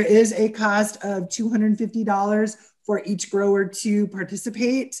 So there is a cost of $250 for each grower to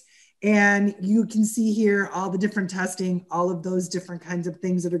participate. And you can see here all the different testing, all of those different kinds of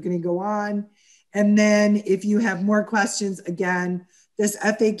things that are going to go on. And then if you have more questions, again, this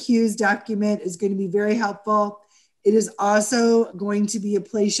FAQs document is going to be very helpful. It is also going to be a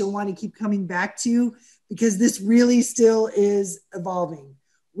place you'll want to keep coming back to because this really still is evolving.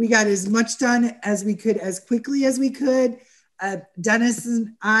 We got as much done as we could, as quickly as we could. Dennis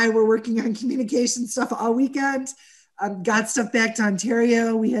and I were working on communication stuff all weekend, got stuff back to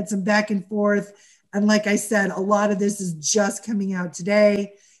Ontario. We had some back and forth. And like I said, a lot of this is just coming out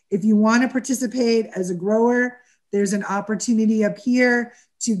today. If you want to participate as a grower, there's an opportunity up here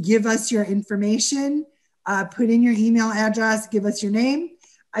to give us your information, put in your email address, give us your name.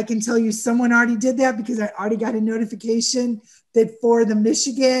 I can tell you someone already did that because I already got a notification that for the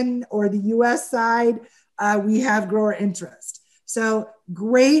Michigan or the US side, we have grower interest. So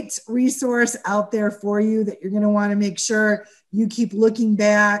great resource out there for you that you're going to want to make sure you keep looking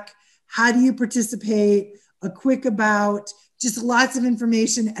back. How do you participate? A quick about, just lots of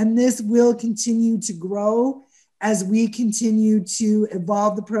information. And this will continue to grow as we continue to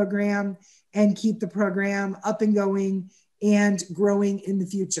evolve the program and keep the program up and going and growing in the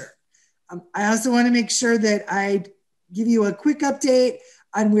future. I also want to make sure that I give you a quick update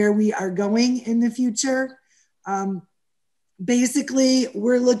on where we are going in the future. Basically,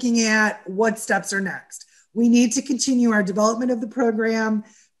 we're looking at what steps are next. We need to continue our development of the program.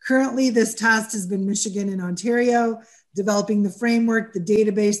 Currently, this test has been Michigan and Ontario, developing the framework, the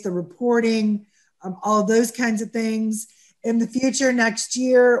database, the reporting, all of those kinds of things. In the future, next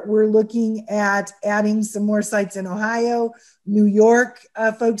year, we're looking at adding some more sites in Ohio. New York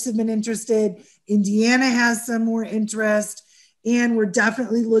folks have been interested. Indiana has some more interest. And we're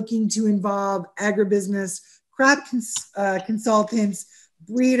definitely looking to involve agribusiness, crop consultants,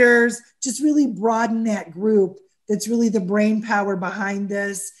 breeders, just really broaden that group that's really the brain power behind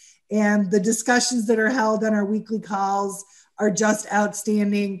this. And the discussions that are held on our weekly calls are just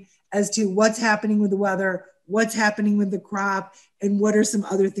outstanding as to what's happening with the weather, what's happening with the crop, and what are some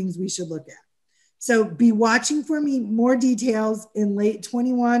other things we should look at. So be watching for me more details in late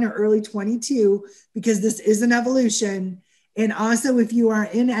 21 or early 22, because this is an evolution. And also, if you are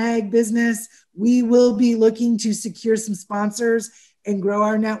in ag business, we will be looking to secure some sponsors and grow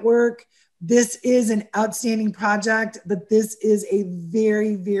our network. This is an outstanding project, but this is a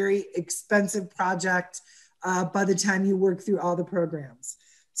very, very expensive project by the time you work through all the programs.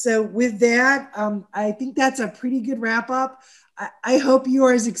 So with that, I think that's a pretty good wrap up. I hope you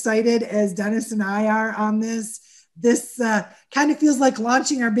are as excited as Dennis and I are on this. This kind of feels like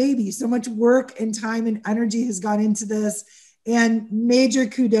launching our baby. So much work and time and energy has gone into this. And major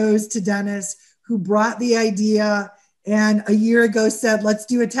kudos to Dennis, who brought the idea and a year ago said, let's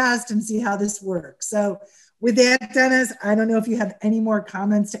do a test and see how this works. So with that, Dennis, I don't know if you have any more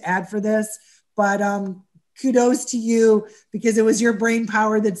comments to add for this, but kudos to you, because it was your brain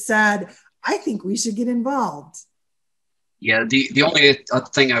power that said, I think we should get involved. Yeah, the only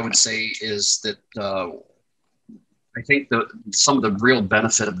thing I would say is that I think some of the real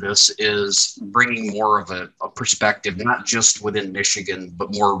benefit of this is bringing more of a perspective, not just within Michigan,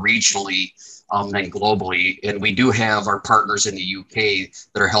 but more regionally and globally. And we do have our partners in the UK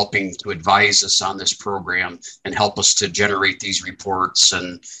that are helping to advise us on this program and help us to generate these reports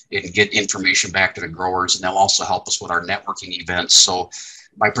and get information back to the growers. And they'll also help us with our networking events. So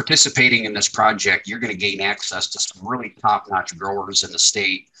by participating in this project, you're going to gain access to some really top-notch growers in the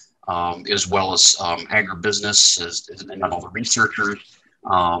state, as well as agribusiness and all the researchers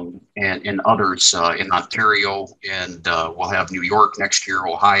and others in Ontario. And we'll have New York next year,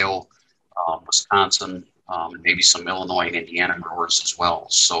 Ohio, Wisconsin, and maybe some Illinois and Indiana growers as well.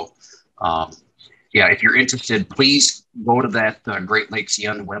 So, yeah, if you're interested, please go to that Great Lakes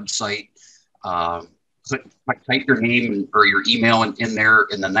Yen website. Type your name or your email in there,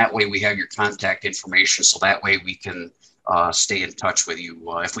 and then that way we have your contact information. So that way we can stay in touch with you.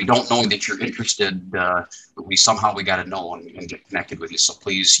 If we don't know that you're interested, we got to know and get connected with you. So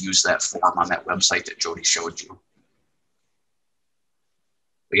please use that form on that website that Jody showed you.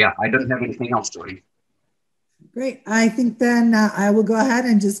 But yeah, I don't have anything else, Jody. Great. I think then I will go ahead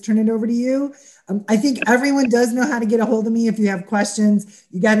and just turn it over to you. I think everyone does know how to get a hold of me if you have questions.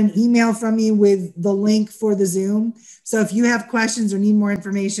 You got an email from me with the link for the Zoom. So if you have questions or need more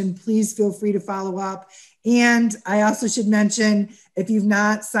information, please feel free to follow up. And I also should mention, if you've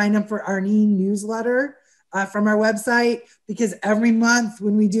not signed up for our newsletter from our website, because every month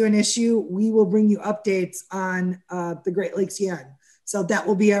when we do an issue, we will bring you updates on the Great Lakes Yen. So that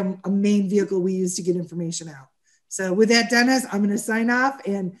will be a main vehicle we use to get information out. So with that, Dennis, I'm going to sign off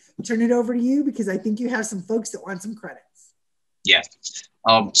and turn it over to you, because I think you have some folks that want some credits. Yeah.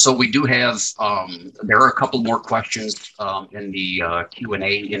 So we do have, there are a couple more questions in the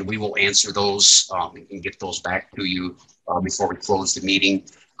Q&A, and we will answer those and get those back to you before we close the meeting.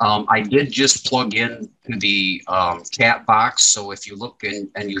 I did just plug in to the chat box. So if you look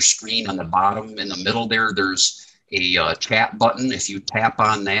in your screen on the bottom in the middle there, there's a chat button. If you tap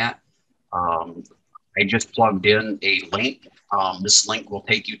on that, I just plugged in a link. This link will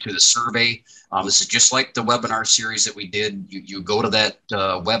take you to the survey. This is just like the webinar series that we did. You go to that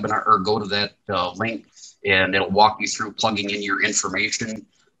webinar or go to that link, and it'll walk you through plugging in your information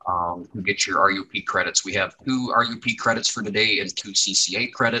to get your RUP credits. We have 2 RUP credits for today and 2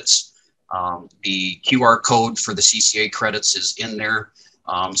 CCA credits. The QR code for the CCA credits is in there.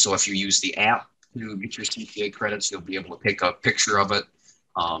 So if you use the app to get your CPA credits, you'll be able to take a picture of it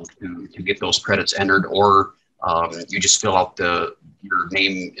to get those credits entered, or you just fill out your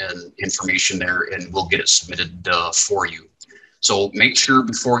name and information there, and we'll get it submitted for you. So make sure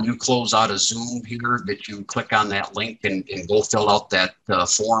before you close out of Zoom here that you click on that link and go fill out that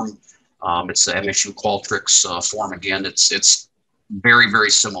form. It's the MSU Qualtrics form again. It's very, very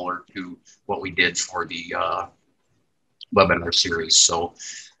similar to what we did for the webinar series. So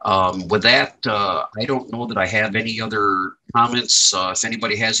with that, I don't know that I have any other comments. If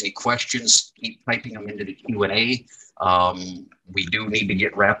anybody has any questions, keep typing them into the Q&A. We do need to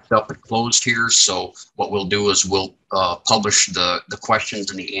get wrapped up and closed here. So what we'll do is we'll publish the questions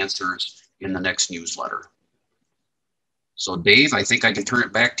and the answers in the next newsletter. So Dave, I think I can turn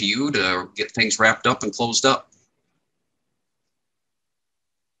it back to you to get things wrapped up and closed up.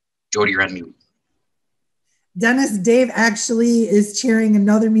 Jody, you're on mute. Dennis, Dave actually is chairing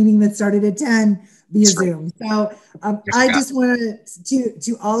another meeting that started at 10 via Zoom. So I just wanted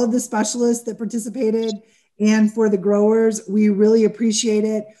to all of the specialists that participated and for the growers, we really appreciate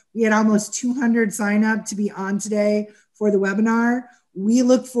it. We had almost 200 sign up to be on today for the webinar. We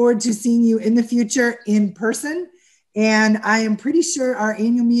look forward to seeing you in the future in person. And I am pretty sure our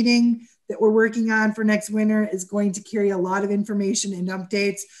annual meeting that we're working on for next winter is going to carry a lot of information and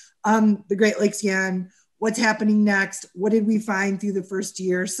updates on the Great Lakes Yen, what's happening next, what did we find through the first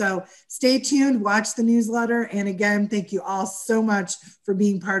year. So stay tuned, watch the newsletter. And again, thank you all so much for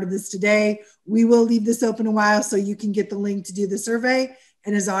being part of this today. We will leave this open a while so you can get the link to do the survey.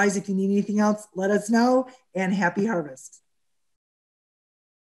 And as always, if you need anything else, let us know, and happy harvest.